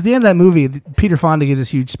like, "Yeah, because the end of that movie, Peter Fonda gives this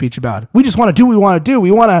huge speech about we just want to do what we want to do.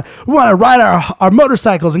 We want to ride our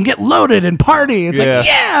motorcycles and get loaded and party." It's like,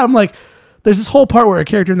 yeah. I'm like, there's this whole part where a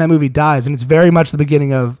character in that movie dies, and it's very much the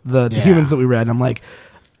beginning of the Humans that we read. And I'm like,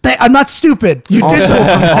 I'm not stupid. You did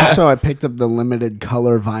that. Also, I picked up the limited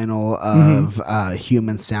color vinyl of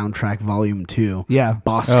Human Soundtrack Volume 2. Yeah.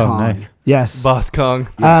 Boss Oh, Kong. nice. Yes. Boss Kong.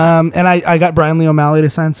 And I got Brian Lee O'Malley to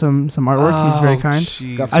sign some artwork. He's very kind.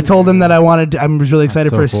 Jeez. I told him that I was really excited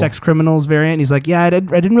so for his cool. Sex Criminals variant. He's like, yeah, I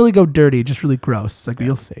didn't really go dirty, just really gross. It's like,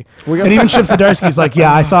 you'll see. We got And even Chip Zdarsky's like,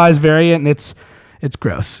 yeah, I saw his variant, and it's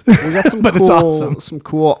gross. We got some But cool, it's awesome. some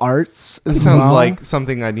cool arts That as sounds well. like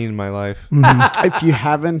something I need in my life. If you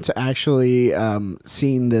haven't actually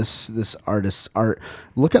seen this artist's art,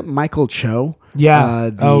 look up Michael Cho.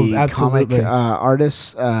 Yeah. The Oh, absolutely. comic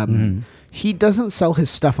artist. He doesn't sell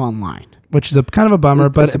his stuff online. Which is a kind of a bummer,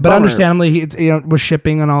 It's but a bummer. understandably, with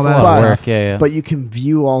shipping and all It's a that. lot of But- work. Yeah. But you can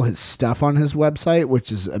view all his stuff on his website,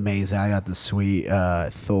 which is amazing. I got the sweet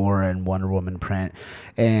Thor and Wonder Woman print,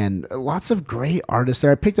 and lots of great artists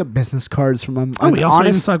there. I picked up business cards from him. Oh, we And also even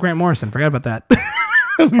honest- saw Grant Morrison. Forgot about that.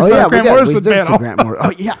 we Oh saw yeah, Grant we Morrison did see panel. Grant Morrison.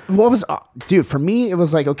 Oh yeah, what was dude? For me, it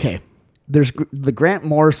was like, okay, there's the Grant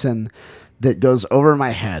Morrison that goes over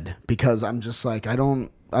my head because I'm just like, I don't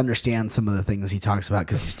understand some of the things he talks about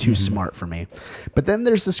because he's too smart for me. But then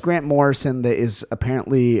there's this Grant Morrison that is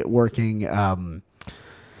apparently working.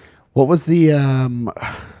 What was the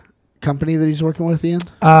company that he's working with, Ian?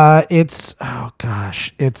 It's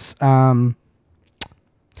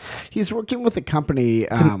He's working with a company.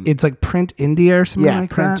 it's like Print India or something yeah, like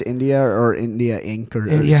Print that. India or India Inc. or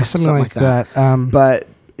Yeah, something like that. But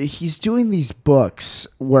he's doing these books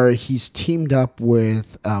where he's teamed up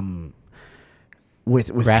with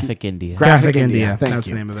Graphic India. Graphic India, India. thank That's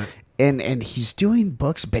you. the name of it. and he's doing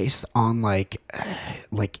books based on like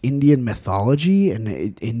Indian mythology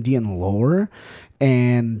and Indian lore.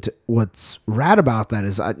 And what's rad about that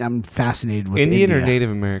is I'm fascinated with Indian India. or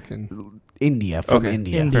Native American? India from Okay.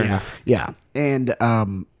 India. India. Fair enough. Yeah, and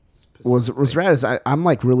was rad is I'm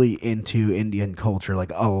like really into Indian culture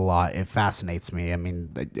like a lot. It fascinates me. I mean,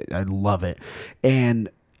 I love it. And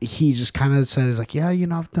he just kind of said, he's like, yeah,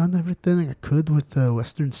 I've done everything I could with the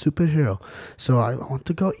Western superhero. So I want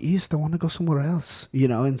to go east. I want to go somewhere else,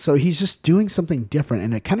 And so he's just doing something different.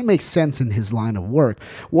 And it kind of makes sense in his line of work.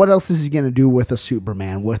 What else is he going to do with a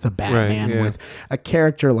Superman, with a Batman, with a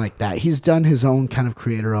character like that? He's done his own kind of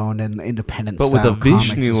creator-owned and independent But style with a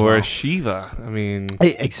Vishnu comics as or well. a Shiva, I mean,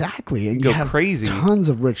 Exactly. And go you have crazy. tons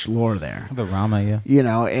of rich lore there. The Rama, yeah.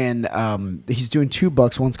 And he's doing 2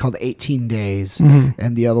 books. One's called 18 Days,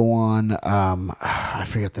 and the other one, I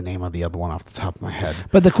forget the name of the other one off the top of my head.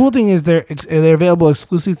 But the cool thing is they're available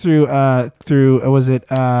exclusively through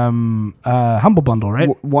Humble Bundle, right?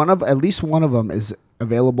 At least one of them is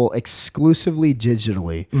available exclusively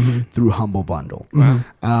digitally through Humble Bundle. Right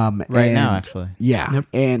now, actually. Yeah, Yep.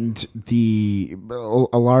 and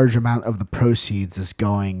a large amount of the proceeds is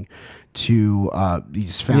going to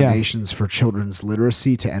these foundations for children's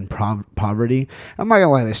literacy to end poverty. I'm not gonna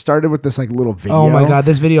lie, they started with this like little video. Oh my god,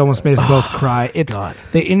 this video almost made us both cry. It's God.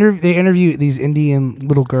 they interview these Indian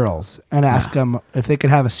little girls and ask them if they could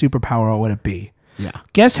have a superpower, what would it be? Yeah.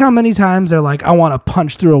 Guess how many times they're like, I want to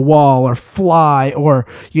punch through a wall or fly or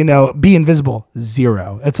be invisible?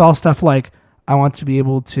 0. It's all stuff like, I want to be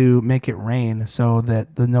able to make it rain so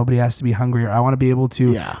that nobody has to be hungry. Or I want to be able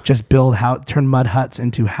to just turn mud huts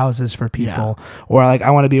into houses for people. Or like,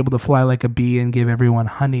 I want to be able to fly like a bee and give everyone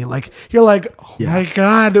honey. Like, you're like, oh my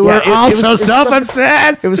God, we're all so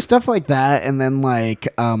self-obsessed. It was stuff like that. And then like,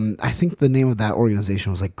 I think the name of that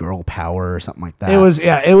organization was like Girl Power or something like that. It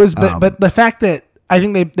was, but the fact that, I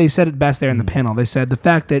think they said it best there in the panel. They said the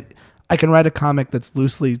fact that I can write a comic that's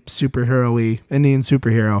loosely superhero-y, Indian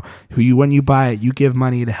superhero, when you buy it, you give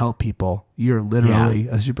money to help people. You're literally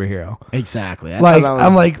a superhero. Exactly. Like,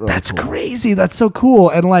 I'm like, really that's cool. crazy. That's so cool.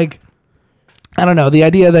 And like, I don't know, the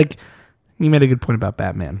idea like, you made a good point about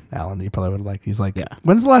Batman, Alan, that you probably would have liked. He's like,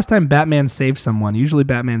 when's the last time Batman saved someone? Usually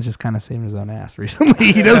Batman's just kind of saving his own ass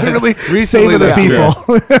recently. He doesn't really save other people.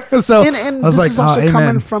 So And I was this like, is also amen.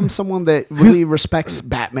 coming from someone that really respects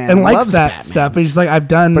Batman and likes loves that Batman. stuff. But he's like, I've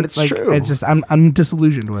done, But it's like, true. It's just, I'm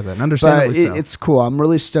disillusioned with it. But Understandably so. it's cool. I'm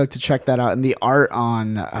really stoked to check that out. And the art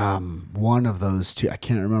on one of those two, I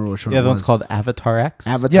can't remember which one. Yeah, it the was. one's called Avatar X.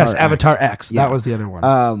 Yes, Avatar X. Yeah. That was the other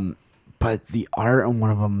one. But the art on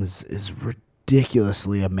one of them is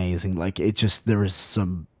ridiculously amazing. Like there was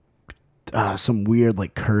some weird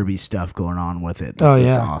like Kirby stuff going on with it. Oh,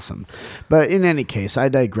 It's yeah. awesome. But in any case, I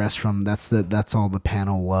digress from that's all the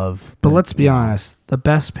panel love. But let's be honest, the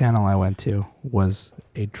best panel I went to was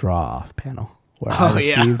a draw-off panel where I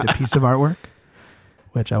received a piece of artwork,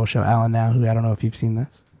 which I will show Alan now, who I don't know if you've seen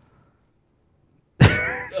this.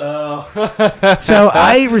 So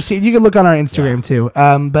I received, you can look on our Instagram too,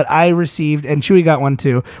 but I received, and Chewy got one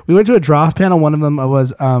too. We went to a draw-off panel. One of them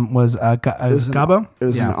was Gabo. It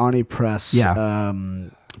was Yeah. an Ani Press Yeah.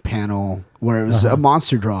 panel where it was a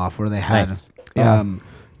monster draw-off where they had Nice.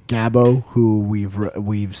 Gabo, who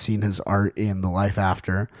we've seen his art in The Life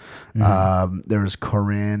After. There was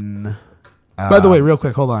Corinne. By the way, real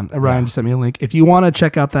quick, hold on. Ryan just sent me a link. If you want to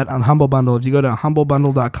check out that on Humble Bundle, if you go to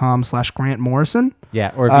humblebundle.com/Grant Morrison,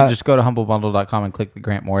 Yeah, or if you just go to humblebundle.com and click the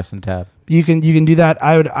Grant Morrison tab. you can do that.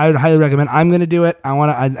 I would highly recommend. I'm going to do it. I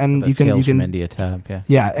want to, and The you Tales from can India tab, yeah.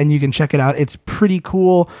 yeah, and you can check it out. It's pretty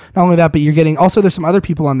cool. Not only that, but you're getting also there's some other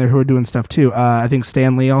people on there who are doing stuff too. I think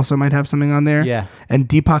Stan Lee also might have something on there. Yeah. and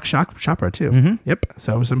Deepak Chopra too. Yep.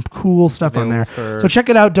 So some cool stuff on there. Available for So check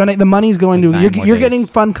it out. Donate. The money's going like 9 to more you're days. getting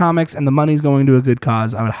fun comics, and the money's going to a good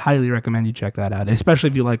cause. I would highly recommend you check that out, especially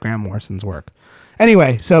if you like Grant Morrison's work.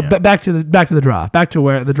 Anyway, so back to the draw, back to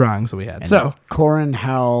where the drawings that we had. So Corin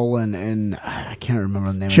Howell and I can't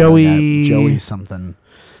remember the name. Joey- of the guy. Joey something.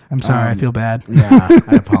 I'm sorry, I feel bad. Yeah,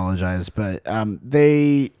 I apologize, but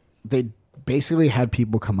they basically had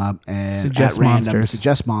people come up and Suggest at random monsters.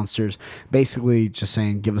 suggest monsters, basically just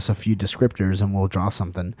saying give us a few descriptors and we'll draw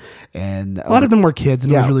something. And A lot of them were kids,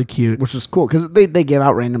 and it was really cute. which was cool because they gave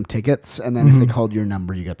out random tickets, and then if they called your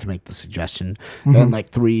number, you got to make the suggestion. And like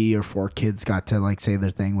 3 or 4 kids got to like say their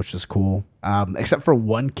thing, which was cool. Except for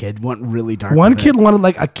one kid went really dark. One with it. kid wanted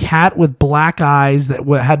like a cat with black eyes that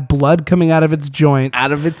had blood coming out of its joints,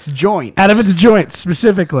 out of its joints.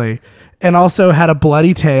 specifically, and also had a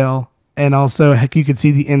bloody tail. And also, heck, you could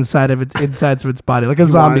see the insides of its body, like a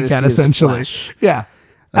zombie wanted to cat, see his essentially. flesh. Yeah,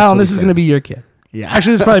 That's Alan, what this he is said. going to be your kid. Yeah.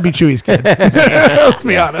 Actually, this will probably be Chewy's kid. Let's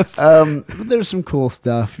be honest. But there's some cool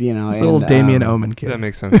stuff, you know. It's a little Damien Omen kid. that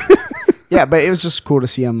makes sense. Yeah, but it was just cool to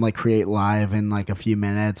see him like create live in like a few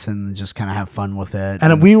minutes and just kind of have fun with it.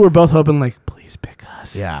 And we were both hoping, like, please pick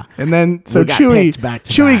us. Yeah. And then so We got Chewie picked back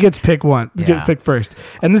to Chewie back. gets picked gets Yeah. picked first.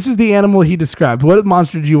 And this is the animal he described. What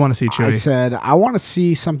monster did you want to see, Chewie? I said I want to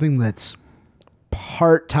see something that's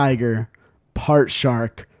part tiger, part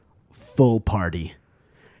shark, full party.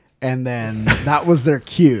 And then that was their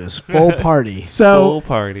cues. Full party. So Full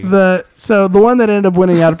party. The one that ended up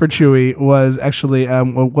winning out for Chewie was actually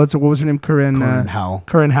what was her name? Corinne Howell.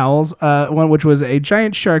 Corinne Howell's one, which was a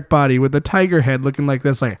giant shark body with a tiger head looking like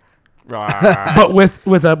this, like, but with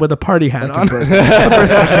a party hat on.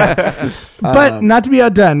 But not to be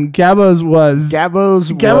outdone, Gabbo's was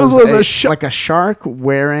Gabbo's was a shark. like a shark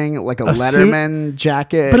wearing like a suit? Letterman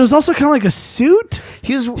jacket. But it was also kind of like a suit.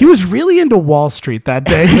 he was He was really into Wall Street that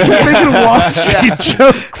day. He kept making Wall Street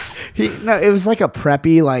jokes. it was like a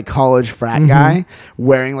preppy like college frat guy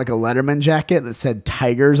wearing like a Letterman jacket that said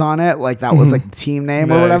Tigers on it, like that was like the team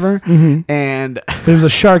name or Nice. whatever. And It was a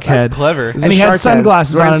shark head. That's clever. it was And a he had shark head.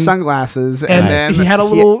 sunglasses Wearing on. sunglasses, And then he had a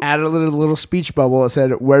little- added a little speech bubble that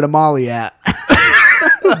said "Where the Molly at?"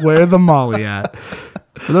 Where the Molly at?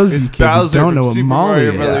 For those of you It's kids who Bowser don't from know what Super Molly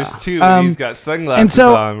Mario is. Brothers 2, Um, and he's got sunglasses And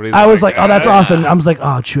so on. But he's I was like, oh, that's "Ah." awesome. I was like,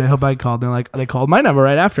 oh, Chewie, I hope I called. And they called my number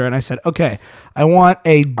right after. And I said, okay, I want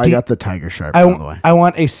a I got the tiger shark, I by the way.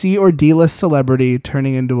 want a C or D list celebrity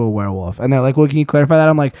turning into a werewolf. And they're like, well, can you clarify that?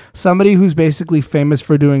 I'm like, somebody who's basically famous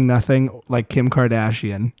for doing nothing, like Kim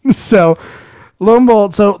Kardashian. So lo and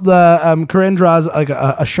behold, so the Corinne draws like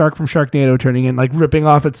a shark from Sharknado turning in, like ripping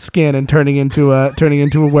off its skin and turning into a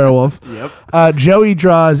werewolf. Yep. Joey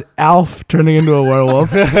draws Alf turning into a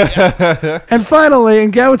werewolf. And finally,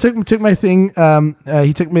 and Gabo took my thing.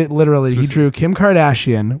 He took me literally. He drew Kim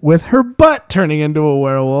Kardashian with her butt turning into a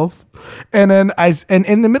werewolf. And then and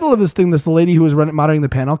in the middle of this thing, this lady who was monitoring the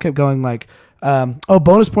panel kept going like, "Oh,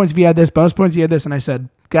 bonus points if you add this. Bonus points if you add this." And I said,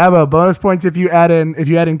 "Gabo, bonus points if you add in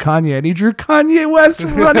Kanye." And he drew Kanye West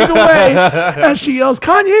running away as she yells,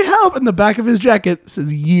 "Kanye, help!" And the back of his jacket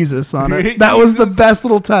says Yeezus on it. That was the best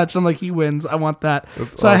little touch. I'm like, he wins. I want that.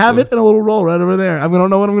 So I have awesome. it in a little roll right over there. I don't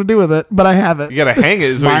know what I'm going to do with it, but I have it. You gotta hang it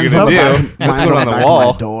is what Mine's you're on the gonna do. back- Let's mine's put it on the the back of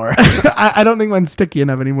wall. my door. I don't think mine's sticky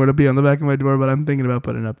enough anymore to be on the back of my door, but I'm thinking about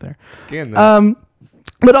putting it up there. Scan that.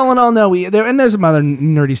 But all in all, no, there's some other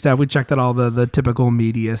nerdy stuff. We checked out all the typical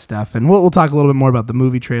media stuff, and we'll talk a little bit more about the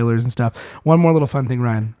movie trailers and stuff. One more little fun thing,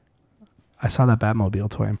 Ryan. I saw that Batmobile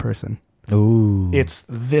toy in person. Ooh. It's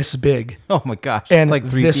this big Oh my gosh. and it's like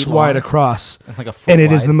 3 this feet wide long. across, Like a foot and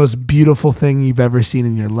it is wide. the most beautiful thing you've ever seen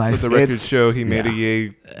in your With life. the record It's- show, he made a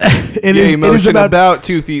yay it is motion about about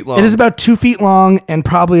 2 feet long. it is about 2 feet long and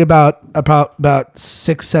probably about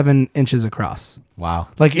 6-7 inches across. Wow.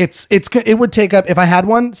 Like it would take up, if I had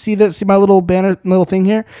one, see my little banner, little thing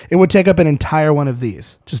here, it would take up an entire one of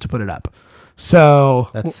these just to put it up. So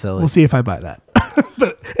That's silly. We'll see if I buy that.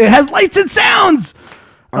 But it has lights and sounds.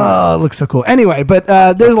 Oh, it looks so cool. Anyway, but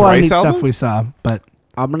there's a lot of Thrice neat album? stuff we saw. But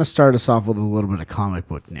I'm gonna start us off with a little bit of comic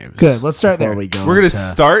book news. Good, let's start before there. We go We're gonna into-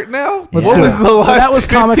 start now. Let's what do was it. the So last that was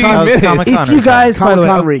 15 Comic-Con. That was minutes? Comic-Con. if you guys, by the way,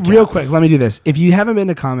 Comic-Con recap. real quick, let me do this. If you haven't been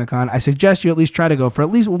to Comic-Con, I suggest you at least try to go for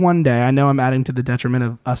at least one day. I know I'm adding to the detriment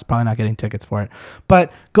of us probably not getting tickets for it,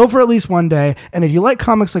 but go for at least one day. And if you like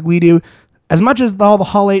comics like we do, as much as all the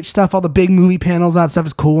Hall H stuff, all the big movie panels, all that stuff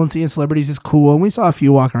is cool, and seeing celebrities is cool. And we saw a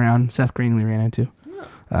few walking around. Seth Green we ran into.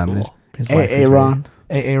 And his wife is Aaron.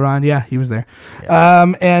 Aaron, yeah, he was there.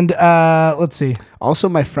 Let's see. Also,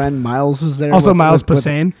 my friend Miles was there. Also, with- Miles with-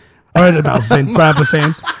 Posehn. Or Miles Posehn. Brian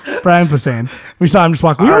Posehn. Brian Posehn. We saw him just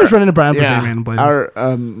walk. We always run into Brian Posehn random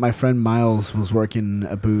places. My friend Miles was working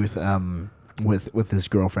a booth with his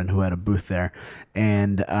girlfriend who had a booth there,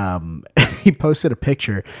 and he posted a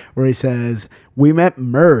picture where he says, "We met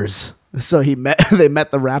Murs." So they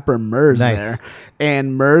met the rapper Murs Nice. there,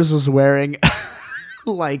 and Murs was wearing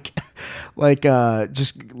like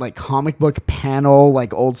just like comic book panel,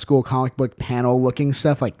 like old school comic book panel looking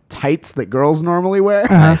stuff, like tights that girls normally wear.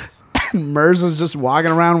 Nice. Murs was just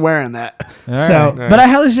walking around wearing that. So, Nice. but I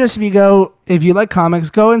highly suggest if you like comics,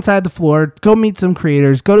 go inside the floor, go meet some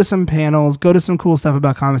creators, go to some panels, go to some cool stuff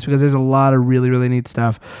about comics, because there's a lot of really, really neat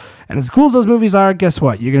stuff. And as cool as those movies are, guess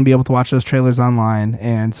what? You're going to be able to watch those trailers online,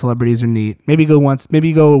 and celebrities are neat. Maybe go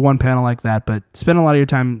to one panel like that, but spend a lot of your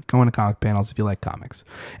time going to comic panels if you like comics.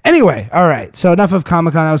 Anyway, all right. So enough of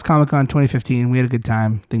Comic-Con. That was Comic-Con 2015. We had a good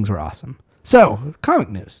time. Things were awesome. So, comic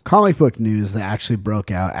news. Comic book news that actually broke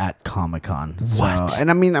out at Comic-Con. So, and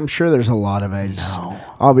I mean, I'm sure there's a lot of it.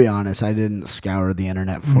 I'll be honest, I didn't scour the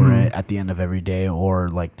internet for it at the end of every day or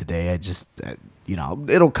like today. I just,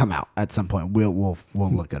 it'll come out at some point. We'll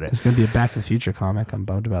look at it. It's going to be a Back to the Future comic. I'm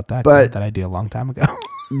bummed about that. 'cause But- I had that idea a long time ago.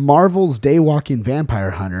 Marvel's Daywalking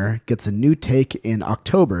Vampire Hunter gets a new take in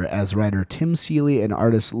October as writer Tim Seeley and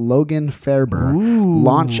artist Logan Faerber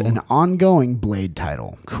launch an ongoing Blade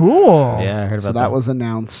title. Cool. Yeah, I heard about So that was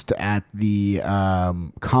announced at the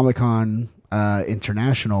Comic-Con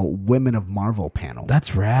International Women of Marvel panel.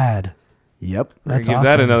 That's rad. Yep. That's Give awesome.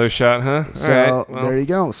 that another shot, huh? So All right, well. there you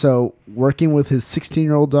go. So working with his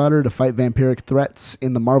 16-year-old daughter to fight vampiric threats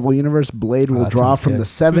in the Marvel Universe, Blade will that draw sounds from good. the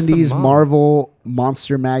 70s mom? Marvel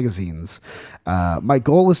monster magazines. My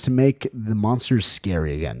goal is to make the monsters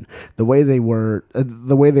scary again, the way they were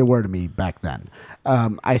to me back then.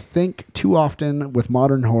 I think too often with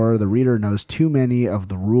modern horror, the reader knows too many of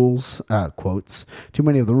the rules, quotes, too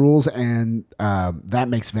many of the rules, and that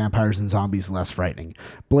makes vampires and zombies less frightening.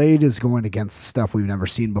 Blade is going against the stuff we've never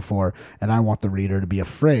seen before, and I want the reader to be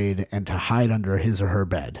afraid and to hide under his or her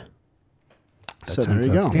bed. So there sounds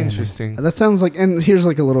you go. outstanding. Interesting. That sounds like, and here's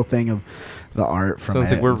like a little thing of the art from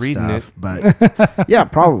Sounds it like we're and reading stuff, but yeah,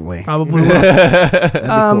 probably. Probably will. That'd be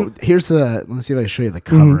cool. Here's the. Let's see if I can show you the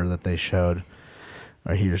cover that they showed.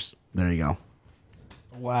 Right here's. There you go.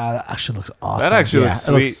 Wow, that actually looks awesome. That actually Yeah, looks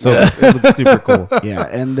it looks sweet. it looks super cool. Yeah,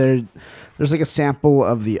 and there's like a sample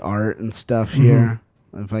of the art and stuff here.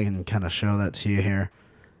 If I can kind of show that to you here,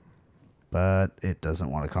 but it doesn't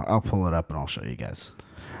want to come. I'll pull it up and I'll show you guys.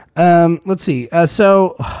 Let's see.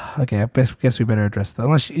 Okay, I guess we better address that.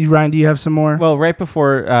 Unless Ryan, do you have some more? Well, right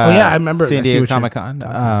before yeah, I remember. I San see Diego what you're Comic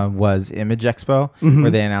Con was Image Expo, Mm-hmm.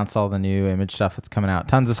 where they announced all the new Image stuff that's coming out.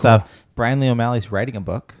 Tons of stuff. Brian Lee O'Malley's writing a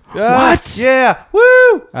book. What? Yeah.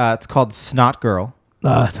 Woo! It's called Snot Girl,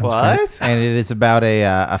 that sounds great. What? and it is about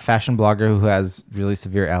a fashion blogger who has really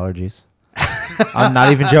severe allergies. I'm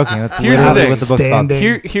not even joking. That's Here's the literally thing. what the book's called.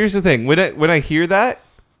 Outstanding. Here's the thing. When I hear that,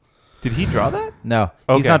 did he draw that? No,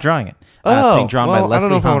 Okay. he's not drawing it. It's being drawn by well, I Leslie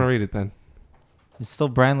don't know if I Hung. want to read it then. He's still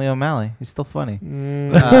Brian Lee O'Malley. He's still funny.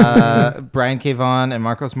 Brian K. Vaughan and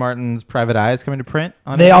Marcos Martin's Private Eye is coming to print.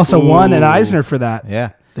 On They Image. also won an Eisner for that.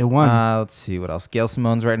 Yeah. They won. Let's see what else. Gail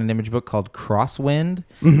Simone's writing an Image book called Crosswind.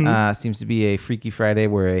 Mm-hmm. Seems to be a Freaky Friday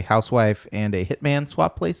where a housewife and a hitman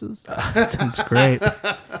swap places. That sounds great.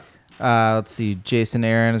 Let's see. Jason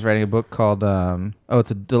Aaron is writing a book called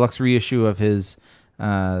it's a deluxe reissue of his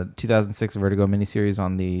 2006 Vertigo miniseries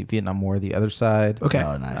on the Vietnam War, The Other Side. Okay.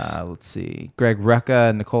 Oh, nice. Let's see. Greg Rucka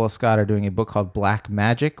and Nicola Scott are doing a book called Black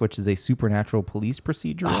Magic, which is a supernatural police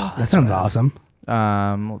procedural. That sounds awesome.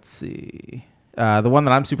 Let's see. The one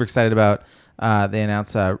that I'm super excited about, they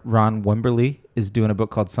announced Ron Wimberly is doing a book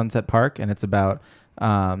called Sunset Park, and it's about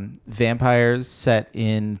vampires set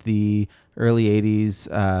in the early 80s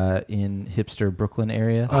in hipster Brooklyn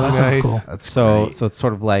area. Oh, that Nice. sounds cool. That's so great. so it's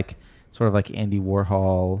sort of like Andy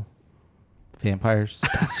Warhol vampires.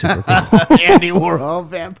 That's super cool. Andy Warhol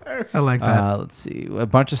vampire. I like that. Let's see. A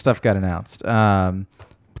bunch of stuff got announced. A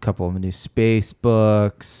couple of new space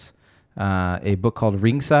books. A book called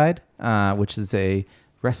Ringside, which is a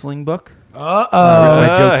wrestling book.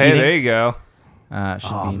 By Joe Hey, Keating. there you go.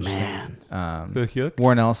 Should be interesting. Yuck.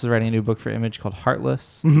 Warren Ellis is writing a new book for Image called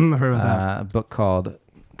Heartless. Mhm, I've heard about that. A book called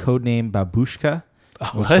Codename Babushka,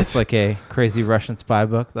 which What? looks like a crazy Russian spy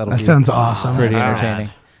book. That'll That be sounds awesome. pretty Wow. entertaining.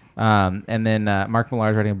 And then Mark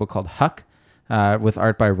Millar is writing a book called Huck, with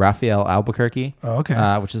art by Raphael Albuquerque, Oh,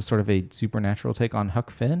 okay. which is sort of a supernatural take on Huck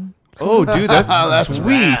Finn. Oh, dude, that's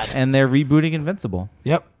sweet. And they're rebooting Invincible.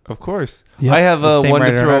 Yep. Of course. Yep. I have The same one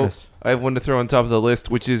writer to and throw. artist. I have one to throw on top of the list,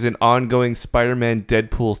 which is an ongoing Spider-Man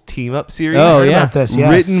Deadpool's team up series. Oh, Heard yeah. about this. Yes.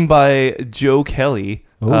 Written by Joe Kelly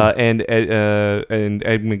Ooh. and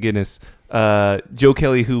Ed McGuinness. Joe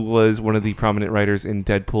Kelly, who was one of the prominent writers in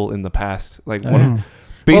Deadpool in the past, like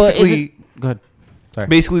basically, Go ahead. Sorry.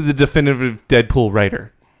 basically the definitive Deadpool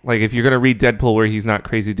writer. Like if you're gonna read Deadpool where he's not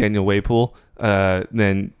crazy Daniel Waypool,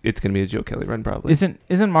 then it's gonna be a Joe Kelly run probably.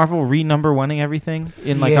 Isn't Marvel re-number one-ing everything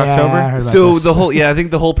in like Yeah, I October? heard about So this. I think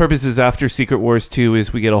the whole purpose is after Secret Wars 2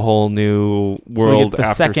 is we get a whole new So we world get the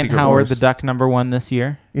after second Secret Howard Wars. the Duck #1 this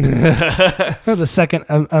year. The second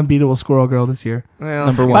unbeatable Squirrel Girl this year. Well,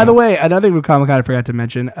 Number one. By the way, another thing with Comic-Con I forgot to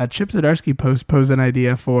mention, Chip Zdarsky posed an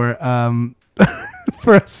idea for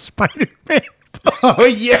for a Spider-Man. Oh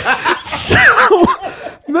yeah. So,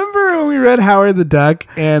 remember when we read Howard the Duck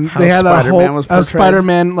and How they had that Spider-Man whole was portrayed?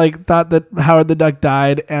 Spider-Man like thought that Howard the Duck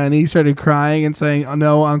died and he started crying and saying, "Oh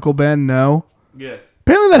no, Uncle Ben, no." yes.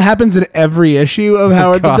 Apparently that happens in every issue of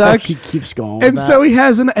Howard the Duck. He keeps going. And with so that. he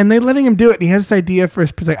has and they're letting him do it. And he has this idea for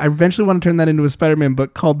his like, I eventually want to turn that into a Spider-Man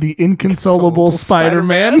book called The Inconsolable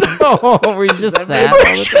Spider-Man. Oh, were you just sad all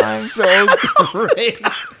the time? so great.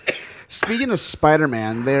 Speaking of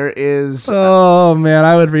Spider-Man, there is Oh man,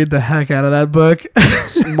 I would read the heck out of that book.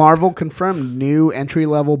 Marvel confirmed new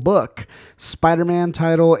entry-level book, Spider-Man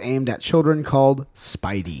title aimed at children called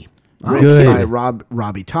Spidey. Written Good. by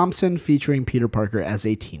Robbie Thompson, featuring Peter Parker as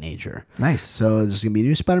a teenager. Nice. So there's going to be a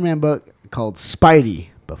new Spider-Man book called Spidey,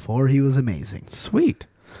 Before He Was Amazing. Sweet.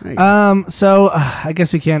 There you go. So I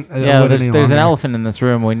guess we can't. Yeah, avoid there's any an longer. elephant in this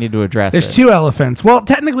room. We need to address There's it. two elephants. Well,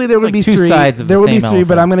 technically there would like be two three. sides of there the would be same three,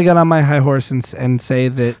 but elephant. I'm going to get on my high horse and say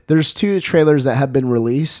that There's two trailers that have been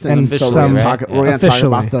released, and, And so some- we're going right? to talk Officially.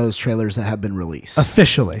 about those trailers that have been released.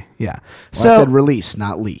 officially, yeah. Well, I said released,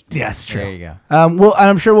 not leaked. yes, true. There you go. Well,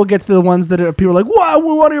 I'm sure we'll get to the ones that are, people are like, "Wow,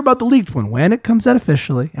 we want to hear about the leaked one." When it comes out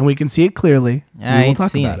officially and we can see it clearly, I we will ain't talk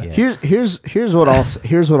seen about it it. yet. Here's what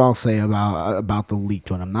I'll say about the leaked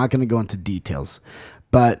one. I'm not going to go into details,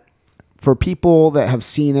 but for people that have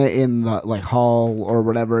seen it in the like hall or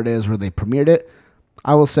whatever it is where they premiered it,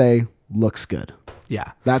 I will say looks good.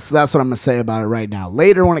 Yeah, That's what I'm going to say about it right now.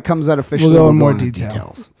 Later when it comes out officially, we'll go in more into detail.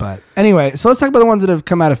 details. But anyway, so let's talk about the ones that have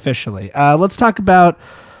come out officially. Let's talk about.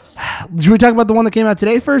 Should we talk about the one that came out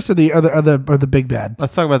today first, or the big bad?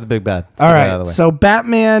 Let's talk about the big bad. Let's All get that out of right. the way. So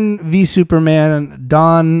Batman v Superman: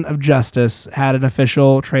 Dawn of Justice had an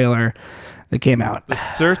official trailer that came out. The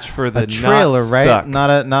search for the a trailer, not right? suck.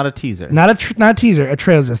 Not a teaser. Not a teaser, a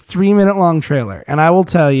trailer, just a 3-minute long trailer. And I will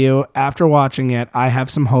tell you, after watching it, I have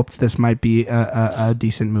some hope that this might be a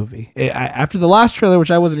decent movie. After the last trailer,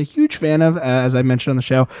 which I wasn't a huge fan of, as I mentioned on the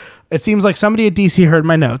show, it seems like somebody at DC heard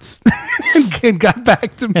my notes and got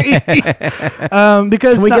back to me.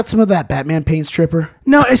 Because Can we get some of that Batman paint stripper?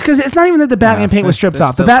 no, it's because it's not even that the Batman paint was stripped there's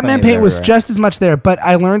off. The still Batman plenty paint was everywhere. just as much there, but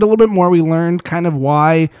I learned a little bit more. We learned kind of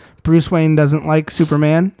why Bruce Wayne doesn't like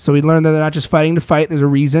Superman. So we learned that they're not just fighting to fight. There's a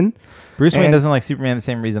reason. Bruce Wayne and- doesn't like Superman the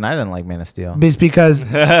same reason I didn't like Man of Steel. It's because, so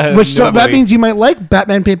that Nobody. means you might like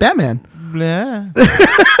Batman paint Batman. Yeah.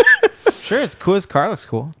 Sure, it's cool. His car looks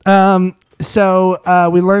cool. So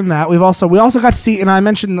we learned that. We also got to see, and I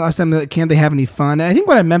mentioned last time that can't they have any fun? And I think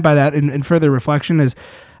what I meant by that in further reflection is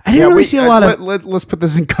I didn't really see a lot of Let's put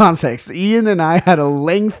this in context. Ian and I had a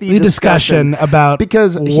lengthy discussion about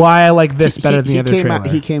because why I like this better than the other came trailer.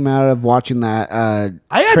 He came out of watching that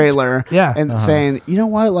I had- trailer, yeah. and saying, you know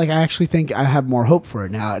what, like I actually think I have more hope for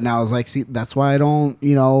it now. And I was like, see, that's why I don't,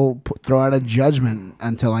 throw out a judgment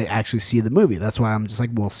until I actually see the movie. That's why I'm just like,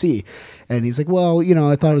 we'll see. And he's like, well,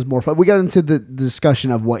 I thought it was more fun. We got into the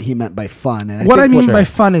discussion of what he meant by fun. And What I think mean by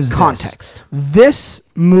fun is context. This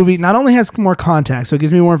movie not only has more context, so it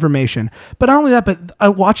gives me more information, but not only that,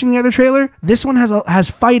 but watching the other trailer, this one has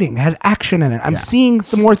fighting, has action in it. I'm seeing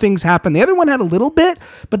the more things happen. The other one had a little bit,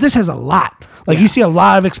 but this has a lot. Like you see a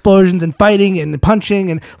lot of explosions and fighting and punching,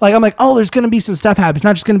 and like I'm like, oh, there's gonna be some stuff happen. It's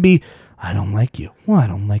not just gonna be, I don't like you. Well, I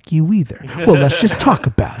don't like you either. Well, let's just talk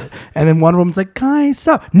about it. And then Wonder Woman's like, guys,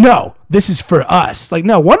 stop. No, this is for us. Like,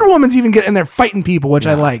 no, Wonder Woman's even getting in there fighting people, which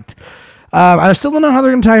I liked. I still don't know how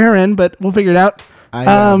they're going to tie her in, but we'll figure it out.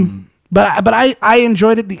 But I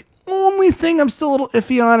enjoyed it. The only thing I'm still a little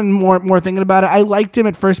iffy on and more thinking about it, I liked him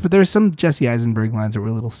at first, but there's some Jesse Eisenberg lines that were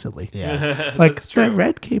a little silly. Yeah. Like, the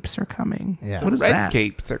red capes are coming. Yeah. What is Red that?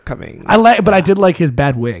 capes are coming. But I did like his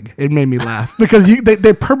bad wig. It made me laugh because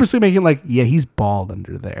they're purposely making like, yeah, he's bald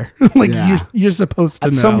under there. Like Yeah. you're supposed to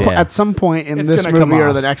At know. some point in It's this gonna come movie or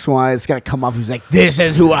off. the next one, it's gonna come off. He's like, "This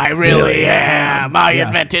is who I really am. I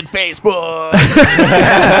invented Facebook."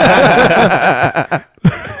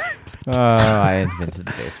 I invented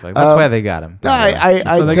Facebook. That's why they got him.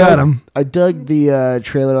 So they got him. I dug the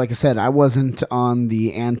trailer. Like I said, I wasn't on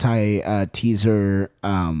the anti teaser.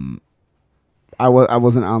 I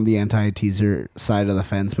wasn't on the anti-teaser side of the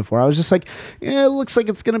fence before. I was just like, yeah, it looks like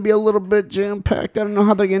it's going to be a little bit jam-packed. I don't know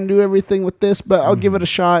how they're going to do everything with this, but I'll give it a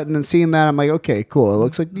shot. And then seeing that, I'm like, okay, cool. It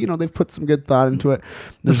looks like, they've put some good thought into it.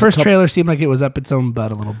 The first trailer seemed like it was up its own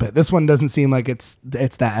butt a little bit. This one doesn't seem like it's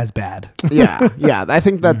that as bad. yeah. I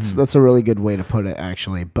think that's a really good way to put it,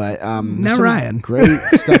 actually. But there's Now some Ryan. great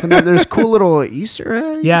stuff in there. There's cool little Easter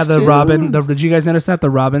eggs. Yeah, the too. Robin. Did you guys notice that? The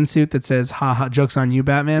Robin suit that says, ha ha, joke's on you,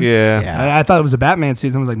 Batman? Yeah. I thought it was a Batman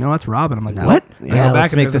suit. Someone was like, no, that's Robin. I'm like, what? I Yeah, go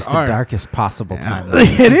let's and make there's this an the R. darkest possible time.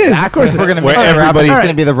 It is. Of course, We're gonna Where make sure everybody's- Robin's All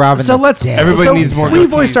gonna be the Robin. So that's let's. dead. Everybody needs more We goatees.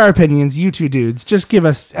 voiced our opinions. You two dudes, just give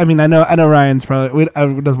us. I mean, I know Ryan's probably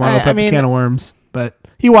doesn't want to I open up a mean- can of worms, but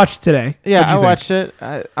he watched it today. Yeah, What'd you I think? watched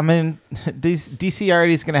it. I mean, DC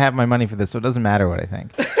already is going to have my money for this, so it doesn't matter what I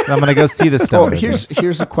think. I'm going to go see this stuff. Well,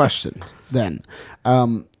 here's a question then.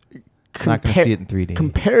 I'm not going to see it in 3D.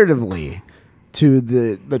 Comparatively to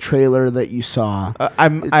the trailer that you saw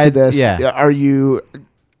to this, Yeah. are you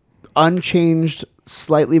unchanged,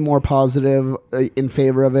 slightly more positive in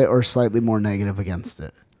favor of it, or slightly more negative against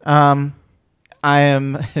it? I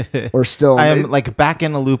am Or still? I am like back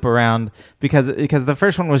in a loop around because the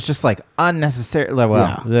first one was just like unnecessary.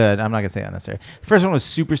 Well, good. I'm not gonna say unnecessary. The first one was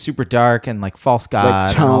super super dark and like false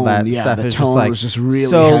god and all that stuff. The It was tone just like was just really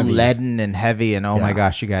so heavy. leaden and heavy. And oh my Yeah.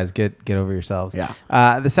 gosh, you guys get over yourselves. Yeah.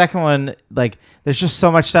 The second one, like, there's just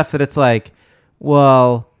so much stuff that it's like,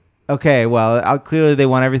 well. Okay, well, clearly they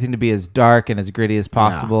want everything to be as dark and as gritty as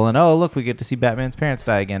possible. And oh, look, we get to see Batman's parents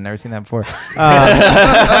die again. Never seen that before.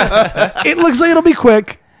 It looks like it'll be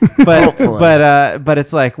quick. But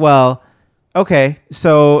it's like, well, okay,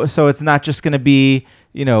 so it's not just gonna be,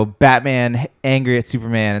 you know, Batman angry at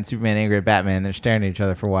Superman and Superman angry at Batman and they're staring at each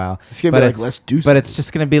other for a while. It's gonna But be like, let's do But something. it's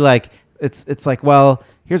just gonna be like it's like, well,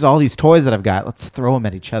 here's all these toys that I've got. Let's throw them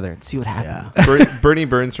at each other and see what happens. Bernie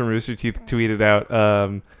Burns from Rooster Teeth tweeted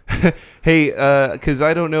out, hey, because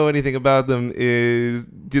I don't know anything about them,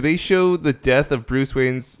 do they show the death of Bruce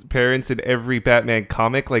Wayne's parents in every Batman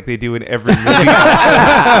comic like they do in every movie?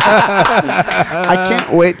 I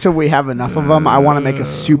can't wait till we have enough of them. I want to make a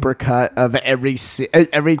super cut of every time I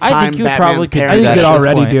think you Batman's probably could do I parents. think you that could at this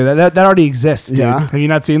already point. do that. That already exists, dude. Yeah. Have you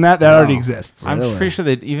not seen that? That already exists. I'm Really? pretty sure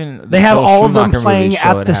that even They have Joel all of them Schumacher playing movies show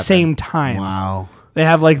at it the happen. same time. Wow. They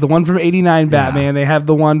have like the one from '89 Batman. They have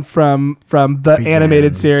the one from the animated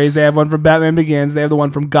Begins. series. They have one from Batman Begins. They have the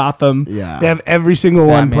one from Gotham. Yeah. They have every single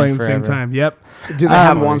one Batman playing at the same Forever. time. Yep. Do they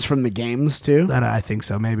have ones from the games too? That I think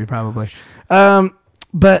so. Maybe probably.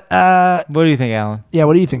 But What do you think, Alan? yeah.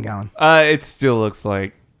 What do you think, Alan? It still looks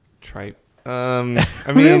like tripe. I mean,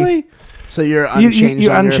 Really? So you're You- unchanged.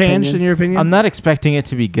 you're on your unchanged opinion? in your opinion? I'm not expecting it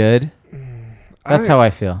to be good. That's how I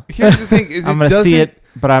feel. Here's the thing: is I'm gonna see it,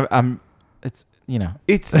 but I'm it's, you know.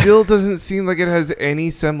 It still doesn't seem like it has any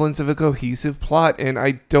semblance of a cohesive plot, and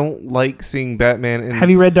I don't like seeing Batman. And Have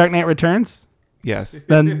you read Dark Knight Returns? Yes,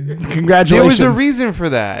 Then congratulations. there was a reason for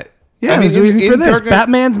that. Yeah, I mean, there's a reason in for this. Dark Knight-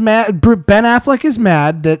 Batman's mad. Ben Affleck is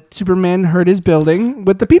mad that Superman hurt his building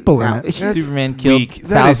with the people in it. Superman killed weak.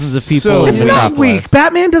 That is thousands of people. so in It's the weak. not weak. metropolis.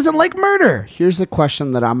 Batman doesn't like murder. Here's the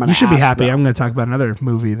question that I'm gonna. You should be ask, happy. though. I'm going to talk about another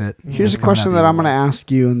movie that. Here's a question that I'm going to ask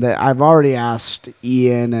you, and that I've already asked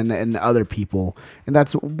Ian and other people, and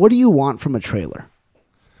that's, what do you want from a trailer?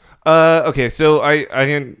 Okay, so I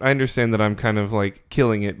understand that I'm kind of like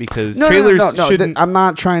killing it because trailers shouldn't. I'm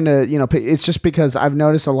not trying to, it's just because I've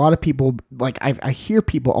noticed a lot of people, like I hear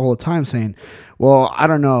people all the time saying, well, I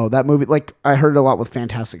don't know, that movie, like I heard it a lot with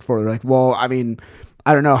Fantastic Four. They're like, well, I mean,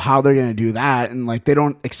 I don't know how they're going to do that. And like, they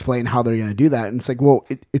don't explain how they're going to do that. And it's like, well,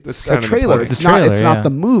 it's That's a kind of the trailer. point. It's The trailer, not, it's yeah. not the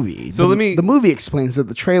movie. So the movie explains that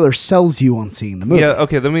the trailer sells you on seeing the movie. Yeah,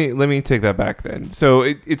 okay, let me take that back then. So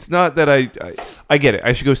it's not that I get it.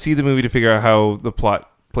 I should go see the movie to figure out how the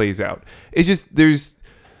plot plays out. It's just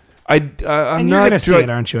I'm And you're not going to see it,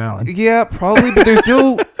 aren't you, Alan? Yeah, probably, but there's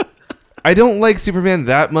no I don't like Superman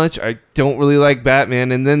that much. I don't really like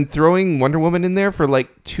Batman, and then throwing Wonder Woman in there for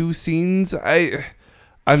like 2 scenes, I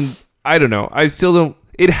don't know. I still don't.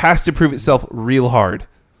 It has to prove itself real hard.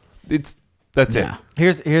 That's it.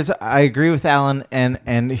 Here's I agree with Alan,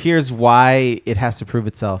 and here's why it has to prove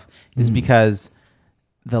itself is because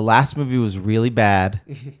the last movie was really bad.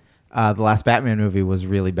 The last Batman movie was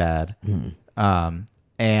really bad.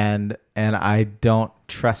 And I don't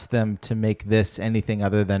trust them to make this anything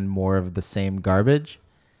other than more of the same garbage.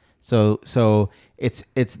 So it's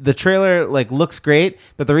the trailer like looks great,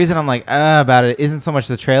 but the reason I'm like about it isn't so much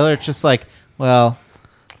the trailer. It's just like, well,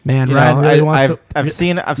 Man, you Ryan know, really wants to. I've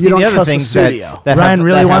seen You the don't other trust the things studio. that Ryan have,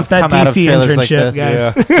 really that wants have that come out of DC trailers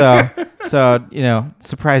internship, like this. So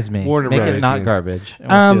surprise me. Warner Make Brothers, it not man. garbage, and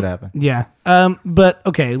we'll see what happens. Yeah. But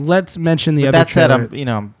okay, let's mention the But other that said,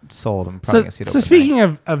 trailer. I'm sold. I'm probably So, gonna see it. so speaking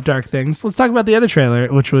of dark things, let's talk about the other trailer,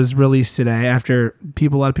 which was released today after a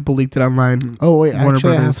lot of people leaked it online. Oh, wait, Warner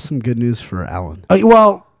actually, I have Brothers. some good news for Alan. Oh,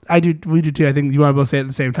 well, we do too. I think you want to both say it at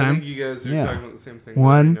the same I time. think you guys are Yeah. talking about the same thing.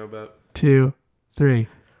 One, that I know about. 2, 3.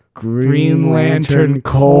 Green Lantern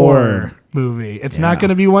Corps. movie. It's Yeah. not going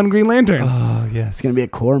to be one Green Lantern. Oh yes, It's going to be a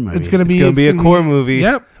core movie. It's going to be It's gonna be a core movie.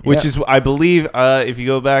 Yep. Which is, I believe, if you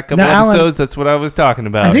go back a couple Now, Alan- episodes, that's what I was talking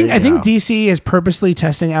about. I think there you go. DC is purposely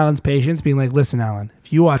testing Alan's patience, being like, "Listen, Alan,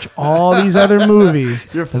 if you watch all these other movies,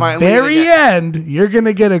 You're the finally very gonna end, you're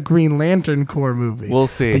gonna get a Green Lantern Corps movie. We'll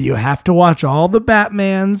see. but you have to watch all the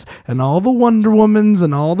Batmans and all the Wonder Womans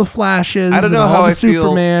and all the Flashes. I don't know and how all I the feel.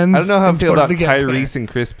 Supermans. I don't know how I in feel order about to get there. Tyrese and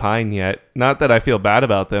Chris Pine yet. Not that I feel bad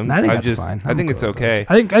about them. I think I'm that's just, fine. I think I'm it's cool with okay.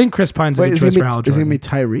 those. I think Chris Pine's a Wait, good is choice it for Hal going Jordan. to be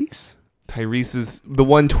Tyrese? Tyrese is the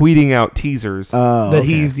one tweeting out teasers. Oh, that okay.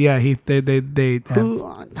 he's they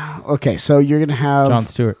have, Okay, so you're going to have... Jon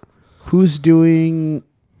Stewart. Who's doing...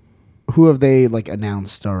 Who have they, like,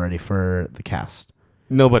 announced already for the cast?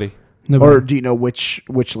 Nobody. Nobody. Or do you know which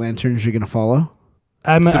lanterns you're gonna follow?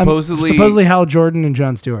 Supposedly Hal Jordan and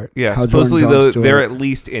Jon Stewart. Yeah, Hal supposedly Jordan, Jon though Stewart. they're at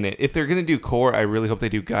least in it. If they're gonna do core, I really hope they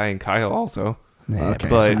do Guy and Kyle also. Okay,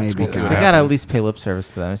 but so maybe we'll see Guy. what They happens. gotta at least pay lip service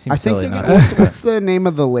to them. It seems I think silly. they not got, to. what's the name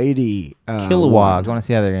of the lady? Kilowog. one? I want to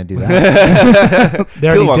see how they're gonna do that. They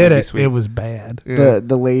already Kilowog did would be it. sweet. It was bad. Yeah.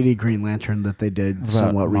 The lady Green Lantern that they did What about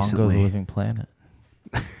somewhat Mongo the recently. Living Planet.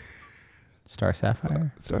 Star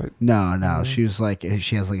Sapphire. Sorry. No, she was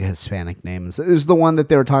she has like a Hispanic name. It was the one that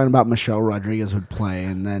they were talking about. Michelle Rodriguez would play,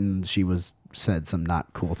 and then she said some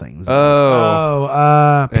not cool things. Oh,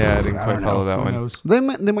 Yeah, yeah, I didn't quite follow that one.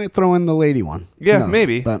 They might throw in the lady one. Who Yeah, knows?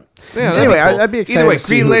 maybe. But Yeah, that'd anyway, be cool. I'd be excited. Either way, to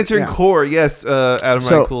see Green who- Lantern yeah. core. Yes, Adam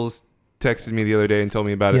So- Michaels texted me the other day and told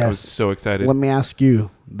me about it. I was Yes. so excited. Let me ask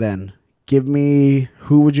you then. Give me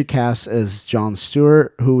who would you cast as Jon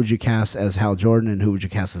Stewart? Who would you cast as Hal Jordan? And who would you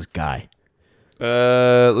cast as Guy?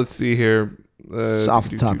 Let's see here. Just off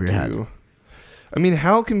the top of your head. I mean,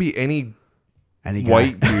 Hal can be any Any guy?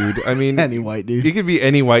 white dude. I mean, Any white dude? he could be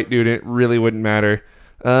any white dude. And it really wouldn't matter.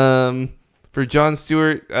 For Jon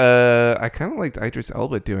Stewart, I kind of liked Idris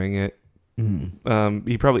Elba doing it.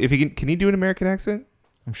 He probably, if he can he do an American accent?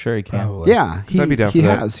 I'm sure he can. Yeah, I'd be down he for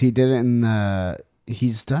that. has. He did it in.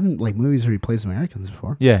 He's done like movies where he plays Americans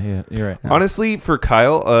before. Yeah, you're right. Honestly, for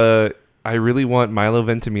Kyle, I really want Milo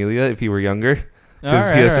Ventimiglia if he were younger.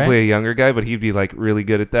 Because he has to play a younger guy, but he'd be like really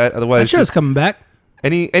good at that. That Otherwise, show's just coming back.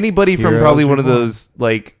 anybody from Heroes probably one of Reborn. those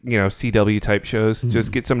like CW type shows.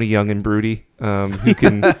 Just get somebody young and broody who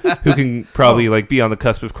can probably like be on the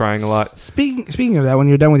cusp of crying a lot. Speaking of that, when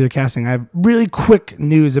you're done with your casting, I have really quick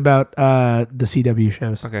news about the CW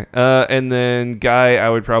shows. Okay, and then Guy,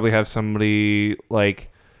 I would probably have somebody like.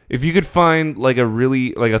 If you could find like a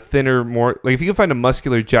really like a thinner, more like if you could find a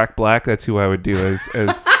muscular Jack Black, that's who I would do as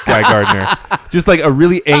Guy Gardner. Just like a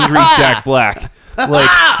really angry Jack Black. Like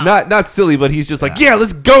not silly, but he's just like, yeah,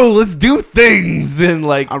 let's go, let's do things, and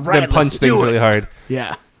like then punch things really hard.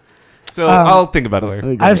 Yeah. So I'll think about it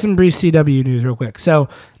later. I have some brief CW news real quick. So,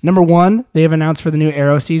 number one, they have announced for the new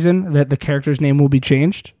Arrow season that the character's name will be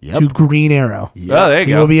changed to Green Arrow. Oh, there you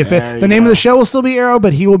He go. will be There the you name of go. the show will still be Arrow,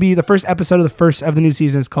 but he will be the first episode of the new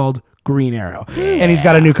season is called Green Arrow, and he's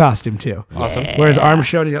got a new costume too. Awesome. Where his arms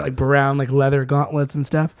showed, he got like brown like leather gauntlets and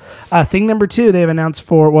stuff. Thing number two, they've announced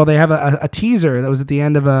they have a teaser that was at the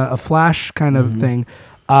end of a Flash kind of thing.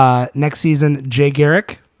 Next season, Jay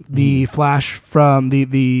Garrick, the Flash from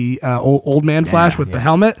the old man Flash with the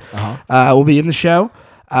helmet, will be in the show.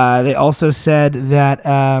 They also said that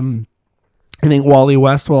I think Wally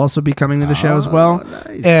West will also be coming to the show as well,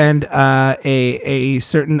 nice. and a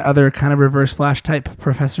certain other kind of Reverse Flash type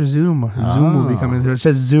Professor Zoom. Zoom will be coming. It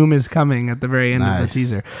says Zoom is coming at the very end of the Nice.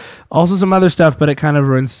 teaser. Also some other stuff, but it kind of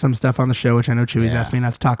ruins some stuff on the show, which I know Chewy's asked me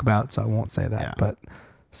not to talk about, so I won't say that. Yeah. But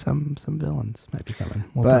some villains might be coming.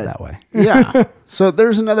 We'll put it that way. Yeah. So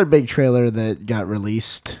there's another big trailer that got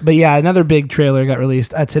released. But yeah, another big trailer got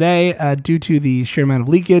released today. Due to the sheer amount of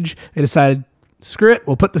leakage, they decided, screw it,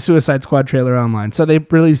 we'll put the Suicide Squad trailer online. So they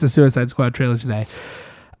released the Suicide Squad trailer today.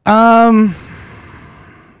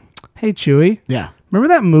 Hey Chewy, Yeah.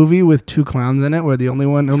 remember that movie with two clowns in it, where the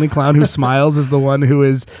only clown who smiles is the one who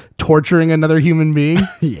is torturing another human being?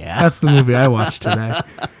 Yeah. That's the movie I watched today.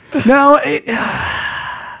 No,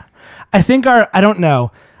 I think I don't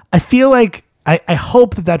know. I feel like I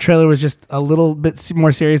hope that trailer was just a little bit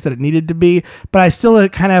more serious than it needed to be, but I still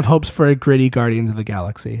kind of have hopes for a gritty Guardians of the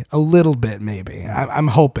Galaxy. A little bit, maybe. I'm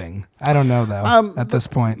hoping. I don't know, though, at this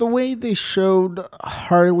point. The way they showed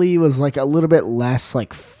Harley was like a little bit less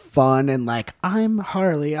like fun and like, I'm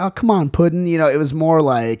Harley. Oh, come on, Puddin'. You know, it was more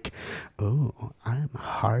like, oh, I'm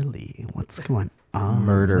Harley. What's going on?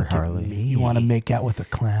 Murder Look at Harley. me. You want to make out with a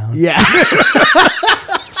clown? Yeah.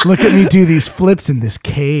 Look at me do these flips in this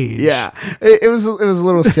cage. Yeah. It was a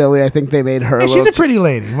little silly. I think they made her Hey, a she's little a pretty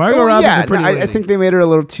lady. Margot Well, Robbie's yeah, a pretty no, lady. I think they made her a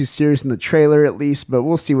little too serious in the trailer, at least, but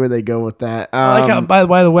we'll see where they go with that. I like how,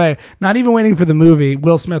 by the way, not even waiting for the movie,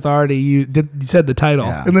 Will Smith already you said the title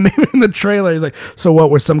Yeah. in the name in the trailer. He's like, so what?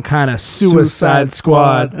 We're some kind of Suicide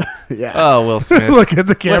Squad. Yeah. Oh, Will Smith. Look at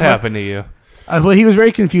the camera. What happened to you? Well, he was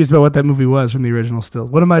very confused about what that movie was from the original. Still,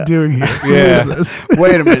 what am I doing here? Yeah. Who is this?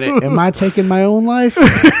 Wait a minute. Am I taking my own life?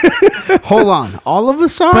 Hold on. All of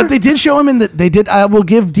us are? But they did show him in the. They did. I will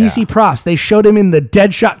give DC props. They showed him in the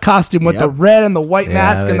Deadshot costume with Yep. the red and the white Yeah,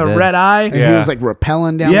 mask and they the did. red eye. And he Yeah. was like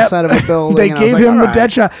rappelling down Yep. the side of a building. They and I was gave like, him all the right.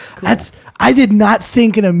 Deadshot. I did not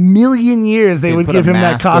think in a million years they would Put give a him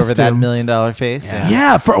that mask over costume. that $1 million face.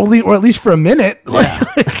 Yeah, or at least for a minute.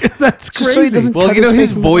 Like, that's Just so he crazy. doesn't Well, cut you know, his his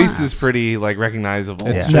face in the voice glass. is pretty like recognizable.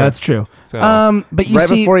 No, it's true. So But you right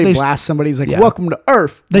see, before he they, blasts somebody, he's like, Yeah. "Welcome to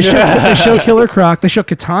Earth." they show Killer Croc. They show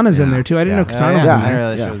Katana's in there too. I didn't know Katana was yeah. in I didn't there.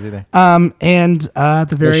 realize Yeah. she was either. And at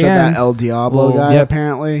the They very showed end, that El Diablo Well, guy yep.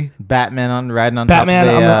 apparently. Batman riding on Batman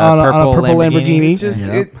top of on a, a purple Lamborghini. It just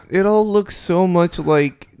Yeah. it all looks so much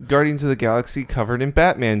like Guardians of the Galaxy covered in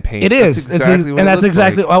Batman paint. it is. That's exactly what and it that's looks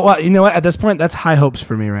exactly. like. Well, you know what? At this point, that's high hopes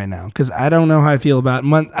for me right now because I don't know how I feel about.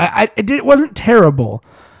 It wasn't terrible.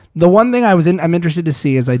 The one thing I'm interested to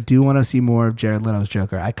see is I do want to see more of Jared Leto's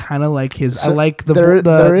Joker. I kind of like his. I So like the.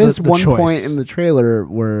 there is the one choice. point in the trailer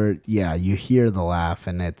where you hear the laugh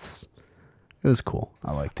and it was cool.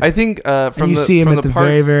 I liked it. I think And from you the, see him from at the the parts,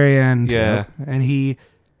 very, very end. Yeah. And he.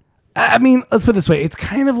 I mean, let's put it this way. It's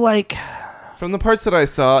kind of like from the parts that I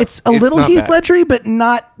saw, it's a little not Heath bad. Ledger, but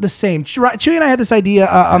not the same. Chewie and I had this idea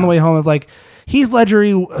on the way home of like Heath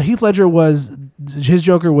Ledger was his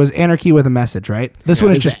Joker was anarchy with a message, right? This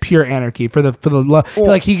one is just pure anarchy for the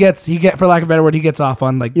like he get for lack of a better word, he gets off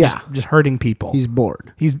on like just hurting people. He's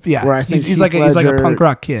bored. He's Where I think he's like he's like a Ledger- punk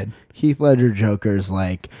rock kid. Heath Ledger Joker's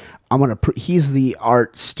like, I'm gonna. He's the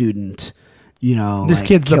art student. You know, This like,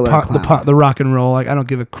 kid's the killer clown. the rock and roll. Like I don't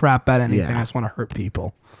give a crap about anything. Yeah. I just want to hurt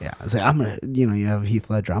people. Yeah, it's like I'm gonna. You have Heath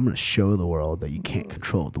Ledger. I'm gonna show the world that you can't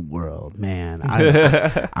control the world, man.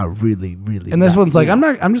 I really, really. And this one's like, you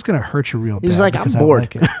know. I'm just gonna hurt you real bad. He's like, because I'm I bored.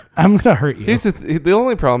 like it. I'm gonna hurt you. Here's the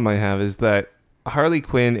only problem I have is that Harley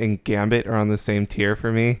Quinn and Gambit are on the same tier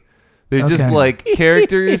for me. They're just Okay. like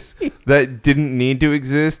characters that didn't need to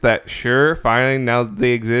exist. That sure, fine, now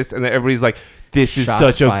they exist, and then everybody's like, "This is Shots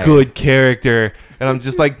such a fired. good character," and I'm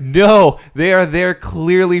just like, "No, they are there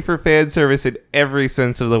clearly for fan service in every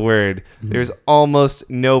sense of the word. There's almost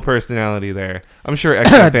no personality there. I'm sure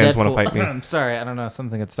X-Men fans want to fight me." I'm sorry, I don't know.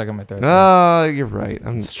 Something got stuck in my throat. Oh, you're right.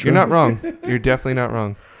 You're not wrong. You're definitely not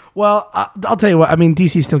wrong. Well, I'll tell you what. I mean,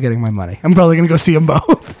 DC's still getting my money. I'm probably gonna go see them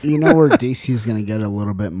both. You know where DC's gonna get a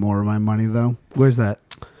little bit more of my money though. Where's that?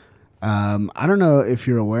 I don't know if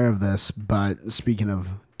you're aware of this, but speaking of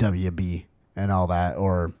WB and all that,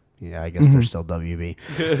 or I guess they're still WB.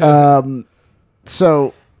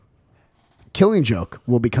 So, Killing Joke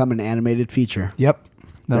will become an animated feature. Yep,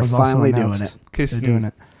 that They're was also finally doing announced. it. They're doing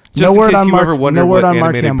it. Just in case you ever wonder what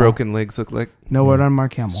animated broken legs look like. No word on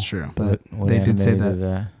Mark Hamill. It's true. But What they did say that.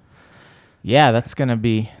 animated, yeah, it's gonna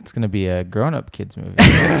be a grown-up kids movie.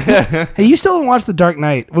 Hey, you still haven't watched The Dark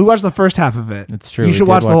Knight? We watched the first half of it. It's true. You we should did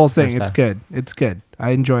watch the whole first thing. It's half. good. It's good. I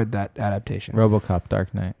enjoyed that adaptation. RoboCop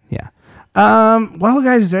Dark Knight. Yeah. Well,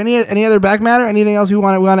 guys, is there any other back matter? Anything else we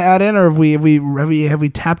want to add in, or have we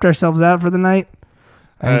tapped ourselves out for the night?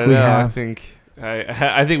 I think we have.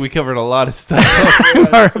 I think we covered a lot of stuff.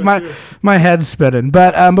 my head's spinning.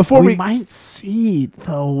 But before we we might see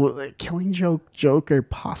though Killing Joke Joker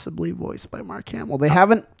possibly voiced by Mark Hamill. They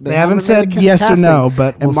haven't said made a yes or casting, no,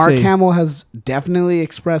 but and we'll Mark see. Hamill has definitely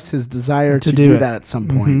expressed his desire To to do do it. that at some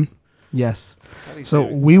point. Yes. So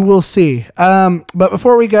we will see. But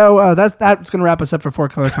before we go, that's going to wrap us up for 4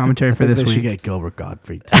 Color Commentary for this They should week. get Gilbert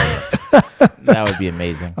Gottfried. That would be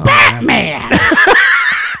amazing.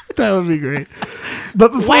 That would be great.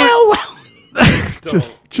 But before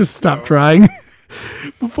just stop trying.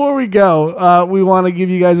 Before we go, we want to give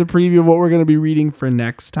you guys a preview of what we're going to be reading for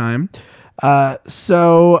next time.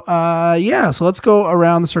 So let's go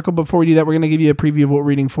around the circle. Before we do that, we're going to give you a preview of what we're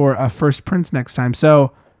reading for First Prince next time.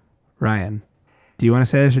 So, Ryan, do you want to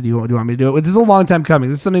say this, or do you want me to do it? This is a long time coming.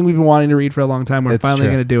 This is something we've been wanting to read for a long time. We're It's finally true.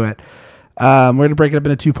 going to do it. We're going to break it up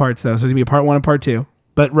into 2 parts, though. So it's going to be a part 1 and part 2.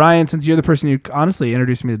 But Ryan, since you're the person who honestly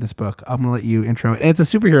introduced me to this book, I'm going to let you intro it. And it's a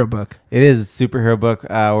superhero book. It is a superhero book.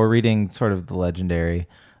 We're reading sort of the legendary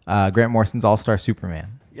Grant Morrison's All-Star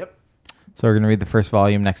Superman. Yep. So we're going to read the first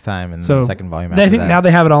volume next time and then the second volume after I think that. now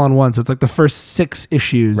they have it all in one. So it's like the first 6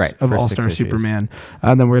 issues Right, of first All-Star 6 issues. Superman.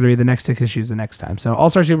 And then we're going to read the next 6 issues the next time. So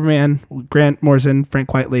All-Star Superman, Grant Morrison, Frank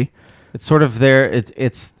Quitely. It's sort of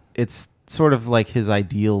it's sort of like his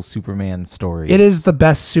ideal Superman story. It is the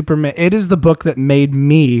best Superman. It is the book that made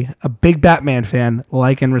me, a big Batman fan,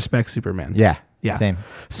 like and respect Superman. Yeah. Yeah. Same.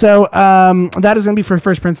 So that is going to be for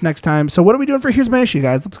First Prince next time. So what are we doing for Here's My Issue,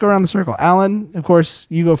 guys? Let's go around the circle. Alan, of course,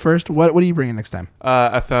 you go first. What are you bringing next time?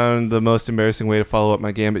 I found the most embarrassing way to follow up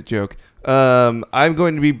my Gambit joke. I'm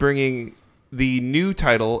going to be bringing the new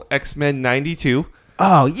title, X-Men 92,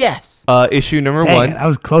 Oh, yes. issue number Dang 1. it, I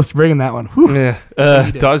was close to bringing that one. Whew. Yeah,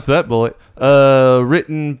 dodged that bullet.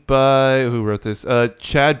 Written by, who wrote this?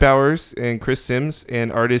 Chad Bowers and Chris Sims,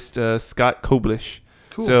 and artist Scott Koblish.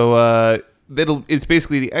 Cool. So it's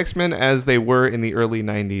basically the X-Men as they were in the early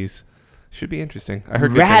 90s. Should be interesting. I heard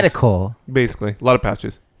good things. Radical. Basically, a lot of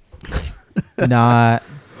pouches. Not.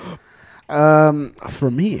 For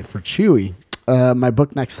me, for Chewy, my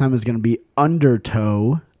book next time is going to be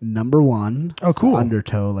Undertow #1. Oh, cool.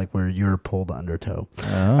 Undertow, like where you're pulled undertow.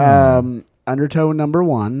 Oh. Undertow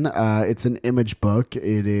 #1. It's an image book.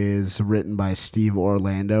 It is written by Steve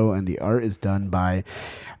Orlando, and the art is done by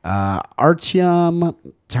Artyom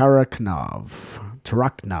Taraknov.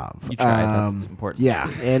 You tried. That's important. Yeah,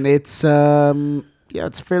 and it's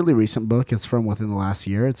it's a fairly recent book. It's from within the last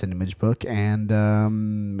year. It's an image book, and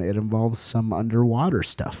it involves some underwater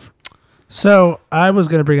stuff. So I was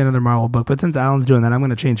going to bring another Marvel book, but since Alan's doing that, I'm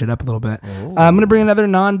going to change it up a little bit. I'm going to bring another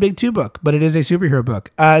non-Big Two book, but it is a superhero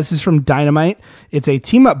book. This is from Dynamite. It's a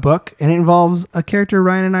team-up book, and it involves a character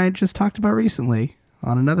Ryan and I just talked about recently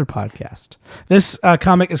on another podcast. This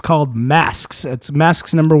comic is called Masks. It's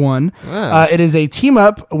Masks #1. It is a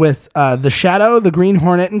team-up with the Shadow, the Green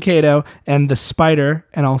Hornet, and Kato, and the Spider,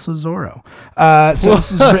 and also Zorro. So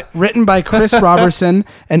this is written by Chris Robertson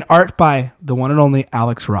and art by the one and only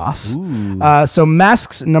Alex Ross. So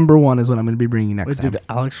Masks #1 is what I'm going to be bringing next time. Did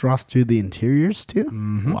Alex Ross do the interiors too?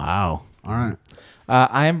 Mm-hmm. Wow. All right.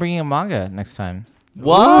 I am bringing a manga next time.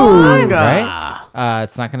 What? Right?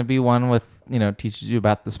 It's not going to be one with, teaches you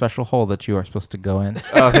about the special hole that you are supposed to go in.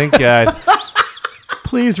 Oh, thank God.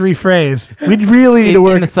 Please rephrase. We really need to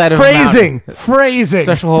work. In the side of a phrasing. Phrasing.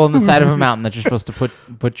 Special hole in the side of a mountain that you're supposed to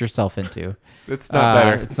put yourself into. It's not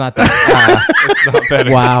better. It's not that. It's not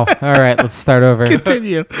better. Wow. All right, let's start over.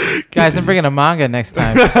 Continue. Guys, I'm bringing a manga next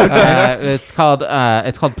time. It's called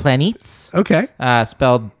Planets. Okay.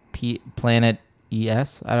 Spelled Planet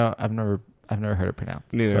ES. I've never heard it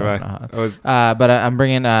pronounced. Neither I have don't know but I'm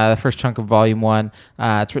bringing the first chunk of Volume 1.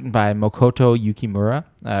 It's written by Makoto Yukimura,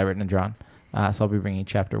 written and drawn. So I'll be bringing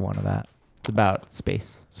Chapter 1 of that. It's about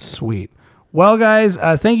space. Sweet. Well, guys,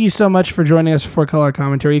 thank you so much for joining us for Color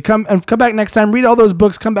Commentary. Come back next time. Read all those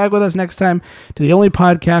books. Come back with us next time to the only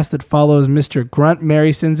podcast that follows Mr. Grunt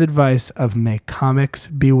Maryson's advice of may comics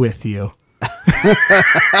be with you.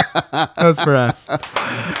 That was for us.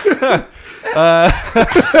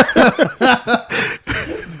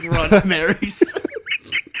 Grunt Marys.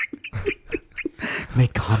 May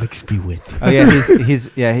comics be with you. Oh yeah,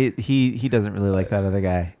 he doesn't really like that other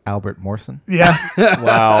guy, Albert Morrison. Yeah.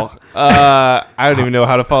 Wow. I don't even know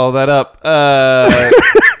how to follow that up. I'm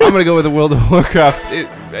going to go with the World of Warcraft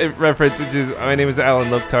reference, which is, my name is Alan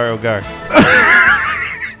Loktar Ogar.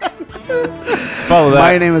 Follow that.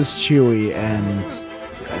 My name is Chewy, and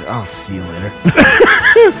I'll see you later.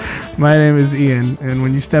 My name is Ian, and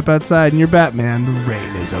when you step outside and you're Batman, the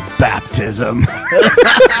rain is a baptism.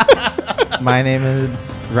 My name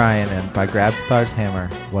is Ryan, and by Grabthar's hammer,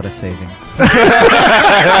 what a savings.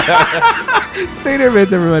 Stay there,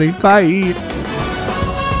 mates, everybody. Bye.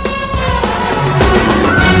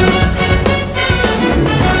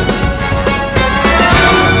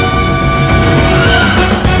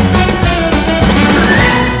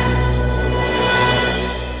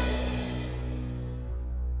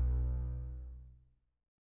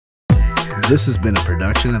 This has been a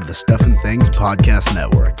production of the Stuff and Things Podcast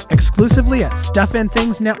Network. Exclusively at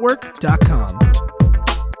stuffandthingsnetwork.com.